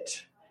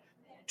commit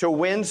to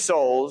win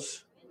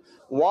souls,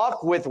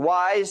 walk with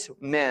wise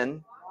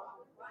men,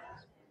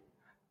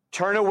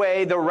 turn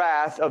away the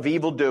wrath of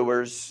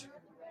evildoers,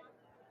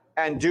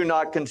 and do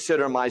not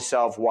consider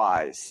myself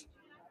wise.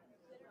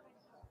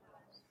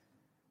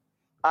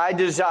 I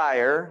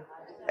desire,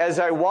 as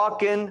I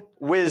walk in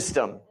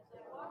wisdom,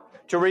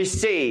 to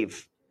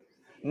receive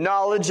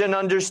knowledge and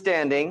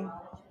understanding,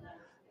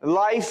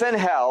 life and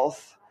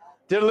health,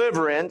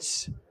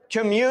 deliverance,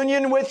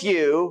 communion with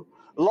you,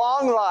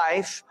 long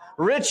life,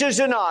 riches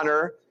and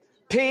honor,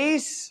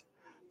 peace,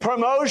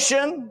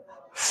 promotion,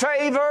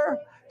 favor,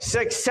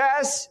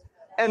 success,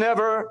 and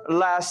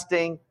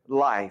everlasting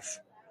life.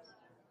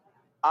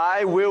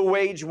 I will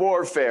wage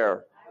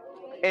warfare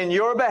in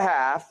your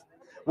behalf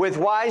with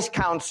wise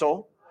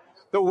counsel,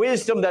 the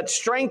wisdom that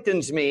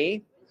strengthens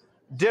me,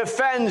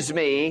 defends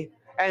me,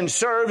 and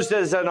serves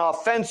as an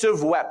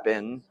offensive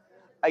weapon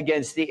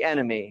against the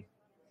enemy.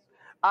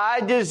 I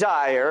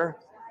desire,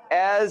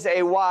 as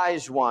a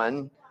wise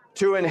one,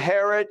 to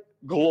inherit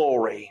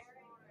glory.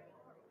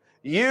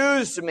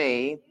 Use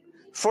me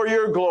for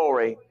your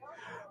glory.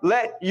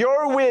 Let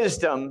your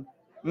wisdom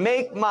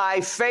make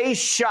my face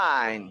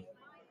shine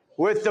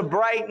with the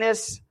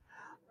brightness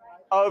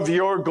of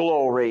your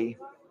glory.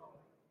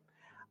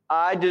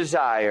 I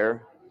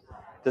desire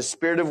the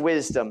spirit of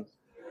wisdom.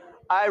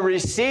 I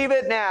receive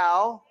it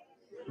now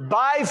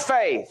by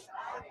faith.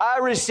 I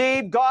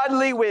receive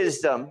godly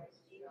wisdom,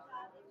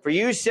 for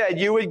you said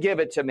you would give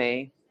it to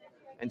me,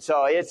 and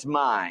so it's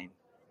mine.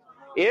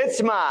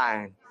 It's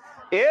mine.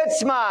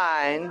 It's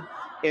mine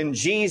in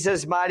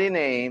Jesus' mighty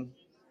name.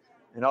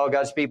 And all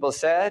God's people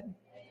said,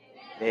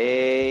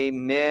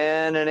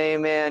 amen and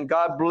amen.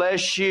 God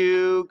bless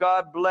you.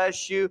 God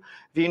bless you.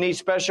 If you need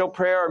special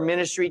prayer, our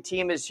ministry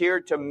team is here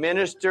to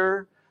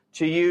minister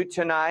to you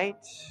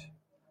tonight.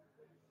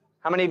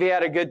 How many of you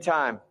had a good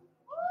time?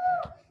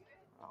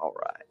 All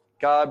right.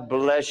 God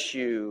bless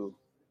you.